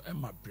brebo no so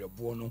ema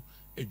brebo no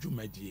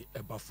edwumadie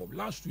eba from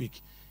last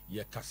week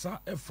ye kasa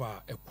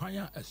efa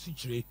ekwan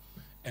asikyire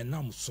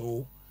enam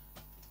so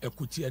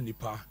ekuti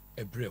nipa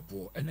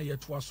ebrebo ena ye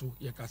to aso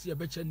ye kasa ye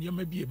beche niam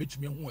bi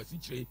ebetumi ho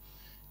asikyire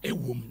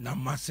ewom na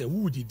mase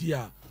wudidi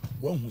a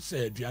won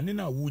se aduane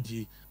na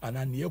wudi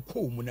ana ne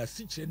ekɔ mu na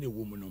asikyire na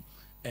ewom no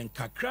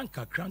enkakran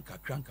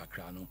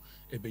no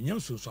ebenya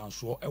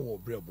nsunsuanso ewo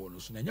brebo no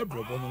so na nya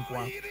brebo no nko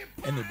a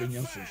ena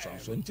ebenya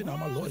nsunsuanso nti na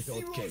ma Lord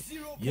Healthcare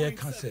ye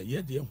ka se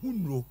ye de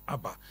hunro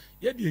aba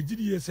ye de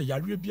egiri ye se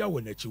yare bia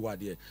wo na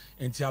chiwade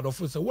nti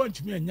adofo se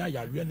wantumi anya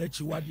yare na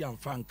chiwade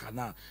amfa nka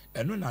na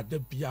eno na da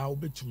bia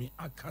obetumi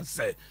aka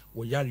se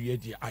wo yare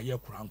de aye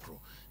krankro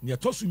ne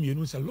tosu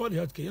mienu se Lord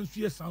Healthcare yensu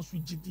ye sanso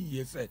gidi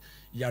ye se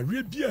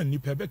yare bia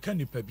nipa beka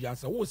nipa bia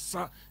se wo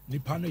sa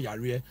nipa no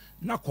yare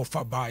na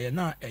kofa baaye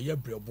na eye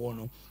brebo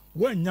no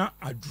wanya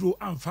aduro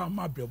amfa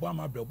ma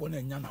brebo na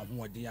nya na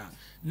hoɔden a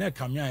na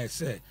kamia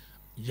ese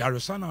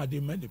yarusa na de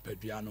ma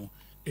nipadua no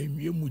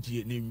enwie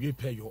mudie na enwie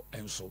peyo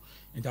enso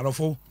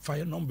intarofo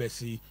fire number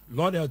si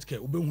Lord Healthcare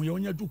obehu ye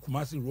onya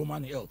dukumasi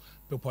Roman L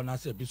people na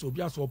se bi so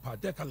obi aso pa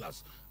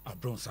decalas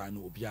abronsa na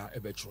obi a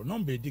ebetro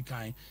number di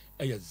kan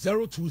eye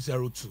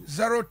 0202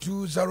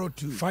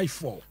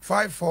 54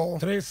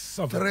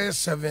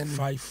 37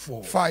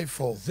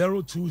 54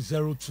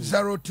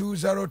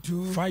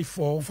 0202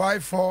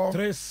 54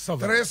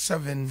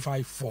 37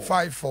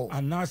 54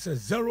 and now say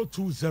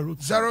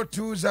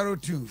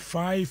 0202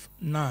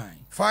 59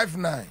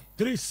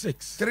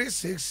 36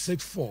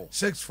 64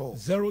 0202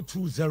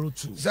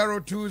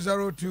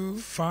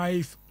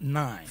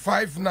 59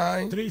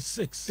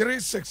 36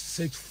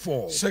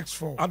 64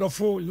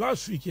 adofo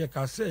last week ye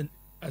ka say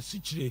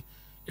asikyire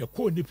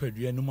ekɔ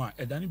nipadua no mu a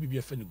ɛdane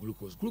bibia fa ne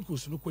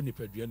glucose no kɔ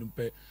nipadua no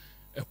pɛ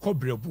ɛkɔ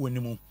brebo ni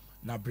mu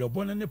na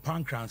brebo no ne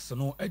pancreas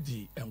no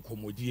adi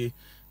enkomodie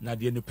na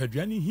de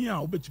nipadua no hi a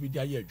obetumi di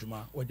aye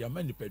adwuma wɔde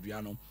ama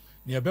nipadua no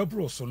ne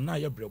ɛbɛboro so na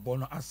yɛ brebo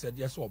no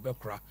asɛdeɛ sɛ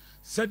ɔbɛkora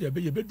sɛdeɛ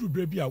ɛbɛyɛ bɛdu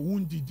brɛ bi a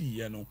wundidi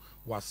yɛ no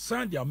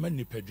wasan de ama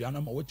nipadua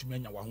no ma watumi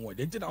anya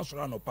wahoɔden nti na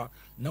asɔre anɔpa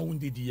na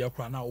wundidi yɛ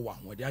kora na wɔ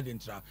ahoɔden ade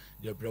ntra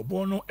de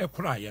brebo no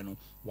ɛkora yɛ no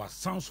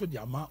wasan so de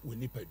ama wɔ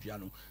nipadua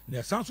no na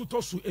ɛsan so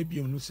tɔ so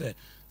ebiem no sɛ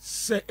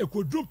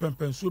ɛkoduru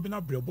pɛmpɛnsuo bi na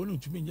brebo no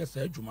ntumi nyɛ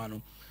saa adwuma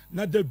no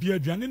na da bia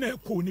aduane na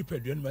ɛkɔ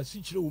nipadua no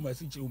asikyire wo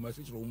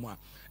a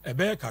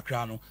ɛbɛyɛ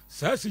kakra no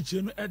saa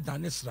asikyire no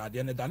ɛdane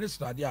sradeɛ no dane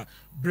sradeɛ a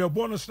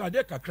brebo no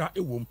sradeɛ kakra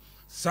ɛwom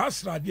saa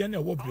sradeɛ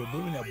no ɛwɔ brebo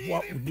no na ɛboa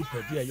wo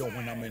nipadua ɛyɛ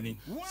honam ani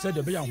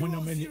sɛdeɛ ɛbɛyɛ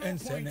honam ani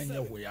ɛnsɛ na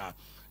ɛnyɛ hoya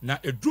na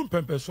edum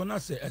pɛmpɛso na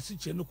sɛ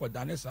asikyire no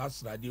kɔdane saa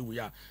sradeɛ wo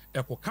ya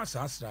ɛkɔka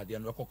saa sradeɛ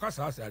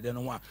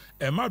no a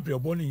ɛma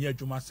brebo no nyɛ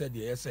adwuma sɛdeɛ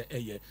ɛyɛ sɛ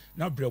ɛyɛ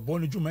na brebo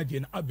no dwumadie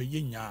no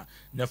abɛyɛ nyaa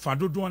na fa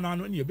dodoɔ no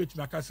ano ne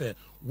yɛbɛtumi aka sɛ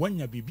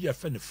wanya biribi a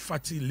ɛfɛ no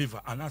fatty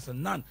liver anaasɛ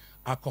non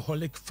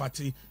alcoholic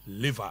fatty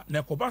liver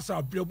na ɛkɔba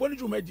saa brebo no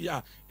dwumadie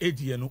a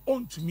ɛdiɛ no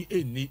ɔntumi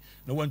ɛnni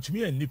na wantumi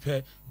ɛnni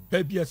pɛ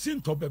baabi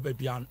asintɔ bɛbɛ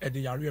bia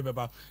ɛde yareɛ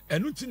bɛba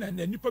ɛno nti na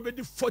nipa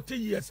bɛdi 40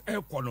 years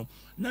ɛkɔ no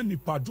na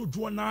nipa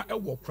dodoɔ na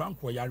ɛwɔ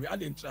krankɔ yare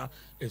ade ntra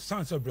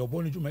ɛsan sɛ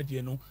brɛbɔ no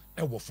dwumadie no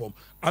ɛwɔ fam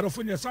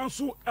adɔfo ne ɛsan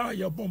so a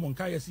yɛbɔ mo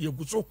nka yɛsɛ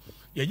yɛgu so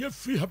yɛyɛ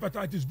free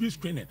hepatitis B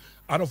screening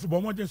adɔfo bɔ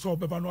mmɔden sɛ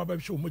ɔbɛba no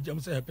wabɛhwɛ ɔmo gyam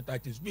sɛ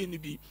hepatitis B no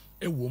bi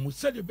ɛwɔ mu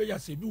sɛdeɛ bɛyɛ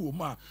sɛ bi wɔ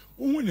mu a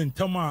wohu ne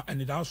ntam a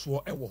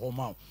ɛnedaasoɔ ɛwɔ hɔ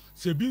ma wo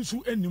sɛ bi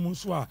nso anim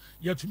nso a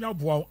yɛtumi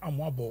aboa wo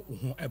amoabɔ wo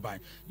ho ɛban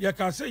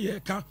yɛka sɛ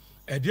yɛka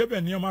ɛdeɛ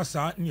bɛ nneɛma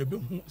saa ne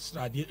yɛbɛhu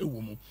sradeɛ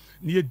ɛwɔ mu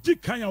ne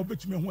yɛdi kan a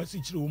wobɛtumi ho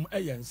asikyire wɔ mu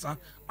ɛyɛ nsa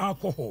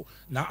alcohol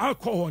na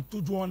alcohol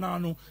dodoɔ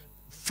no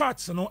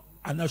fats no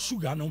ana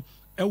sugar no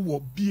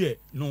ɛwɔ beer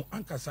no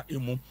ankasa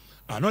emu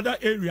another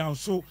area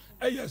so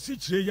ɛyɛ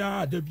sikyire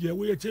ya da bia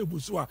wo yɛ table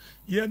so a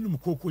yɛnum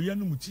koko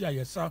yɛnum ti a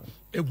yɛsa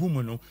egu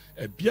mu no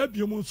bia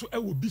mu nso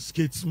ɛwɔ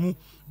biscuits mu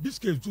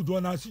biscuits do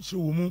na sikyire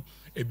wo mu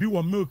ebi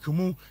wɔ milk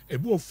mu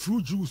ebi wɔ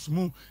fruit juice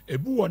mu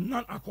ebi wɔ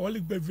non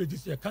alcoholic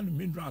beverages yɛ kan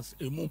minerals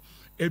emu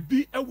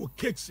ebi ɛwɔ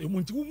cakes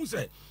emu nti wo mu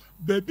sɛ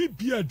baby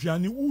bia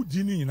aduane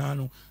wudi ni nyinaa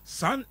no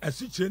san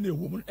asikyire na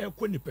ewo mu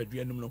ɛkɔ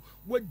nipadua nim no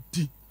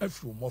wadi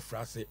afiri mo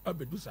frase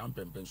abedu san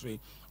pempen so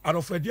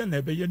arofadie na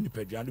ɛbɛyɛ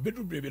nipadua no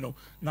bedu brebe no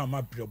na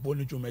ma brebo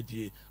no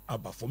dwumadie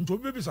aba fom to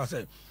bebi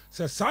sɛ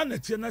san na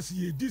tie na se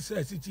yedi sɛ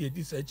asikyire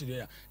yedi sɛ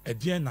kyire a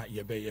ɛdeɛ na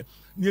yɛbɛyɛ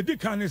ne edi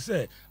kan ne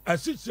sɛ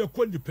asikyire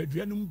kɔ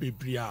nipadua no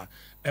bebree a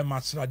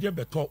ɛma sradeɛ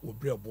bɛtɔ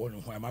obrebo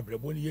no ho ɛma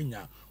brebo no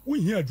yɛnya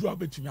wohia aduru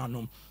abetumi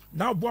anom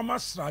na boa ma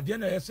sradeɛ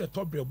na yɛsɛ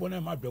tɔ brebo na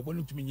ma brebo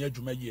no tumi nya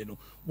adwuma yie no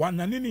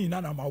wanane ni na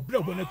ma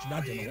brebo no tumi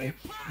ade no ho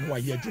na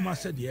wayɛ adwuma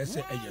sɛ deɛ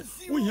yɛsɛ ɛyɛ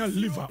wohia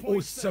liver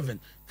 07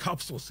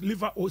 capsules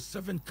liver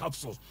 07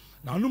 capsules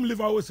na anum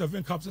liver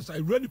 07 capsules I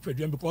really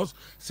pedua because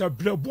sɛ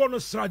brebo no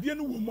sradeɛ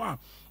no wɔ mu a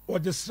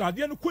ɔde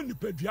sradeɛ no kɔ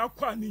nipadua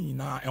kɔ a ne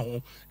nyinaa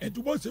ɛho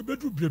ɛnti bɔ sɛ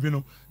bɛduru brebe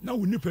no na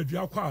wo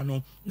nipadua kɔ a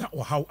no na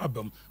ɔhaw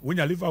abam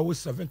wonya liver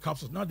 07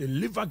 capsules na de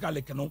liver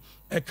garlic no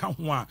ɛka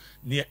ho a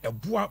ne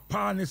ɛboa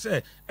paa ne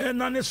sɛ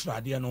ɛna ne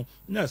sradeɛ no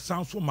na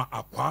ɛsan so ma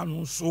akwaa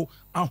no nso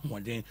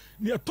ahoɔden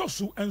ne ɛtɔ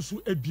so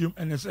nso ebiem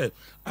ɛne sɛ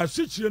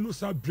asikyire no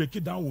sa break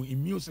it down wɔ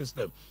immune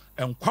system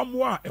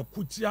nkwamoa a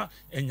ɛkotia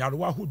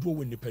enyarewa ahodoɔ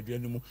wɔ nipadua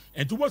no mu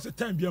ɛnti bɔ sɛ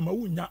time bia ma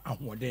wonya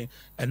ahoɔden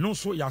ɛno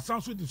nso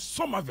yɛasan so de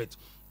some of it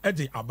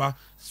ɛde aba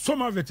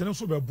some of it no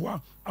nso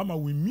bɛboa ama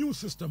wo immune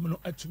system no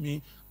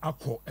atumi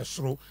akɔ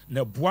ɛsoro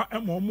na boa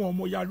ɛma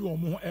ɔmo yare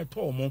ɔmo ho ɛtɔ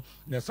ɔmo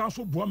na ɛsan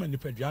so boa ma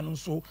nipadua no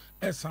nso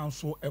ɛsan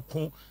so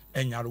ɛko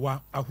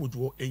enyarewa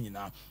ahodoɔ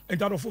nyinaa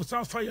ɛntarofo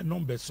san fa yɛ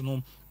numbers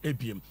no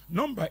ebiem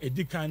number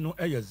edikan no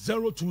ɛyɛ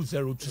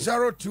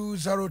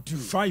 0202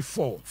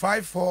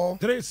 54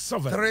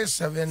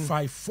 37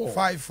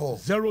 54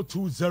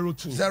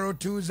 0202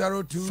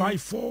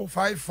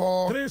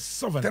 54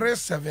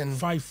 37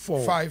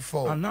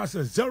 54 and that's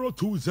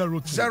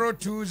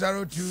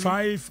 0202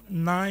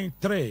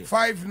 593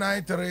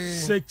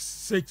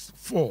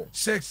 664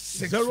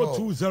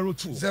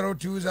 0202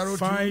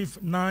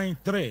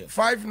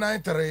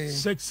 593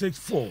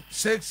 664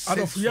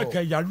 adofia ka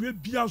yare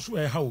bia so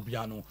e ha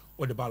obia no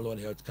what about Lord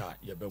Health Care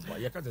yebeboa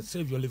you can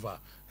save your liver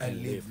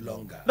and live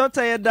longer.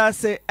 Dr.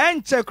 Yedase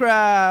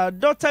enchekra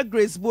Dr.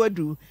 Grace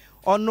Bodu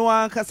ono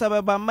ankasa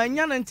beba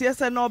manya na ntie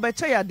se na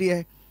obeche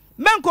yade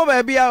menko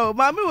ba bia o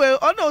mami we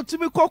ono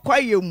otumi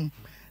kokwayem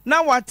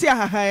na wate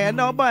ahahan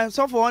na oba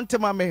so for want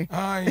mame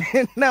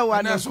na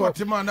wa na so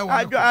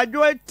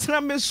adwo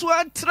trameso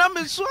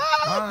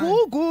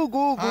gu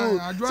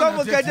so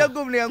mo keje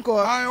gumni enko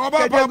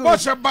oba bo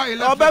se ba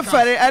electric oba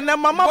fere na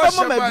mama ba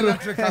mo madru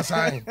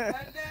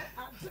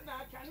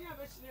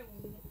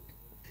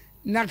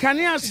na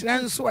kania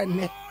sranso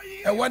ene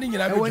wani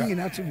nyina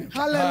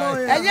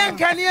hallelujah enye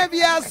kania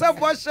bia se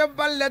bo se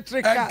ba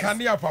electric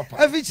kania papa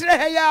afichire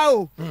he ya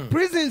o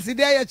prisons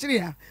dey ya chire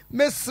ha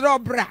mesro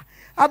bra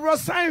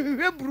abrosan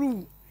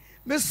hwebru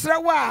mesra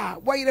wa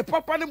yire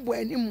papa ne bo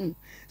animu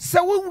se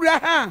wo wura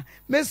ha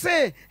me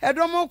se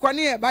edom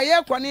kwane ba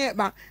ye kwane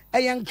ba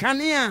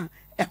eyenkane a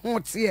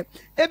ehotie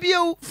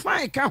ebie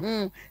fine ka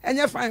ho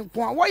enye fine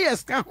ko wo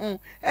yes ka ho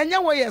enye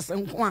wo yes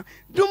nko a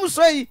dum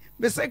so yi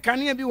me se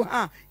kane bi wo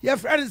ha ye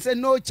friend say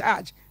no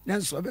charge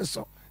nanso be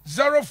so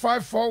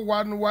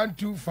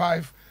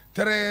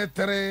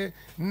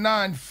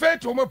 0541125339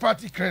 Faith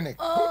Homeopathy Clinic.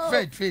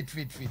 Faith.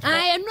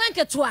 Enu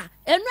anketo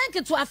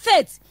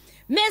Faith.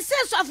 Me se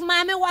sof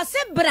mame wase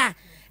bra.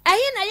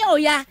 Ehi na ye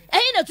oya,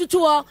 ehi na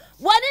tutuo.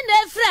 Wani na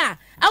efra.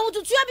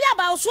 Awututua bi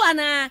aba so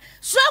ana.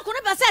 So ko ne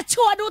pese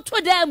chiwo de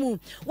to damu.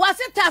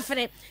 Wase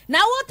tafre. Na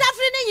wo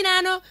tafre ne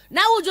nyina no,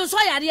 na wo jo so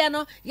yade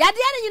no. Yade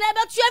ne nyina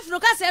be tu afro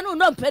ka se no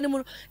no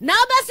mpanimu. Na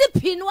obese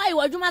pi no ayi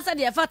wadwuma se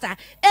de fata.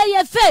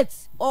 Eye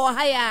Faith. Oh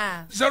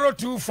haya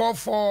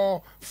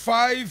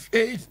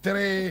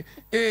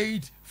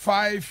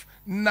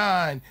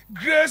 0244583859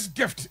 Grace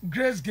gift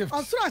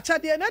osoro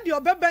achade na de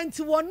obeba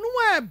nti wonu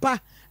eba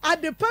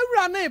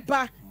adepawura na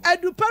eba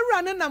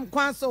adupawura ne nam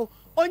kwan so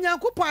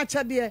onyankopon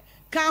achade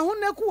ka ho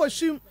ne ko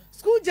wohwim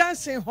school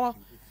junction ho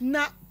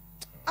na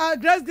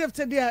Grace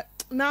gift de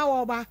na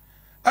woba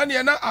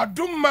ane na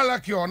adum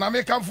malakio na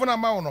me kamfo na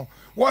mawo no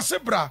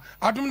wosebra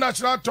adum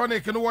natural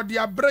tonic no wodi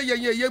abre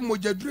ye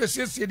mojadure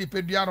siesie di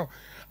pedua no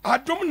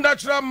adum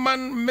natural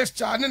man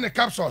mixture ne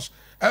capsules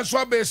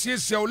enso ba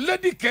siesie o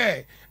lady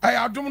care ay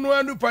adum no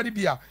anu padi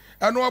bia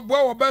eno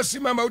aboa wo ba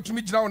sima ma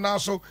utumi gina wo na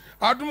so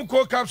adum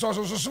co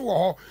capsules so wo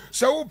ho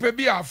se wo pe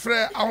bia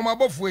frɛ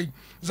ahomabofo yi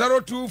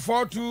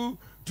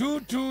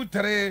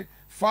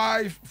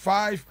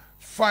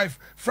 0242235555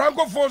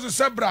 francophone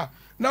sebra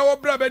na wo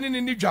bra bani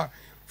ni nidwa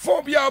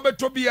phone bia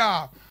obeto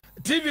bia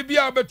TV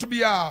bia obeto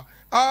bia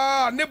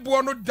ne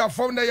bo no da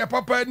phone na ye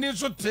papa ni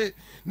so te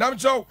nam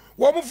so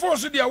wo mu phone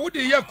so dia wo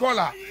de ye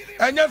caller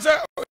enya se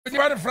ni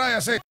ba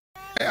fryer say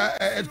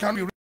it can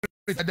be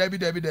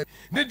Debbie.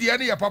 Ne deɛ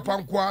ne yɛ papa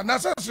nkoa na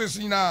sɛ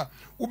sesi na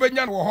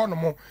wobɛnya no wɔ hɔ no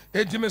mo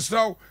enti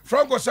mesrɛ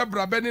Franco sɛ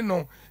brabɛni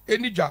no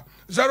enija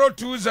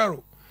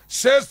 020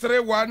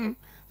 631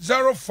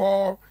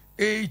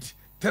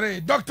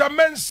 0483 Dr.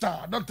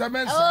 Mensa.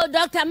 Oh,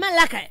 Dr.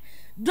 Malaka.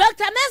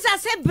 Dr. Mensa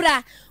said,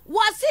 bra,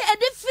 was it a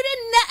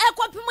different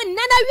equipment?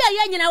 Nana, we are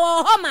young in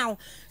our home.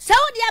 So,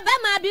 dear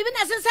Bama, even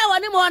as I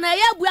want him on a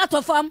year, we are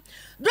to form.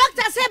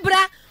 Dr.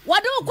 Sebra,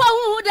 what do you call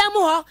who them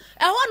more?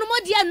 I want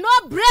more dear no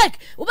break.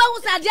 Uba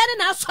was a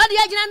general, so the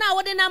agent now,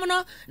 what the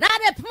namino, now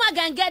the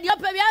Pumagan get your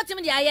period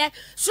in the air.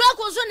 So,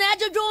 Cosun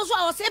Edge Jones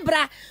or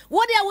Sebra,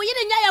 what are we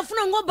in your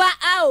phone go by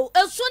out?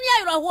 A soon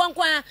year or one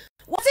qua.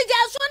 What's it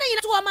just one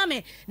to a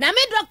mammy? Now,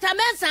 me, Dr.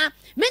 Mensa,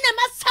 me,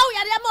 must how you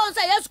are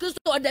say yes, to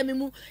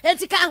them, and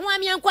to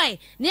Kahwami and Quay,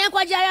 near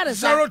Quajaya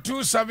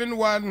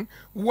 0271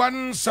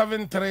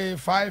 173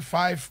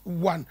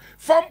 551.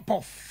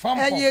 Fumpo,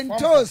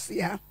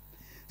 Tosia.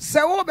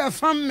 So, over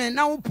from me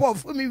now, poor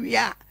for me, we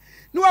are.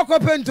 No, I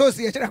could toast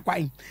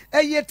quite. A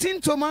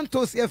yetin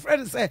tomatoes, your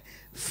friend said,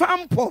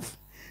 Fumpoff.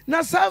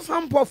 Na sa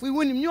Fumpoff, we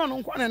win him, you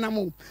on one and a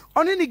move.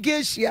 On any gay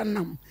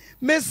shianam.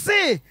 Me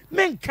say,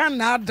 men can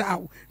not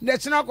down.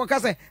 That's not what I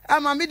say.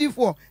 I'm a midi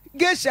for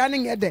gay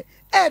shining at the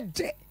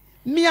ed.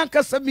 Me and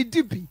Casami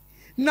dippy.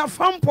 Na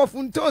Fumpoff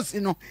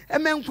untosino,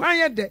 and men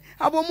quiet de,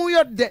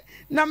 Abomuyo de,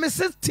 na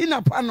Mrs. Tina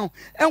Pano,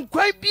 and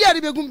quite be a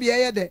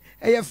begumbi de,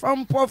 a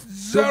Fumpoff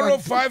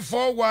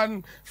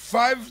 0541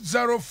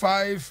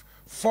 505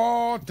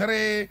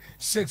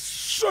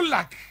 436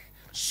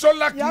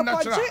 Solak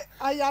natural.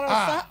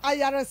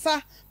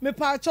 Ayarasa, me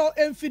pacho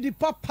enfidi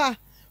papa.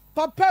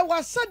 Papa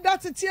was said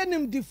that it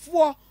him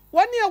before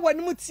 1 year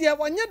when mutia,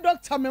 1 year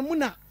Dr.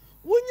 Memuna.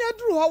 1 year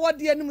drew how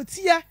the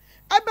mutia.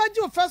 I bet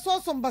you first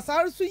was some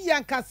Basarisu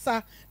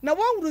Yankasa. Now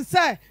one would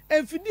say,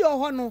 enfidi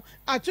hono,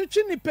 a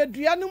chuchini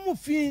pedriano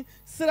mufi,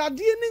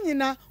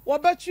 Sradinina, or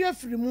bet you a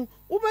frimu,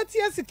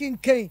 Ubetia sikin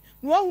cane.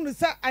 No would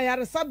say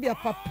Ayarasabia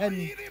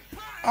papeni.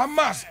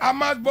 Amas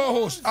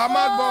Bohos,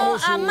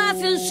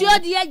 Amas ensure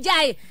the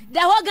Ajay, the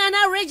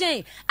Hogana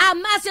region,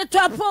 Amas a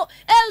topo,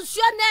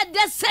 ensure net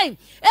the same,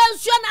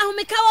 ensure now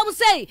Mikawam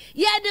say,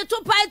 ye the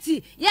two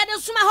party, ye the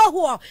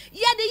Sumaho,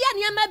 ye the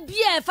Yanyama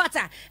beer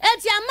fata, and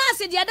Amas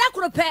the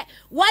Adakrope,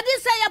 what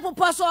is say a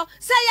poposo,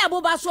 say a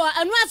bobaso,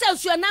 and once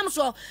else your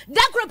namso,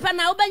 Dakrope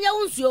now Benya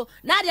Unsio,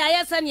 Nadia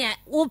Yasania,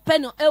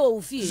 Upeno,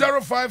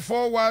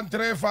 0541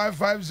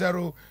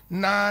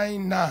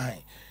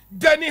 355099.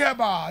 Danny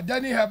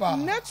Heba.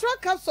 Natural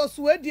capsules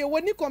were dear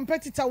when you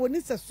competitor when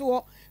it's a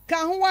so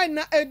can wine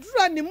a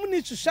dra ni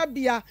muni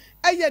shabia,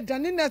 a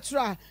Danny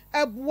natural,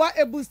 a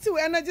boost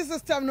energy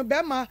system no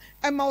bema,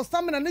 and my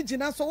stamina and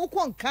gina so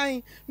one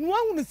kind. No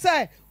one would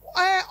say,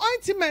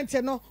 ointment,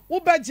 no,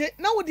 budget,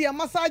 now with the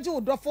massage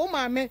would drop for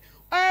my man.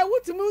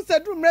 What to move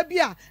said room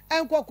rebia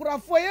and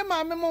Kokura for ye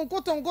mamma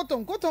cotton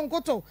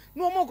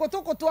no more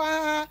koto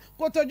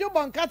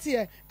joban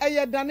katia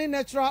a dani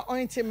natural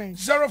ointment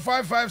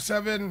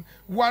 0557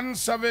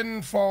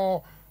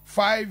 174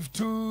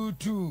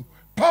 522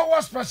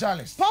 power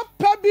specialist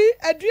Papa bi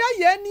adua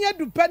ye nia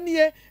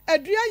dupanie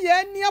adua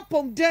ye nia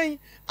pomden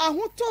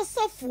ahoto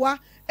safua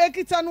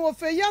ekita no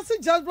ofe yase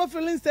Jasper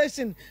filling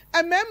station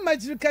ememma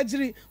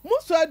jirikajiri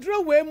muso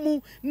aduro we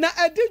mu na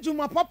adi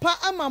juma papa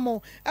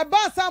amamo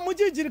eba sa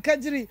muji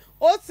jirikajiri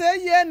o se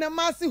ye na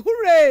masi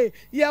hure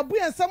ye bu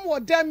ensam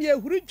wodam ye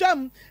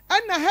hurudwam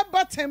ana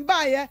heba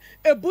temba ye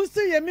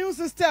ebusu ye immune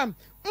system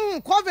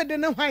COVID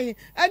ne hwan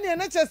ene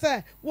na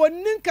chese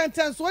woni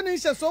nkantan so woni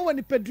hye so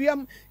woni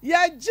peduam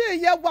ya je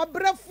ya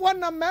wabrefo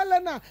na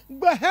melena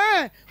gbe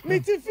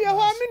mitifie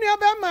ho mini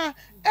obema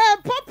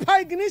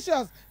Papa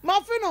Ignatius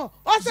Mafino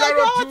o se do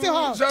what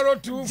ho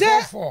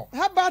 0244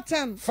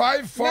 Habaten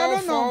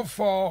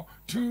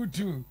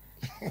 544422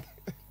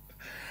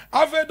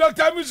 Ave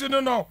Dr. Musu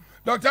no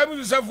Dr.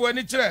 Musu se fu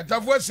ani kire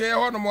tafo se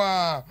ho no mo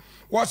a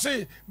wo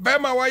se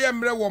bema wa ye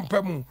mre wo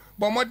mpamu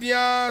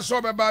bomodia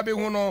so beba be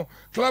hu no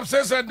club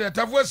said the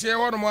tafo se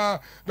ho no mo a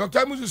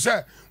Dr. Musu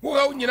se wo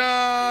ha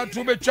nyina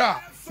to betwa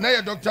na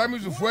ye Dr.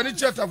 Musu fu ani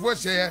kire tafo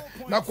se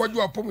na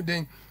kwaju apom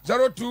den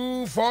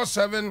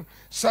 0247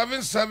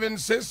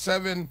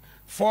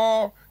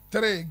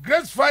 776743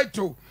 Grace Fight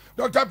to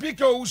Dr.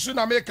 PK Usu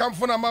na me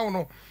kamfo na ma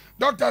no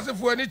Dr. se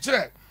fu ani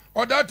kire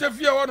o da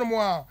tafie ho no mo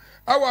a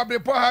awa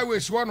brepo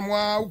highways ho no mo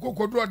a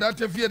ukokodu o da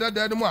tafie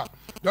da no mo a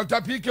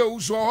Dr. PK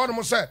Usu ho no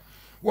mo se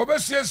wo be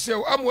siesie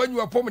amu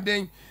anyu apom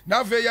den na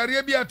afa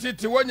yare bi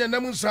atete wonya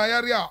nam nsa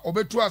yare a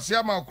obetu ase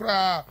ama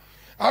kura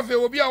afa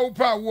obi a wo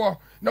pa wo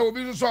na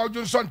obi nso a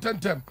ojo nso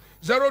tentem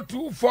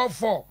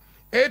 0244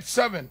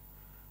 87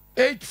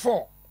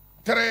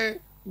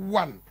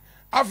 8431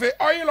 afa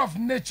oil of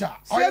nature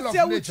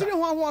uchiri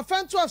ho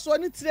fanto aso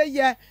ni tire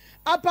ye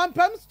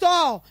apampam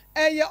store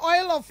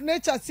oil of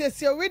nature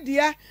siesie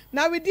wedia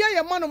na wedia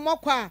ye mono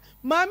mokwa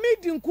mami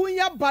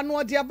dinkunya ba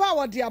no de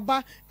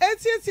aba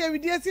esiesie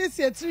wedia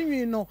siesie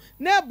tirinwi no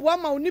na ebua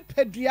ma oni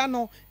pedua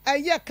no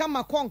eye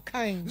kama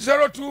konkan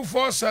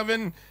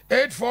 0247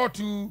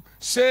 842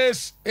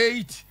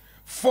 68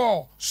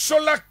 for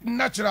Solak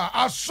Natural.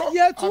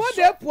 Yet what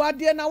they poor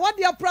dear now what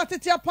they are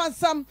practicing upon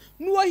some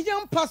no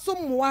young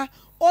pasumwa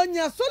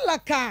onya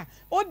solaka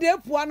o de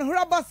poor and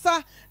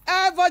rabasa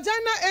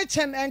vagina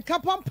echen and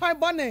capon pie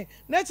bonnet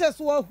natures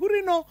were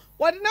hurino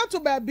what not to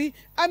baby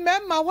and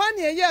memma 1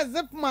 year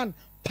zipman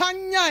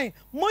panyai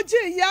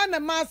moji yana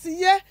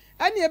masiye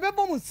and ye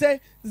bebo say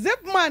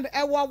zipman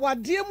e wa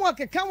dear mo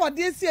can what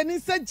they see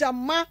and said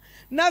jamma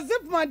na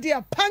zipman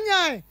dear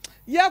panyai.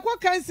 Yakwa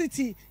Kansas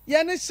City,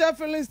 Yanni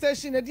Sheffield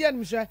Station, the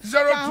Dianisha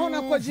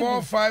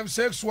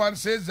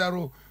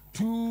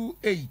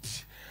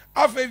 0245616028.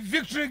 Of a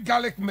victory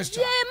garlic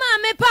mixture. Yeah,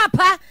 mammy,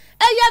 papa.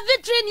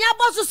 Victory in your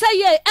boss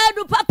say,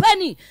 Edu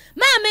Papani.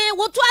 Mammy,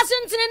 what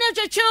wasn't in a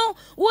church?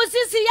 Was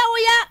this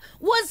Yawaya?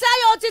 Was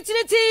I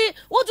authority?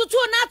 What to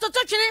two not to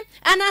touch him?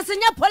 And as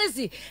in your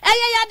policy.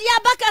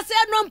 Diabaka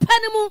said, no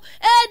penimu,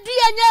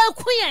 dear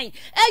queen.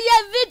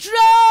 Victory,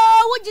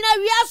 would you know,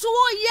 yes,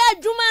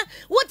 Juma,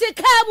 what a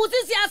cab was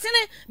this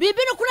Yasene?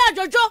 Bibino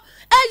Jojo,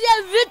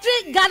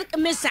 victory garlic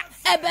mixture.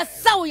 Ebe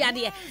Sawya,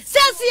 dear.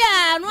 Says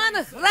ya,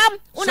 one ram,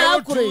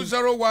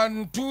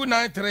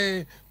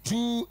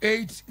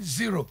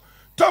 0201293280.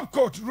 Top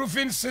Coat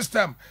Roofing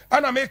System.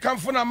 And I make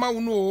Kamfuna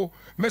Mauno,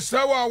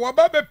 Mesawa,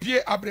 Wababe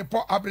Pie,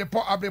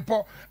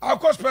 Abrepo. Of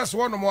course, press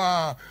one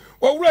more.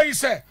 Or where he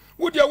said,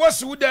 would you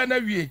was wood and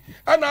away?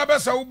 And I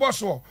best a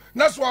bosso.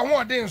 That's why I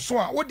want to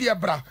swan. Would you,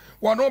 bra?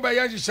 One over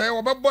Yanji say,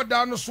 or Bob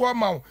down the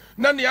swamau.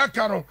 Nani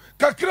Akano.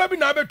 Kakrabi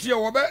Nabetia,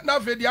 or Bet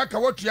Navediaka,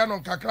 what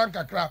Yanon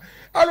Kakra.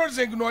 I don't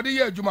think no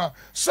idea, Juma.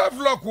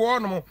 Self-lock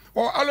one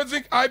or I don't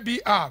think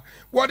IBR.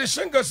 What the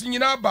shingles in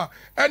Yaba,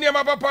 and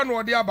Yamapa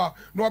no diaba,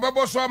 no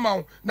Babo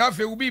Swamau.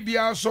 Nafe will be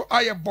so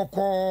I a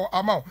boko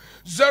amount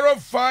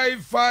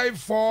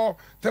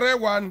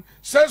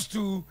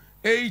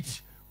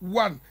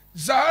 0554316281.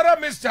 Zahara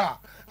Mr.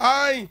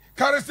 I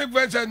Charistic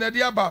Venture in the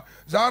Diaba,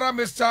 Zahara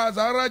Mr.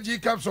 Zahara G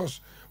capsules.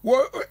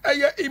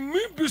 A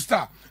immune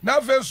booster. Now,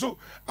 so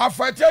a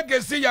fight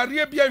against the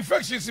Arabia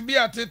infections be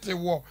at it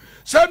war.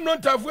 Some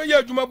non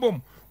tavwe Juma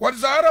boom. What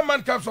Zahara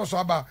man capsules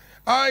about?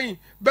 I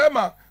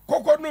Bema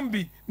Coco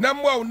Numbi,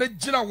 Namwa,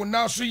 Nejina will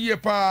now see ye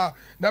pa.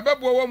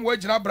 Nababo one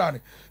wage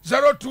Nabrani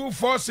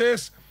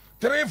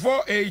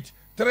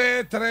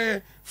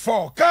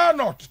 0246-348-334.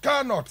 Cannot.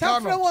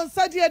 Tafre one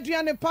Sadia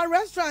Adriane Pa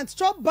restaurant,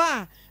 shop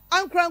bar.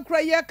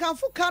 Ankra ye kan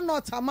fu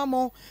cannot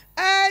amamo.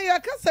 Ya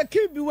kan sa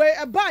kibi we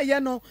e ba ye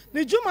no.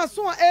 Ni Juma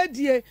so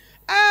edie.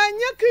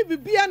 Anya kibi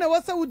bia na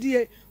wasa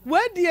wudie.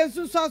 We die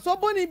sunsun so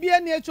boni bia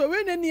na echo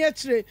we na ni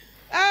ekire.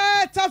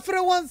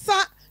 Tafre one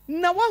sa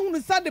na wa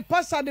hunu sa de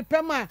pasha de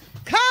pema.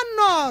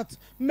 Cannot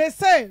me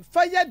say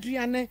fire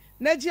aduane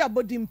na ji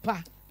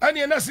abodimpa.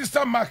 Ani na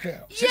sister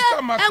Mackerel.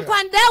 And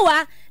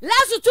Kwandawa,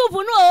 last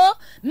tubu no,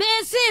 me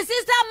say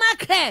sister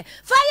Mackerel.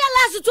 Fire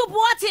last tubu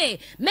wate.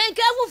 Men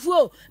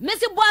kavufu,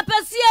 Messi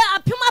Boapasia, a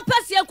Puma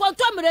Passia,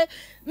 Quantomere,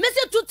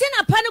 Messi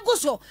Tutina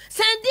Panaguso,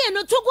 Sandy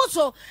no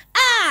Toguso.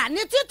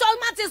 Netito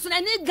Matis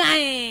and a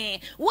guy.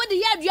 What the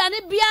Yadiani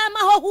Biama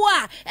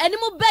Hoa, and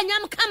Mu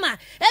Benyam Kama.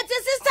 It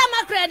is sister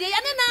Mackerel, the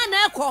Yanana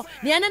Nako,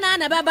 the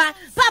Yanana Baba,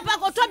 Papa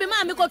Kotobi,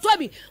 Mammy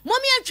Kotobi,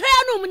 Mommy and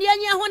Trianum,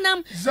 Yanya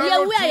Honam,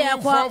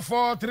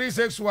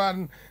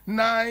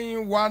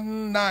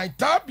 04361919.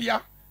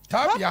 Tabia.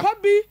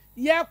 Papi,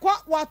 ye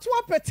kwa watu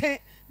apete.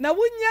 Na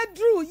wunye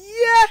drew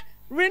ye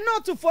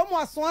Renault to form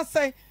was one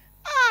say.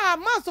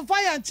 Master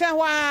fire and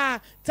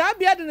chewa.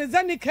 Tabia de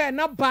Zenica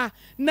na ba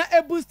na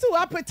a boost to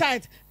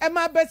appetite. And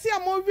my Bessia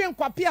moving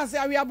quapias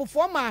area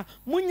before ma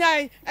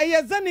Munyai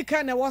a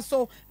Zenica na was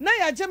so. Na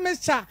ya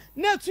jemesha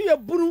ne to your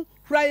buru.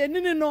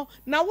 No,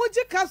 now what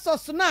you cast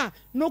us now?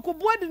 No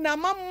kubwadi na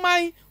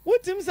mamai.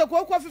 What him say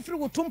kwa fifri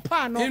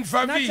utumpa no.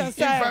 Infavi.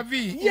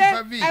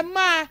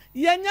 Emma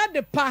yenya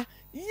de pa.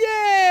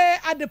 Ye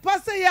at the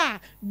passa ya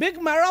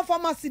big mara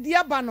pharmacy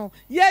diabano.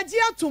 Ye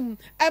jiatum.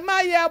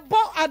 Emma ye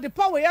bo at the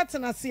power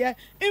yatanasia.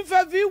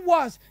 Infavi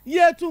was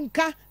ye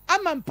tunka.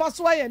 Aman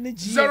paswa ye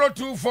niji.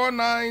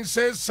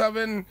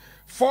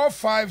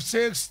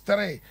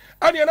 0249674563.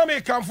 And you know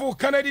me come for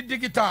Kennedy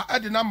Digital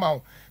at the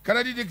number.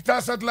 Canadian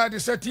Digital Satellite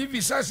is a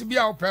TV size be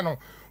our panel.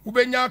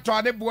 Ubenya to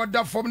ade board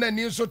from the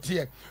news so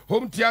tier.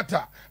 Home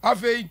theater.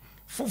 Have a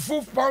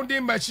full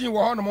pounding machine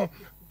with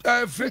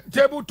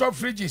tabletop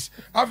fridges.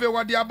 Have a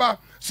wadiaba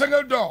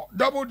single door,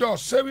 double door,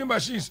 sewing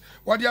machines,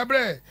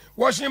 wadiabre,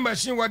 washing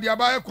machine,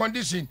 wadiaba air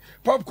condition,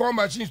 popcorn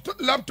machines,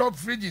 laptop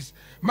fridges,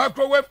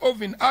 microwave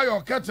oven,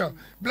 iron kettle,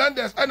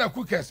 blenders, and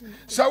cookers.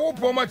 Sawu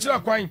pomachila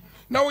kwine.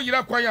 Now you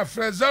are kwine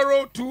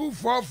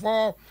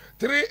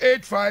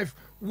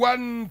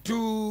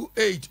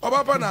 0244-385-128.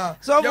 Obapana.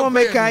 Someone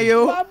make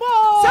you.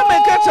 Some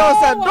make us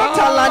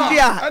Dr.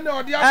 Landia.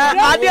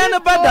 Adiana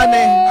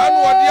Badane.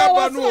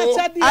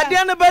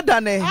 Adiana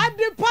Badane.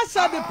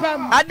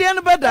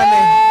 Adiana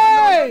Badane.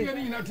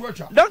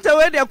 Doctor,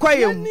 where they are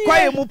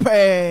quiet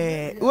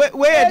mupe.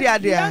 Where they are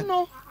there.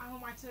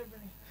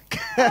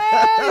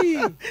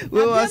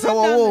 We were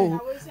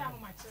so.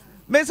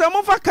 Miss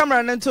Amofa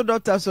camera into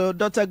Doctor, so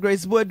Dr.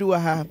 Grace Bodu.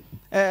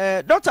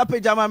 Dr.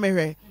 Pajama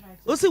Mere.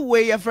 What's the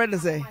way your friend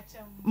say?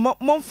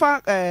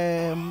 momfa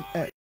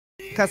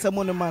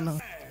kasamu no ma no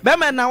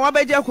bema na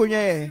wabeje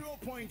akonye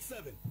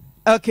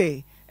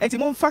okay enti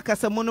momfa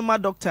kasamu no ma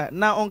doctor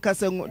na on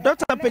kasangu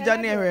doctor peja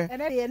ne hwe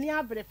ene ni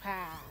abre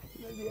pa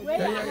we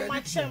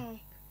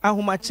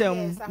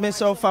ahomachem me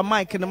so fa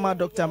mic no ma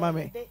doctor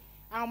mame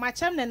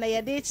ahomachem na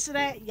ye de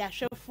kire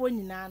yahwefo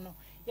nyina no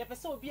ye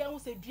pese obi ahu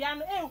se dua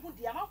no ehu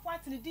dia mafo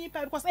atene din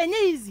pa because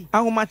enye easy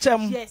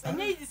ahomachem yes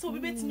enye easy so obi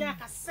betimi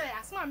akase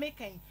asma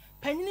making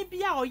panyini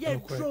bia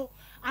oye dro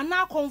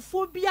ana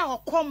konfo bia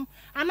okom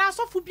ana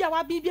sofo bia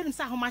wa bibia nim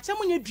sa ahomachem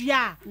nye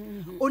dua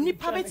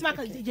onipa betimi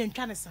aka je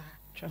ntwa ne sa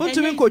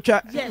Untumi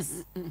nkotwa. Yes.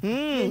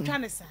 Ntwa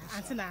ne sa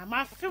antina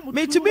ma femu.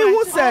 Me tibi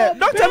hu se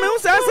doctor me hu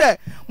se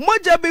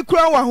moja bi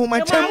kura wa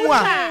ahomachem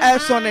a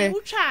esone.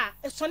 Utwa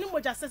esone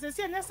moja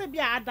sese na se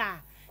bia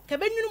ada. Ka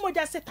benwunu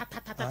moja se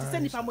tatata se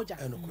nipa moja.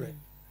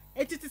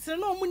 Etititire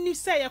no mu ni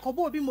se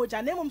yakobo obi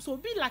moja na emom so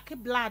obi like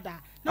blood a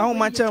na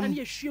ahomachem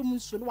ye hwie mu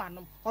nso no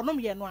wanom onom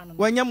ye no anom.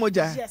 Wanya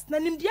moja. Yes, na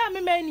nimdia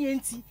me man ni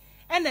enti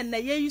ene na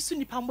ye yusu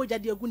nipa moja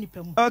de agu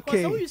nipa mu.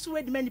 Okay. Because we yusu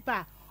we di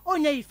nipa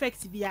onye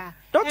effect bia.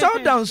 Doctor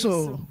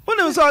Danso.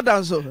 Wonu so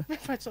Danso.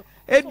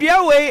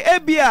 Edua we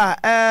ebia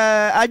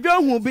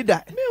adwohu bi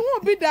da. Me hu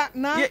bi da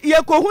na.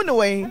 Ye ko hu ne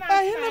we.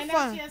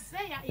 Fa.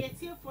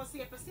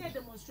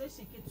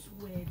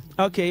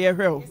 Okay, ye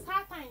hwe.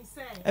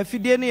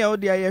 Afidie ne ye o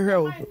dia ye hwe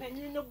o.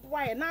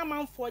 Na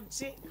amanfo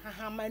je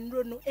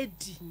hahamanro no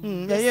edi.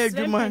 Ye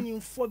adwuma.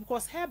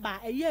 Because heba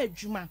ye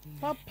adwuma.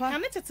 Papa.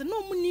 Kan tete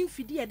no mu ni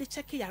mfidi ye de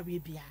check yare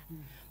bia.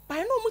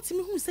 By no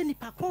mutimi hu se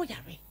nipa ko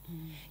yare.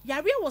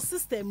 Yare wo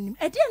system nim.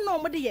 E de no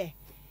mo de ye.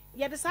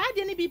 Ye de saa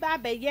de ne bi ba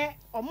ye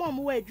omo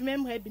mo wa adwuma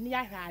mu ha bi ne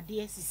yahwe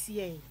ade asisi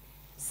e.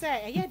 Se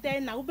ye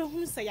den na wo be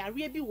hu se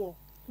yare bi wo.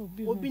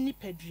 Obi ni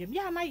pedrem.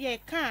 Ya na ye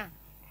kan.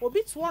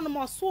 Obi to no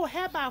mo so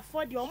heba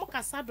for de omo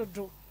kasa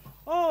dodo.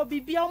 Oh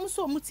bibia omo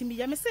so mutimi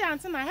ye me se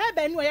ante na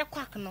heba ni o ye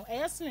kwak no. E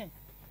yesne.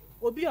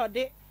 Obi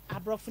ode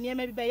abrofo ne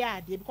ma bi be ya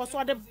ade because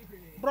ode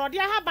brode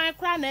ha ban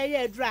kra na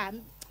ye adura.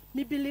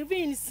 Me believe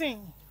in sin.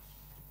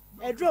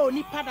 Edro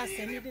oni pada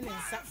seni di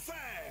nensa.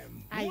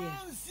 Aye.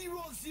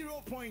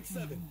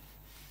 100.7.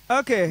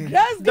 Okay.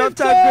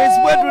 Dr. Grace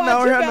Wedu na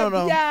ohwe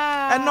no.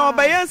 And no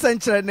be yense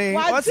nkyerene.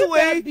 What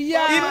way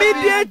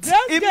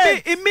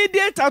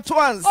immediate at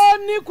once.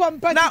 Oni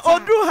competitor. Na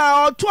odu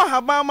ha oto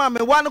haba ma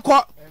me wan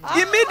ko.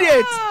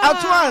 Immediate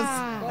at once.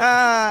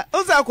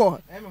 Uzako.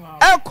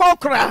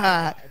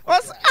 Ekokra.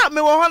 Was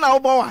me wo na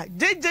obo wa.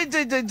 Je.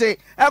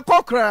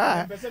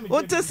 Ekokra.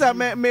 Utisa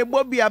me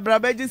bobi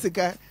abrabeji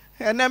sika.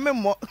 And I'm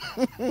more.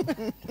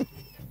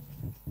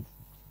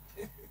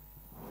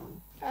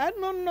 I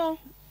don't know.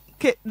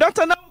 Okay,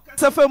 Doctor, now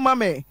suffer,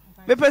 mammy.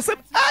 Me person,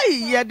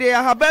 aye, they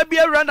have baby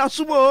run a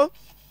sumo.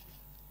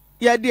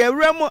 Yeah, dear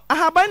Remo, I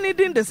have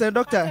anything to say,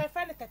 Doctor.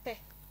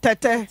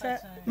 Tete,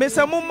 Miss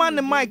Amuman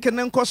and Mike and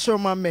then cost your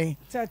mammy.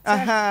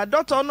 Aha,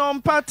 Doctor,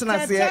 no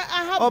partners here.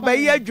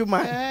 Obey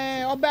Juma.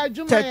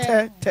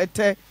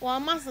 Tete.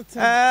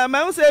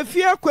 Man, say,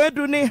 fear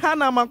queduni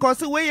Hannah,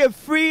 because we have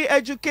free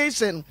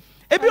education.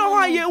 Ebi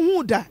o ye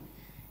hu da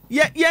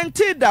ye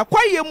nti da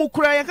kwa ye mu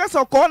kura ye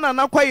kasa ko na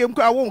na kwa ye mu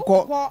kura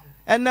wonko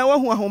ena wa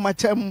hu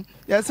ahomachem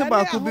ye se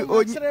ba ku bi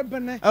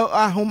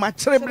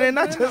ahomachere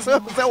na che se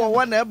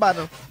wo na eba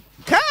no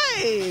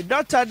kai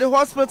doctor the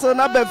hospital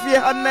na ba fie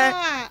hanne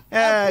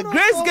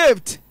Grace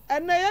Gift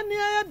ena ye ni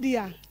ya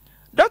dia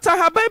doctor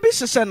ha ba bi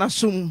hye na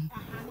sum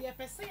ye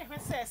pese ye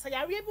hwese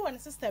ya we bi won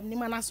system ni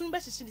ma na sum ba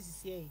hye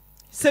sisi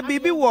se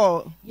bibi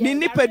wo ni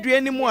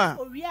nipadua ni mu a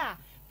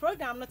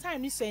program no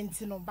time ni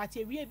senti no but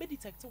e be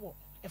detect wo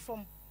e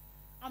form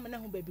amana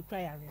hu baby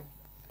cry are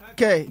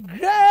okay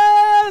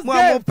Grace mo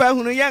mo pa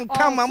hunu yan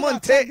kama mo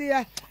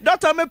nte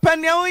doctor me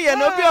pania wo ye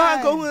no bi o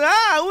han ko hu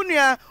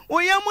unua wo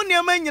ye mu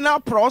ne ma nyina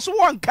pro so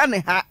won ka ne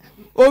ha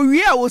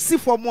owie a wo si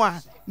form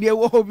a ne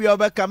wo ho bi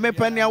obeka me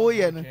pania wo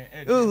ye no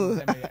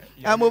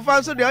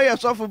amofa so de o ye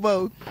sofo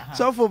ba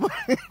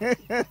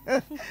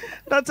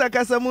doctor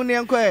kasamu ne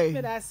enko e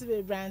me da se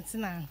be brand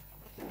na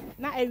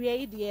na area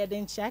yi de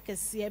den chia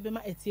kese be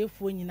ma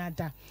etiefuo nyina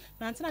da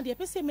na antena de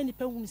pese me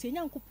nipa hu se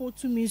nyankopon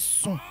tumi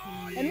so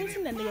eno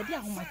nti na ye de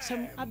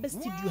ahomachem aba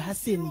studio ha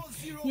seni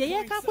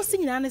ye ka kosi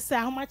nyina ne se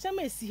ahomachem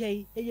esi ha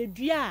yi ye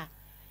dua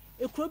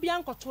ekuro bi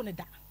ankoto ne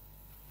da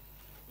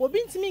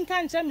obi ntimi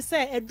nka nkyem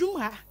se edum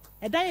ha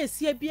edan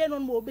esi abie no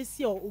mo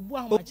obesi obu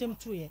ahomachem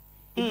to ye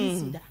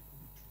ebisi da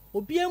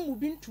obi emu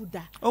bi ntu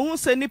da ohun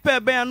se nipa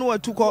ebe ya no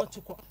watukọ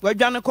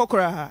wadwane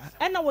kokora ha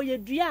ena wo ye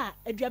dua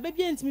aduaba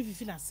bi ntimi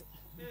fifi na se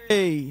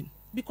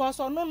because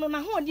no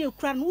na ho de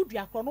ekura no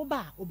udua kro no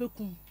ba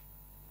obekum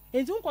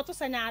enti nkoto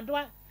sanya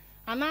adoa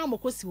ana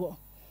amokosi wo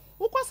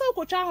ukwasa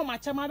ukotwa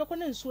ahomachem abeko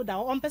na nsuo da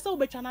o mpese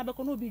obetwa na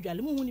abeko na obi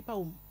dwale mu hu nipa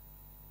wo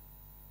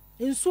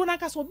nsuo na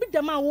kasa obi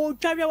dama wo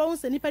dware wo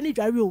nse nipa ni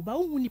dware o ba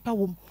hu nipa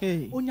wo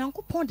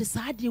onyankopon de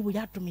saade wo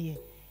yadom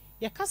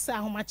ye kasa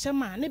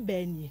ahomachem a ne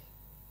ba nie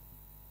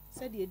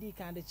said ye di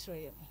kan de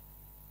kire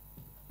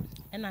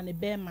ena ne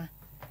bema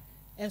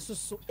enso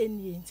so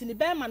enie nti ne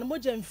bema no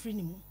moja mfiri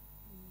ni mu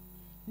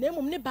na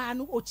emum ne ba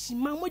no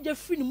ochima moja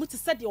firi ni mu te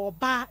said ye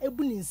oba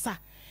ebu ni nsa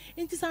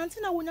nti santi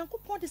na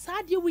wonyankopon de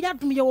saa de wi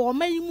adom ye wo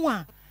man mu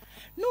a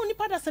no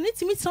nipa da sane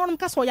timi tse wonom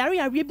ka so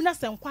yare bi na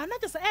senkwa na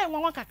je se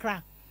nwanwa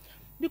kakra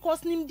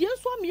because nimdie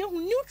so am ye hu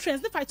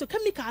nutrients the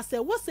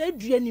phytochemicals wo sa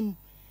aduanim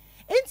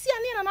enti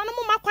ane na nanom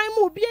makwan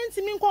ma obi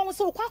enti mi nkon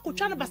so kwa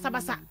akotwa no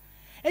basabasa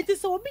enti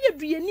so obi ye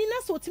duani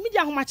na so timi di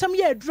ahomacham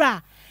ye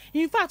adura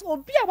in fact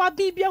obi a wa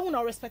bibia hu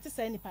na respect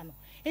say nipa no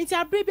enti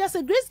abrebia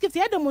say grace gift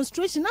ye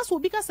demonstration na so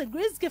obi ka say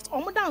grace gift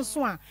omo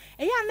danso a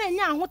eya na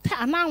enya ahota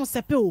ana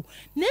ahosepe o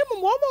na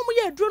emum omo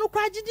ye aduro no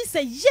kwa gidi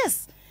say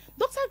yes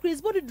Dr.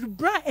 Grace body do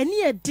bra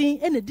eni edin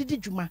ene didi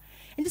djuma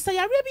enti say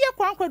yare bia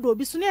kwankwa do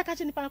obi so na ye ka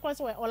che nipa kwa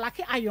say o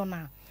lake iron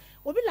a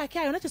obi like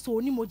iron na che so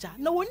oni moja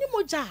na woni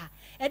moja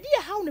e de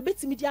ye how na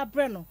betimi dia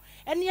bre no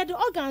ene ye the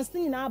organs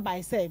ni na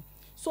by say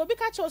so obi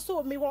ka che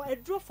so me wo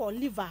aduro for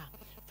liver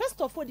first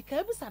of all the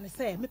kabusa ne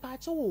say me pa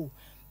che wo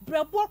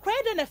brebo kra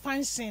de na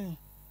function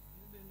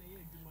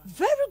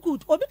very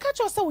good obi ka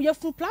che so wo ye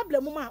fun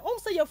problem ma o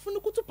say ye fun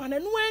kutu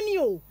pananu ani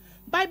o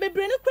by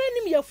bebre ne kra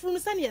nim ye fun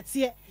se ne ye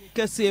tie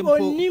kese mpo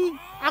onim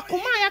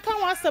akoma ya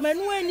kan wa asem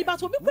anu ani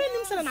but obi kra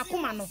nim se na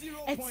akoma no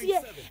etie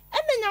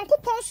ene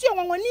nyankopon so ye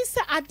wonwani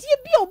se ade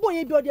bi obo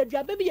ye bi ode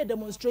aduaba bi ye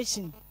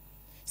demonstration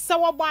se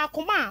wo bo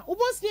akoma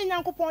obo se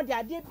nyankopon de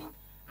ade bi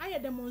aye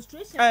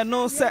demonstration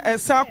no se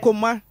esa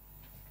akoma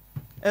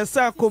ye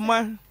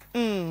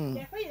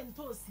fa ye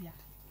ntosia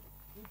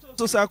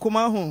to sa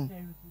akoma ho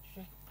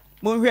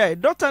mo hwe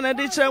doctor na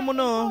de kire mu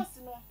no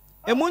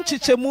emu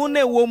nchichemu na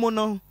ewo mu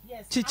no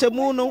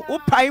chichemu no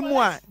upai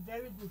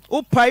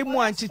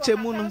mu a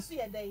chichemu no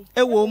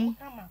ewo mu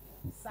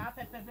sa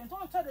pepe bento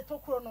to de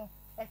tokro no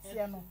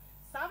etie no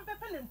sa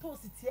pepe ne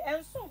ntositi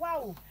enso hwa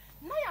o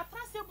na ya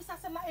trase ebusa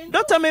se na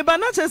doctor me ba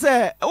na che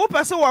se wo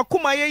pese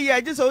wakoma ye yi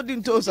age se odi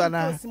ntosa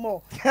na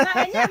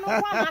na enye no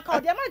hwa na ka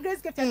odi ma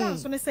grace gift na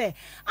so ne se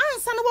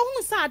ansa na wo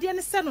hu sa ade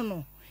ne se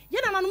no ye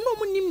na nanom no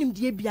mu nim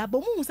de bia ba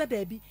mu hu se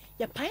da bi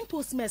ye pint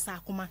toast mess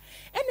akoma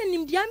ene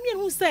nim de amie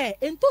hu se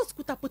entos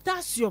kuta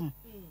potassium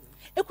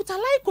ekuta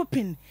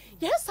lycopene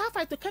yes ha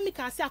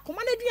phytochemicals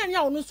akoma na aduane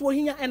a ono so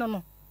ohinya eno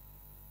no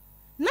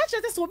na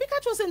chete se obi ka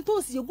cho se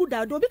entos ye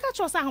guda do obi ka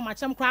cho se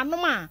ahomacham kra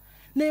nom a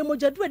na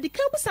emojadu adi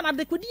kan busa na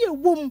dekodi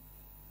ewom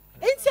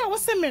enti a wo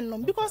se men no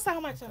because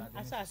ahomacham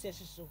asa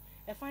hyeso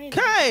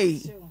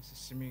kai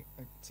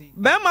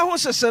bema ho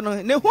hyehye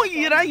no ne ho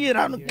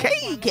yira no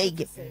kai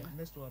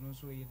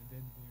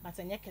but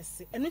anya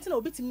kese eno nti na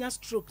obetimi nya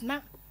stroke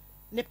na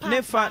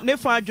ne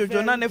fa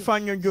jojo na ne fa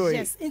nyojo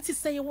yes enti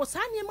say wo sa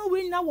niema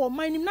we nyina wo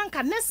man nim na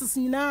nka nurses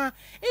nyina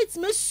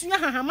etime sua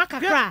hahama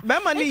kakra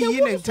bema ne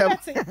yi ne ntam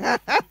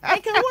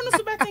eke wo no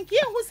so betin ki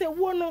hu se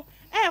wo no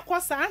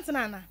kosa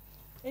antena na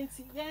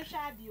enti yen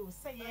hwa ade o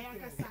say yen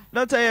akasa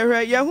doctor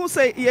ye hu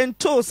say yen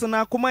toast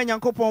na akoma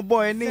nyankopon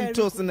boy ne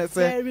toast ne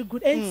say very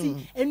good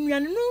enti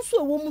enuane no nso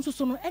ewo mu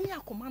nso no eni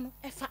akoma no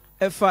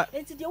efa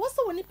enti de wo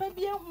se wo nipa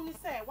bia hu ni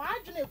say wa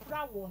adwene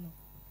ekura wo no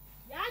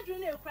ya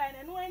adwene ekura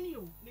na no ani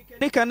o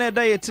nika na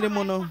da yetire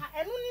mu no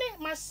enu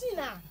ne machine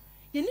a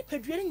ye nipa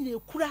duare ni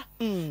ekura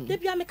de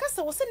bia me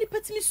kasa wo se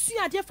nipa timi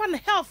sua ade fa na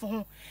health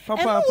ho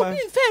papa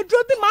bi mfa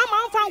aduro bi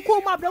mama mfa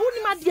nko mu abra wo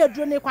ni ma de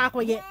aduro ne kwa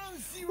akoye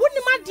wo ni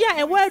ma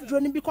de e wa aduro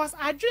ni because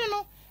adwene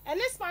no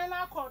ene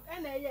spinal cord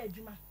ena ye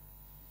adwuma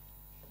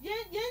ye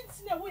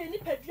ntina wo ye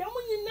nipa dua mu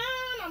nyina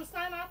na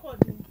spinal cord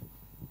ni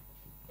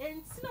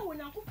entina wo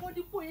nyankopon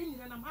di ko ye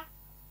nyina na ma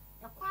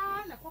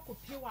ekwa na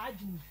kwakopie wa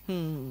adwene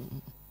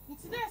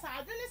ntinesa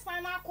adwene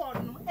spinal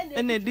cord no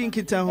ene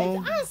dinkita ho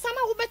ansa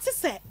na wo beti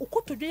se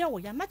okotodwe ye wo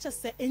ya na che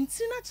se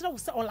entina kire wo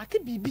se olake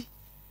bibi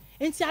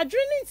enti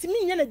adwene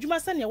ntimi nya na adwuma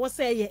se ne wo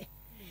se ye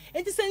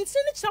enti se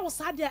ntina kire wo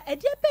sa de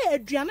ade be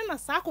aduane na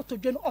sa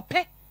akotodwe no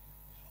ope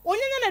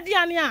onyanya na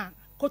aduane a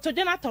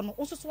kotodwe na to no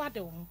osusu ade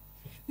wo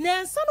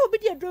na nsa na obi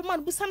de aduro ma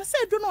no busa na se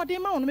aduro no ode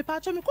ma wo no me pa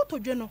acho me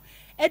kotodwe no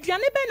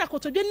aduane be na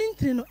kotodwe ni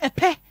ntini no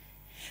epe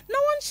na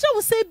won hye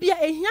wo se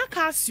bia ehia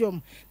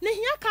calcium na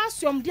ehia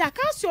calcium dia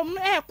calcium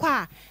no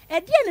kwa e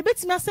de ne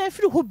betimi asa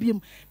afiri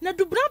hobiem na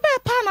dubra ba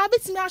pa na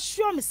betimi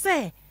ahyo me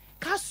se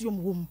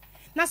calcium wom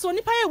na so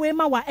nipa ye we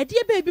ma wa e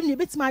de be bim ne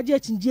betimi age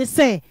achinje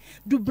se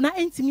dubna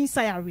entimi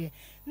sayare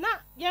na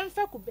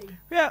yemfa kube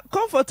ya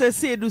comfort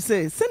say do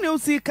say se ne o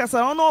si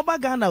kasa ono oba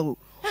Ghana o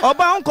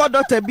oba onko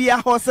doctor bia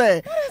ho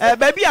se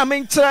ba bia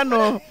me nkyere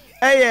no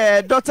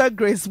Dr.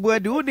 Grace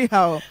Boadi udi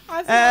how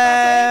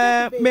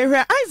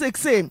me Isaac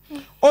say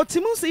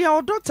otimu se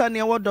ya doctor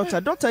ne wo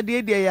doctor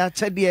de ya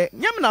chede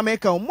nyam na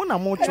make mu na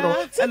mo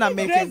chro na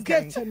make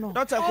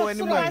doctor ko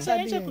ani mu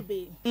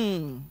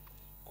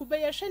kube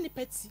ye hwe ni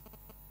peti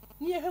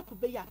ni ye hwe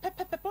kube ya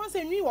pepe pon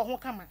se nwi wo ho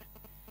kama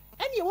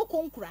eni ye wo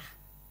konkura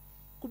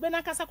kube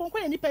na kasa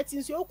konkura ni peti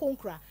nso wo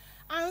konkura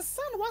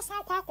ansa na wasa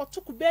akwa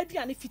akoto kube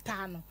aduane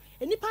fitaa no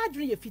enipa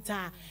adwene ye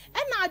fitaa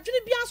ena adwene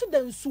bia nso da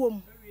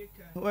nsuom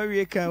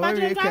Warrior.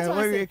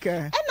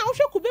 ena wo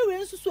hwe kube we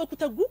nsusu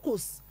akuta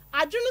glucose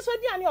adwene so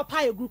aduane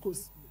opa ye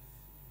glucose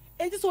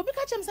enti so obi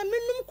ka chem se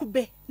menum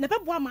kube na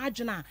bebo ama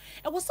adwene a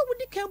e wo se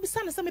wodi kan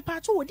busa na se me pa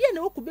acho wodi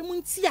na wo kube mu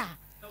nti a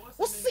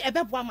wo se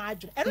ebeboa ma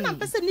adwene eno na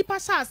mpese nipa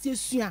sha ase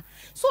esua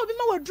so obi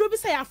ma waduro bi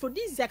say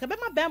aphrodisiac be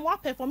ma be ma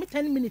perform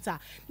 10 minutes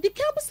the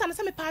camp stand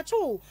say me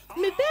paacho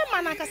me be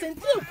ma na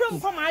kasenti ekura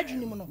mko ma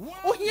adwene mu no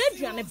ohia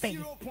aduane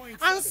ben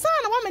ansa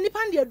na wa me nipa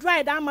de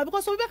dry down ma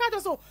because obi be ka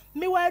so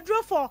me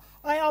waduro for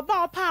oba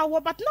opa wo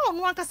but na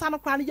onu ankasa no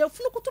kra no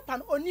yafunu kutupa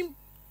no onim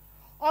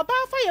oba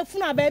fa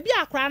yafunu aba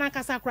bia akra na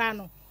ankasa kra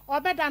no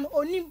obeda no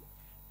onim.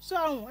 So,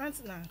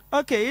 Antina.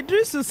 Okay,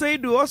 Idris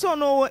Seidu also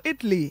know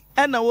Italy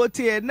and a what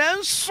here.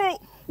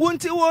 Nanso,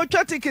 won't you watch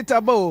a ticket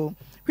abo?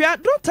 We are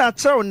not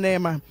touch our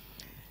name.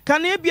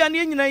 Can you be an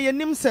Indian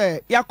nim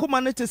say,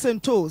 Yakuman to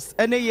St. Toast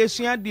and a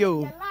Yeshian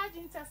dio?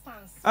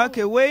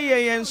 Okay, where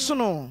ye and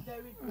Suno.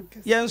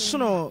 Yen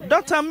Suno.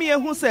 Dr. Mia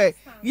who say,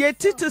 Ye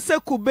Tita se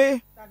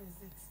Kube.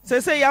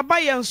 Say,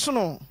 Yabai and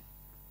Suno.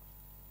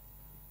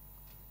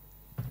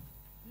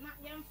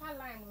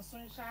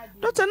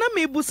 Dr.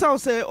 Nami Busau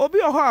say, Obi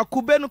Oha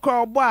Kuben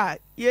Crowbar,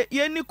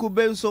 ye ni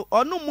Kuben so,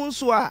 or no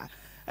Munswa,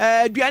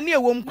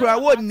 Diania wom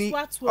Crawodney,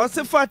 or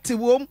se fatty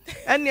wom,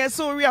 and yes,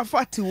 so we are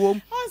fatty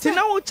wom.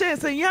 Tina will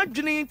chance and ya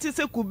drinking to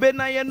say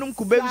Kubena yanum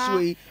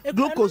Kubensway,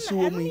 glucose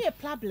woman. A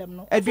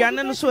problem,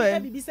 Adriana say,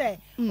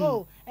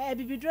 oh,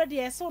 be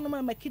dready, so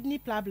no my kidney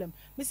problem.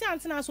 Miss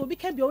Antina so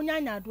became the only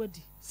adwadi.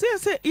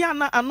 Say,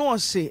 Yana, a no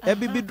say, a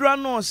baby draw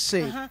no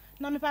say.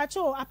 Na me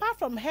pacho apart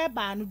from hair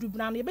bar no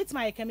dubna no bet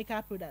my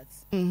chemical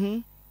products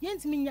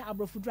yent me nya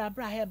abrofudra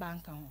bra hair bar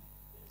nka ho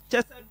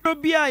just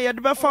drobia ye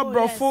de be fa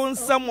brofo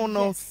nsamo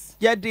no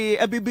ye de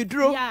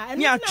abibidro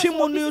ni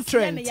atwemo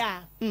nutrient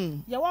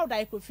ye wa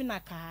dai kofi na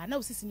ka na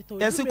osisi ni to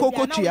yes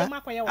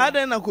kokotua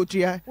adan na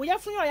kotua wo ye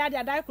fun yo ya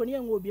de dai ko ni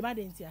enwo obi ma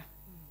de ntia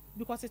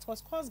because it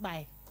was caused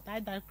by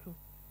that dai ko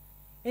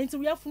enti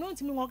wo ye fun no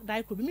ntimi wo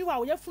dai ko bi mi wa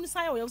wo ye fun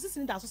san ya wo ye osisi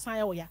ni da so san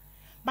ya wo ya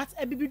but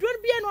a bibidro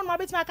bi no ma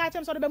betima ka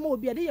chem so de be ma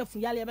obi ade ye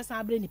fun yale ye be san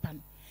abre nipa no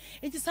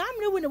enti sa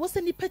amre wo ne wo se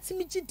nipa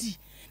timi gidi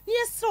ni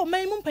yesre o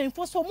man mu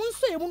mpanfo so mo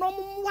nso ye mu no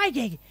mo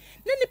waye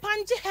ne nipa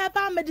nje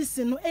herbal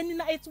medicine no eni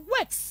na it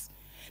works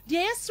de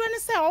yesre ne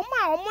se o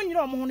ma o mo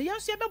nyire o mo ho no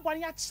yenso ye be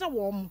bone ya kire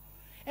wo mo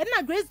eni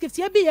na Grace Gift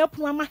ye bi ye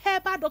punu ma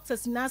herbal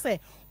doctors na se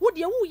wo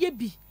de wo ye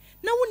bi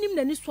na wonim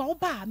na ni so wo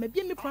ba ma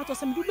bi mi prato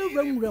se me du be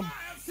wuram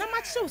na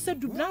ma kire wo se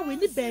dubna we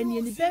ni ba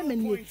ni be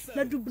manie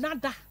na dubna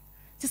da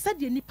ti se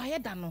de nipa ye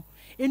da no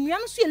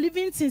enuan so ye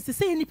living things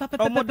se nipa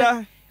pepe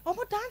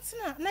omo dance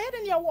na ye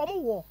de ne wo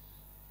omo wo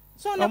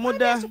so na omo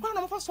so kwa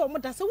na mo fa so omo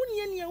da se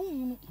woni ania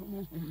hu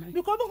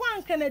because bo ho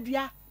anka na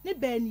dua ne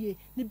ba nie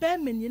ne ba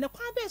manie na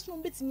kwa be so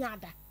betimi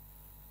ada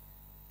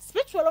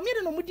spiritual o me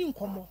de no mudi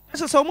nkomo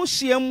so omo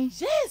hyiam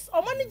yes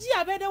omo ne gi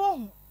abede wo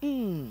ho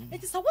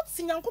it is a what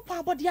sinyankopon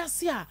abode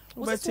ase a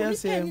wo se ni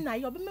pani na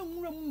ye obema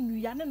nwura mu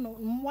nuya ne no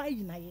mwa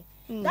yi na ye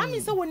that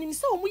means so wonim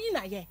se omo yi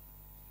na ye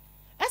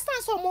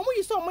esan so omo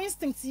yi so omo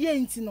instinct ye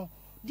nti no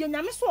de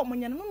nyame so omo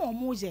nyane no na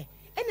omo je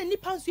ena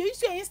nipa nso ye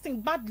so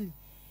instinct badly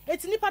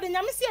eti nipa de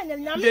nyame se anya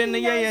nyame de ne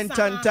ye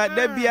ntanta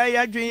da bia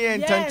ya dwen ye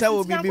ntanta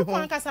wo bibi ho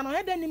ankasa no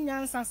he de nim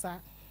nyansa sa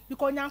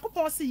because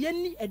nyankopon se ye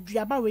ni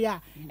aduaba we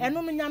a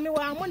eno no nyame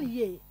wa amo ne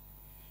ye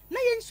na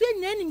ye nso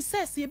enya nim se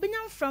ye benya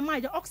mframa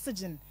ya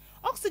oxygen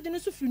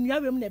so fi nua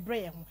wem na bre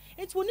ye ho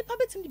eti wo nipa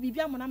betim de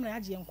bibia mo na mra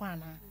age nkwa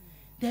na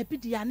da bi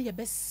dia ne ye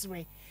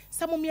besre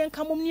some men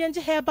come on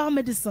herbal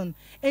medicine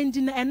and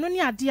in a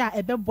noni idea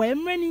a boy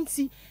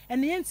emrenity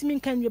and the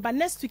intimate can you but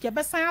next week a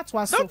best sign to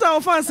us.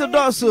 Don't fancy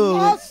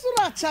doso.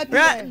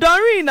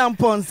 Doreen and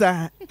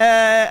Ponza,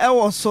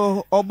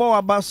 also Obo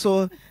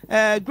Abaso,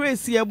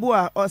 Grace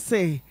Yabua or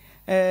say,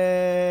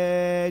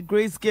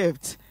 Grace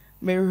Gift,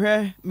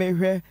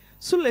 Mary,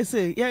 so let's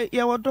say,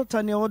 your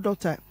doctor, your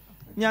doctor.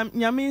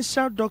 Nyami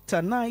shout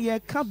doctor na ye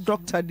cap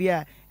doctor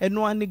dia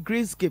eno ani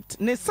Grace Gift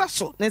ne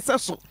saso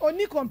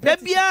oni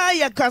competition bia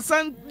ye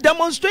kasan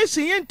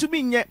demonstration yen to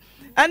me nye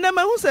ana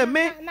ma hu se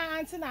me na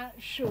anti na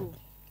show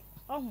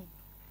ohun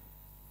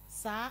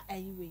sa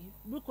ayiwe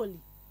broccoli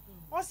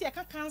o se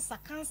ka cancer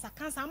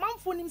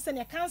amamfo nim se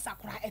ne cancer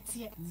kora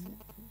etie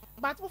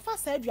but wo fa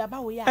sa aduaba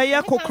wo ya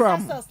e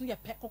kokram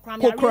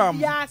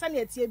ya sa ne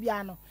etie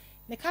bia no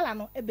ne kala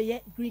no ebe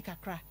ye green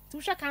kakra ti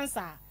wo hwa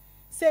cancer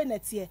say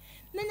netie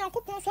na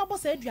nyankopon so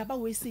abosa aduaba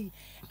we say e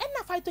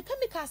na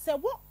phytochemical say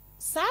wo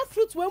sa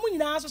fruit we mu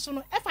nyina so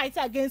no e fight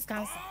against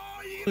cancer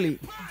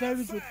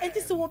very good and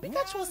this will be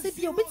catch us say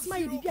be obetima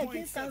ye be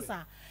against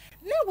cancer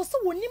na wo so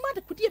woni ma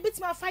de kudi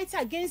obetima fight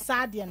against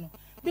ade no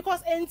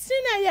because enti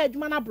na ye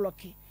aduma na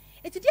block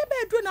eti dia be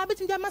aduro na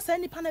obetima ma sa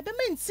nipa na be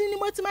ma enti ni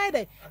motima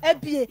de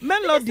abie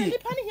melody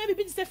nipa ni here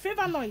be say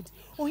flavonoid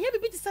o here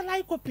be say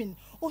lycopene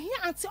o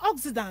here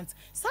antioxidant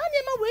sa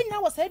nyema we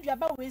nya wo sa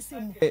aduaba we say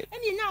mu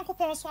eni nya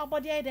nkopon so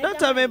abode de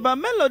doctor me ba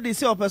melody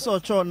say opese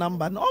ocho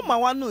number no o ma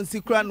wa no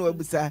nsikura no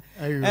abusa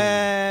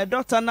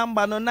doctor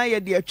number no na ye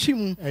de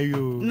atwim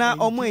na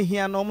omo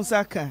ehia no omo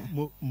saka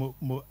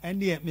mo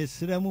eni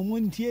mesra mu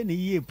muntie ne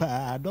yie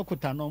pa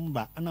doctor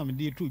number na me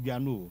de to dwa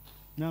no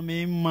na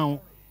me ma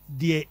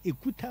de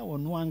ekuta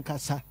wono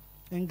ankasa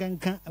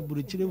enganka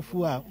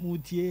aburuchirefu a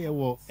mutie ye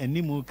wo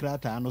animu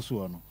krata no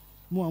so no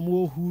mo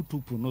amu ohu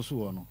tupu no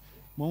so no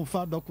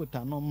momfa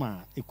dokota no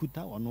ma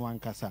ekuta ono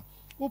ankasa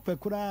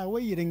wopekura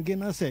weyirenge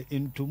na se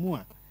entumu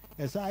a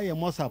esa aye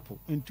mosapo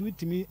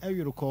entutimi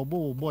awiro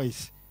kobo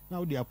boys na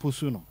wo dia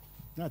posu no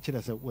na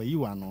kire se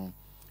wayiwa no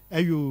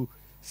ayo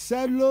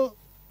selo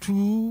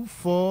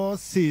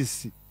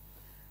 246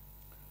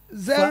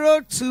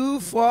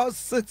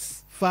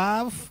 0246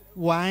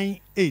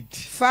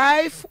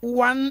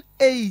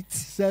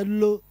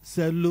 518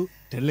 selo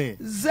tele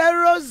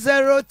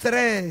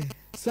 003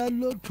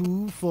 selo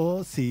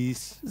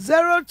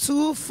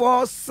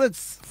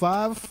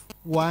 246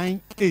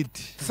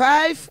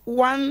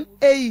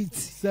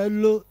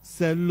 518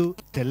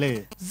 selo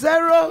tele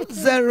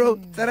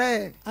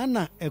 003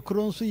 ana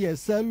ekro nso ye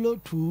selo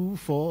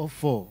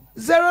 244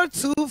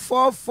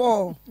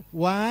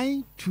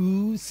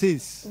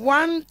 126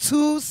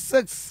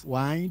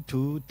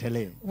 12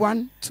 tele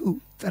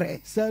 123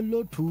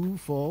 selo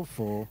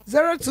 244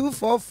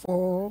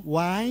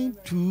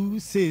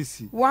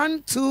 126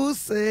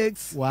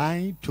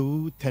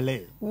 12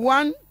 tele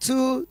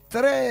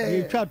 123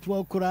 etwa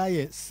to kura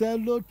ye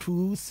selo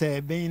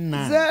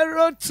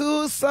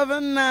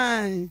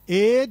 279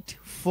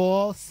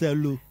 84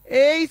 selo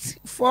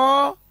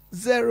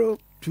 840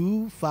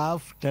 25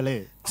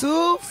 tele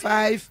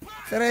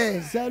 253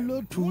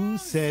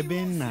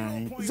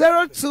 0279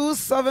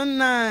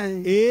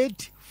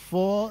 0279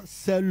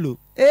 840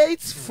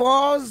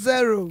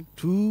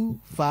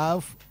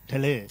 25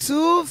 tele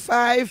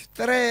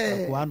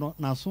 253 kwano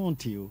na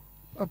sontio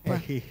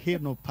he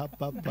no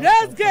papa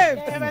let's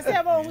game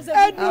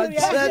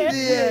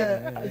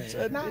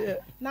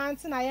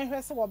nanti na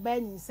yehwe se wo ba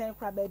nyinsen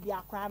kra ba bi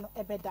akra no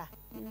ebeda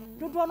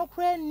dodo no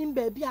kra nim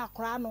ba bi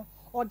akra no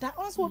oda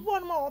onso obi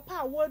on ma opa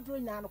awodro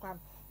nya no kwa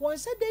won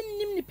se de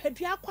nim ni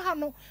padua kwa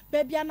no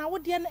ba bia na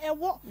wode no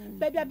ewo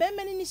ba bia ba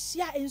mani ni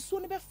hia ensuo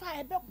no be fa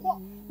ebe kọ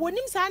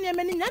wonim sa na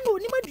mani nya na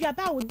onim adua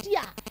ba odi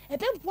a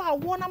ebe bo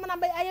awo na na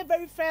aye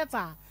very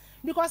fertile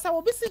because I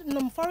will be sitting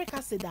on foric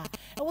acid. I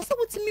was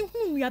able to me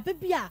whom you are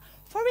baby.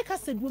 Foric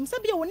acid room,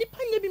 Sabia, when you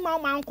pay me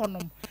my uncle.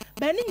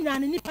 Banning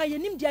and nipa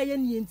yenim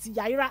dian yenti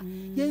yaira,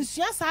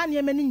 yensia san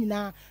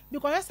yemenina,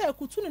 because I say I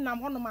could tune and I'm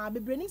one of my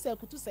bringing say I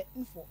could say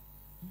info.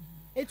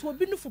 It will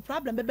be no for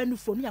problem, but no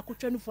for me, I could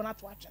turn for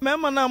not watch.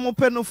 Mamma, now more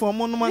pen for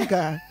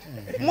Monomanka.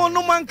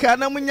 Monomanka,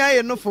 no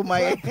munya no for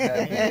my.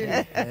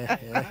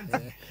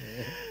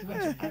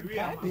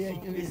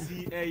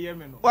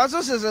 What's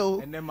also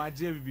and then my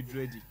jail will be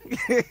ready.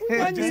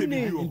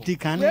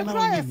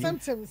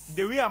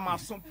 The way I'm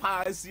some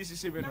pies,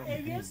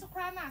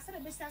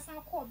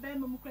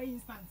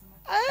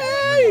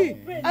 hey,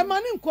 I'm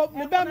an income,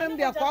 the Bamam,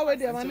 they are quite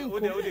the man.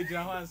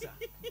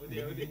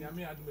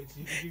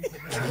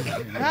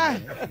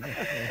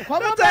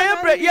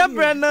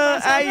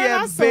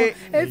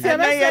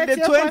 I am the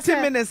 20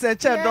 minutes a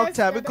chat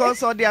doctor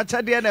because of the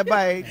Achadiana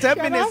by 10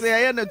 minutes I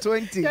am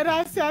 20.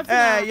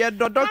 Yeah,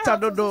 doctor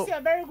Dodo.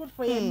 Very good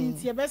for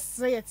your best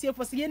say it here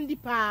for Yendi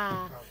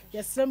Pa.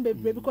 Yes,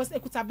 because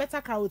it could have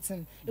better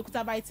carotene, it could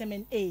have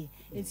vitamin A.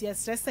 It's your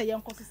stress, a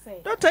young coffee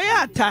say. Doctor,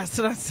 yeah,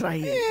 Tasra,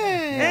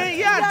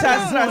 yeah,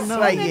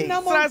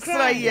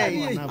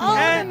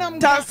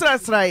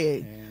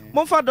 Tasra,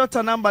 Mofa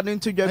doctor number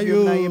into your PG.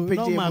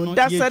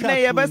 That's a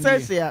name,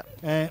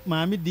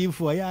 Mammy D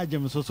for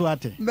Yajam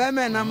Soswate.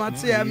 Bemen,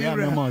 Amatia,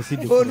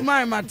 Old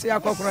my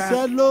Matia Cocra.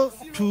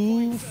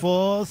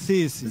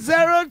 0246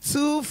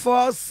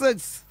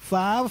 0246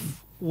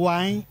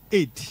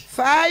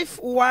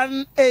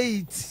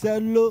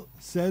 518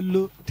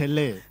 Selo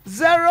tele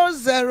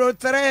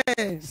 003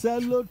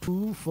 Selo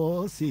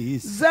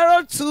 246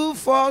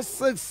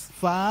 0246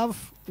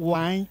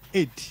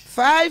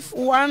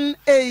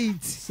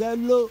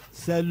 518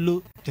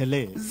 Selo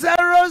tele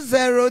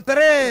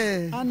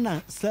 003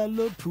 Anna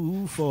Selo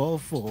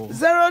 244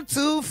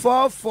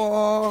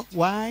 0244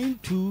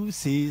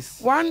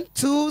 126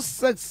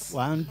 126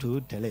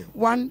 tele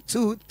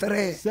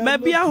 123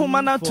 Maybe a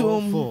humana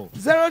tomb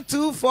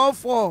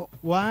 0244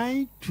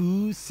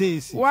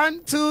 126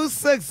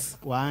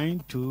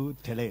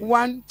 tele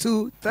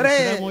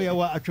 123 Moya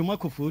wa atwoma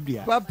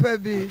kofodia Papa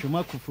bi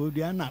atwoma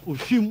kofodia na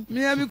ohwim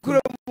me mi kuro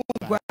mu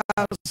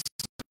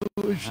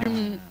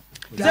ohwim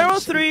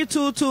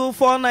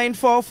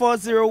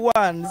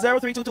 0322494401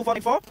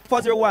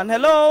 0322494401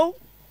 Hello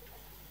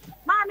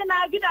Mami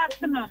na good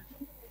afternoon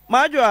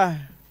Majwa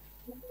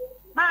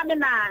Mami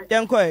na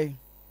Yankoi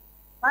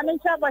Mami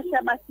chaba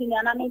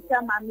senior na mi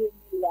chama mami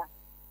ya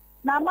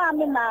na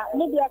mami na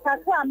ni dia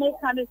kakra me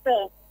kan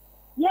se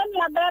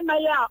yemi abema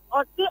ya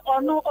oti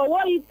onu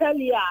owo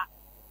Italia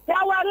ya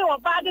wari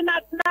obade na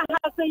ha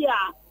se ya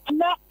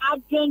na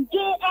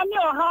agenje eni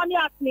oha ni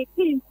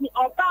atletin ti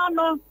oba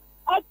no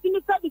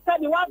otimi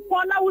sabi wa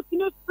fona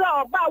wutimi fra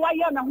oba wa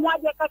ye na ho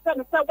ade kasa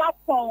ne se wa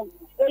fon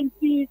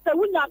enti se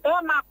wunya be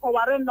ma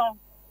akoware no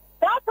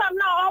that time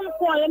na on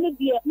fon ye ni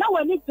die na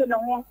wani je no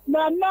ho na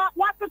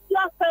wa tete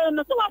ase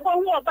no so wa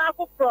fon ho oba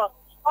ko pro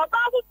oba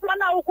ko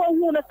na wo ko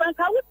hu ne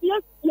sanka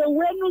wutie ye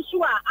we nu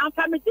so a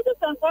anka me titi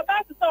sanka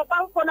oba se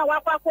oba ko na wa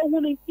ko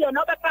hu ne tie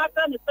na oba ka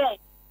ta ne se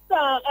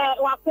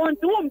wa fon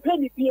tu wo mpe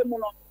ni pie mu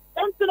no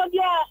into the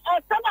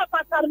summer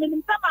pastor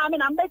in summer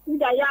and making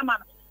the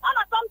yaman. And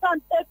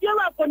sometimes if you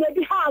are going to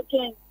be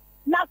hacking,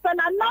 nothing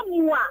and no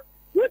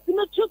you to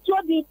make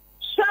sure the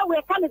show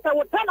where can it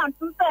our tenant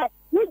to say,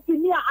 with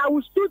me, I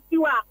will shoot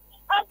you up.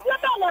 And you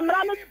don't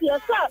run it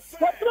yourself.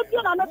 What you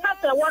on the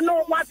castle, one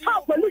no what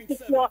top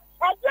politics for.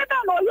 And you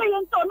don't know you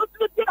ain't so look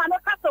on the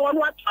castle, one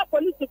what top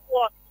politics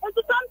for. And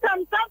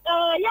sometimes,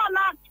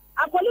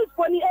 a police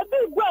for the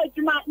every word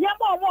you might,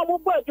 more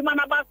word you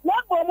might about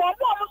one more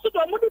should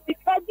have moved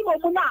because you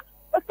will not.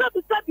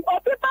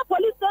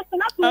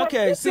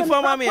 Okay, see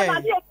for mommy.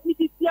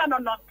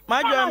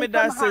 My Jeremy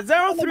does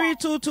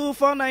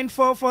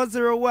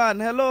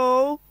 0322494401.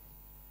 Hello.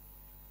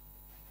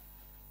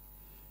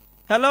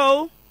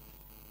 Hello.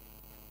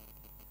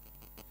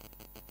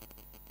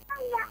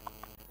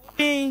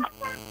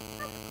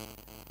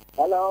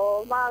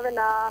 Hello,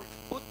 Marvina.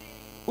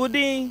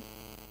 Udin.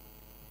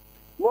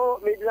 Mo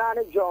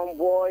midlane John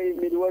Boy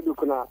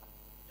midwadukuna.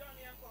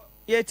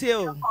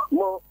 Yetio.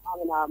 Mo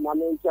ana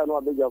mamencha no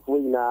abeja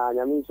fuina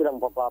nyamisira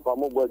mpapa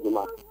mo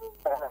gbaduma.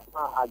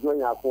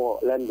 Ajonya ko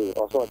lende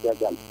oso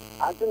tiagan.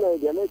 Atuna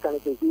de me kan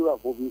se siwa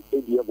fo bi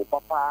edie bo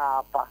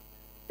papa.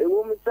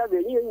 Ewo mi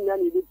sabe ni nya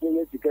ni bi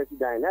tinye sikasi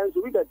dan. Na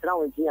so bi da tra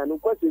won tinya no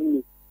kwase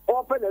ni.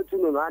 Open na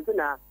tunu no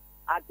atuna.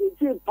 Ati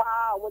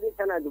pa wo de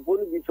kana de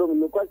bonu bi so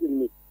no kwase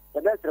ni. The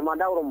best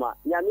Madama,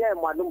 Yamia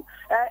Madam,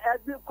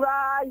 every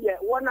cry,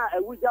 one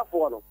a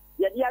wujafo,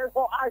 yet the other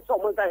I saw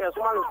when I have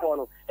small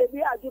for. If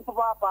you are deep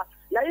papa,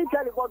 now you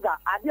tell Boga,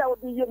 I will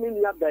be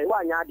yaming up there,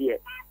 one yadia.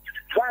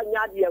 One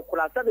yadia,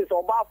 could service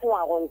or bar for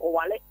our own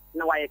Kowale,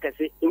 now I can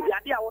say, if the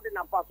idea wouldn't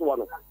have passed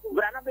one.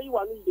 But I know you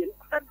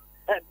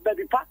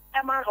baby pass,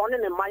 Emma on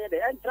in my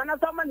day, and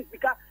Tranasaman is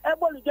because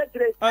everybody get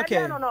today.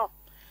 Okay.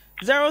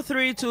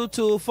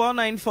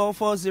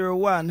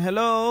 0322494401.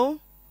 Hello.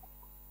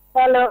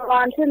 Hello,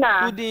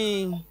 Antina.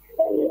 Udin.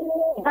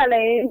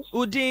 Hello.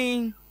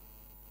 Udin.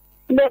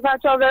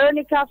 Bebacho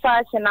Veronica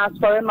Fashion as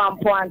for a man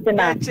point.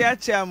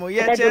 Chamo,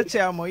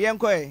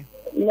 Yankwe.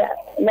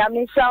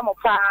 Yamisha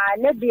Mopa,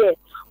 Nebie.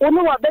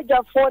 Unu wa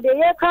beja for the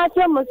year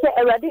cancer must say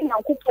a ready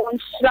and coupon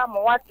slam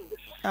what.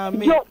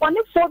 Yo,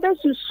 one for the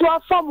Susua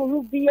from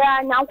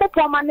Rubia, Yanko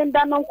Poman and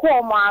Danon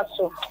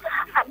Comaso.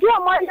 I do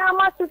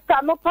my sister,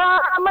 no pa,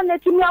 I'm a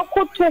Netimia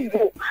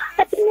Cotogo.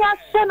 Let me ask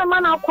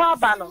Senaman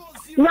Aquabano.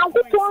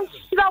 Yanko Pon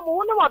slam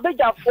one of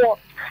beja for.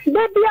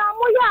 Baby, I'm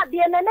the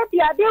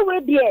Nenepia, they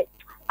will be it.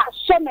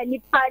 So many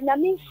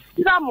pine,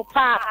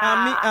 Slamupa.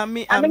 Ami.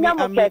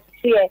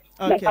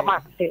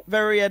 Okay.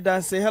 Very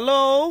advanced.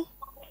 Hello.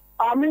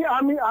 Ami.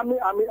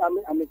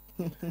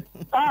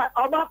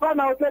 Obapa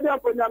na otedi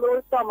aponya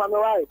no sama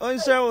no right. On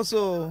share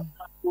so.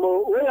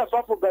 Mo we are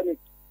so for Bennett.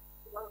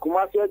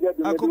 Kumasi eje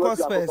de Akoko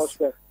space.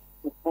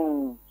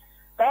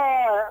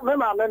 Me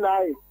ma me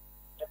nai.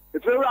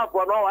 If you rap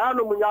no I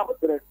no munya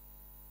potre.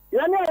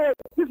 Ye ne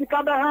sisi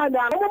ka be ha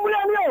na mo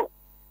munya ni o.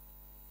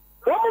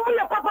 Mo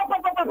munya papa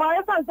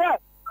esa se.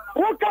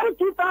 Who carry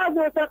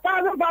 2,000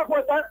 back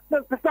for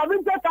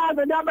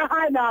 70,000 ya be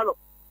ha na no.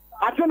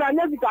 Atuna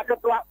nyezi ka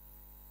ketwa.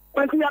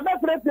 When you have a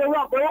friend, you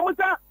are going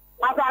to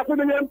have to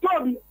be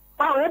employed.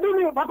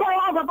 Oh, Papa, oh,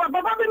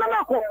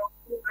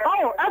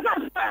 as I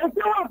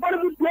for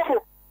this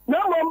level.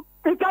 No,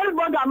 he carried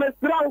Boga, Miss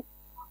Brown.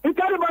 He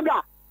carried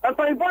Boga. And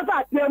for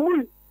important,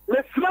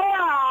 let's slow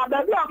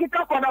the pick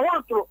up on the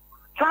water.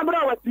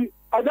 Camera with you.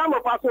 I don't know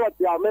password.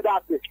 Yeah, made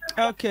that.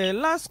 Okay,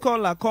 last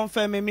caller,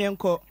 confirm me,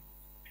 Uncle.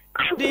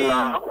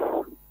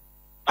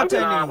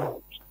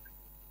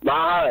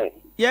 Bye.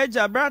 Yeah,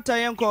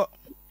 Jabrata, Uncle.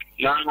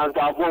 Na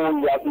nzafo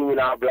ya bi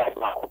na black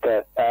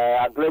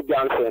Agre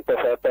Johnson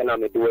pe na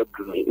me do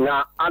agree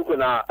na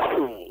Antona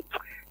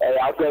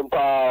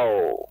afempa o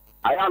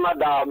ayana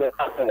da me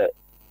kase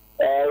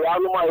ya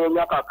no ma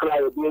yonya kakra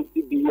e bi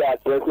bi ya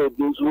tese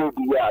bi zo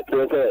bi ya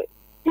tese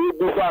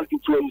bi fan ti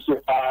twen so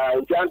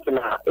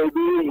Antona e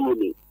bi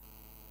yini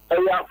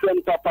ya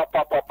afempa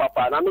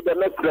papa na me de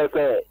me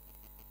krese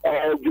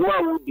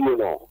juma wudi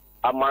no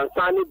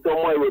amansani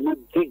domo e ni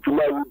di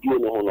juma wudi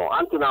no no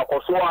Antona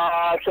akoso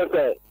a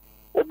hwese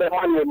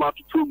Obemanye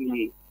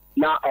matutuli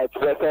na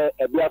express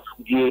ebia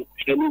suje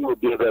eni no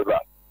be beba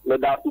me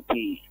da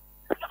tuti.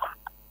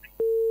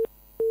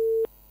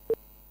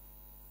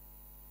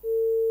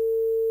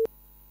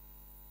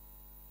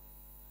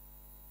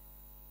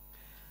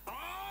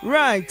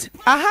 Right.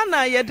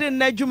 Ahana yede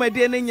na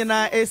dwumade ne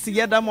nyina esi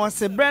yeda mo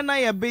se brena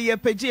ye be ye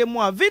pagye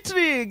mu a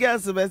Victory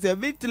gas be se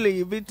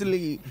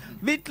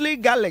Victory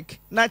garlic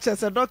na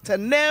chese doctor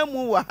na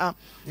mu wa ha.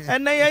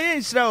 Ena ye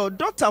nhira o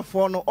doctor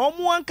for no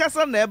omo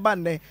ankasa na eba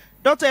ne.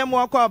 Doctor emu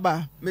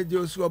akwaba. Me di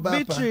osu oba pa.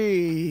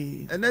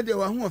 Victory. Ena de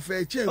wa ho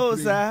ofa che o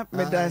sa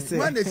me da se.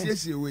 Man na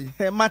siesie we.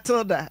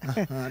 Matilda.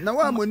 Na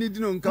wa moni di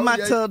no nka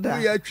Matilda.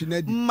 We ya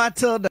twina di.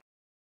 Matilda.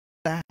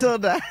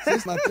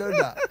 Sis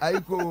Matilda.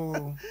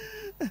 Aiko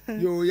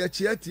yo ya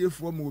chiatie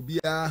fo mo bia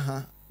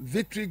ha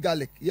Victory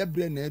garlic ye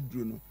bre na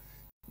aduru no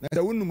na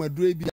ta wonu maduro bi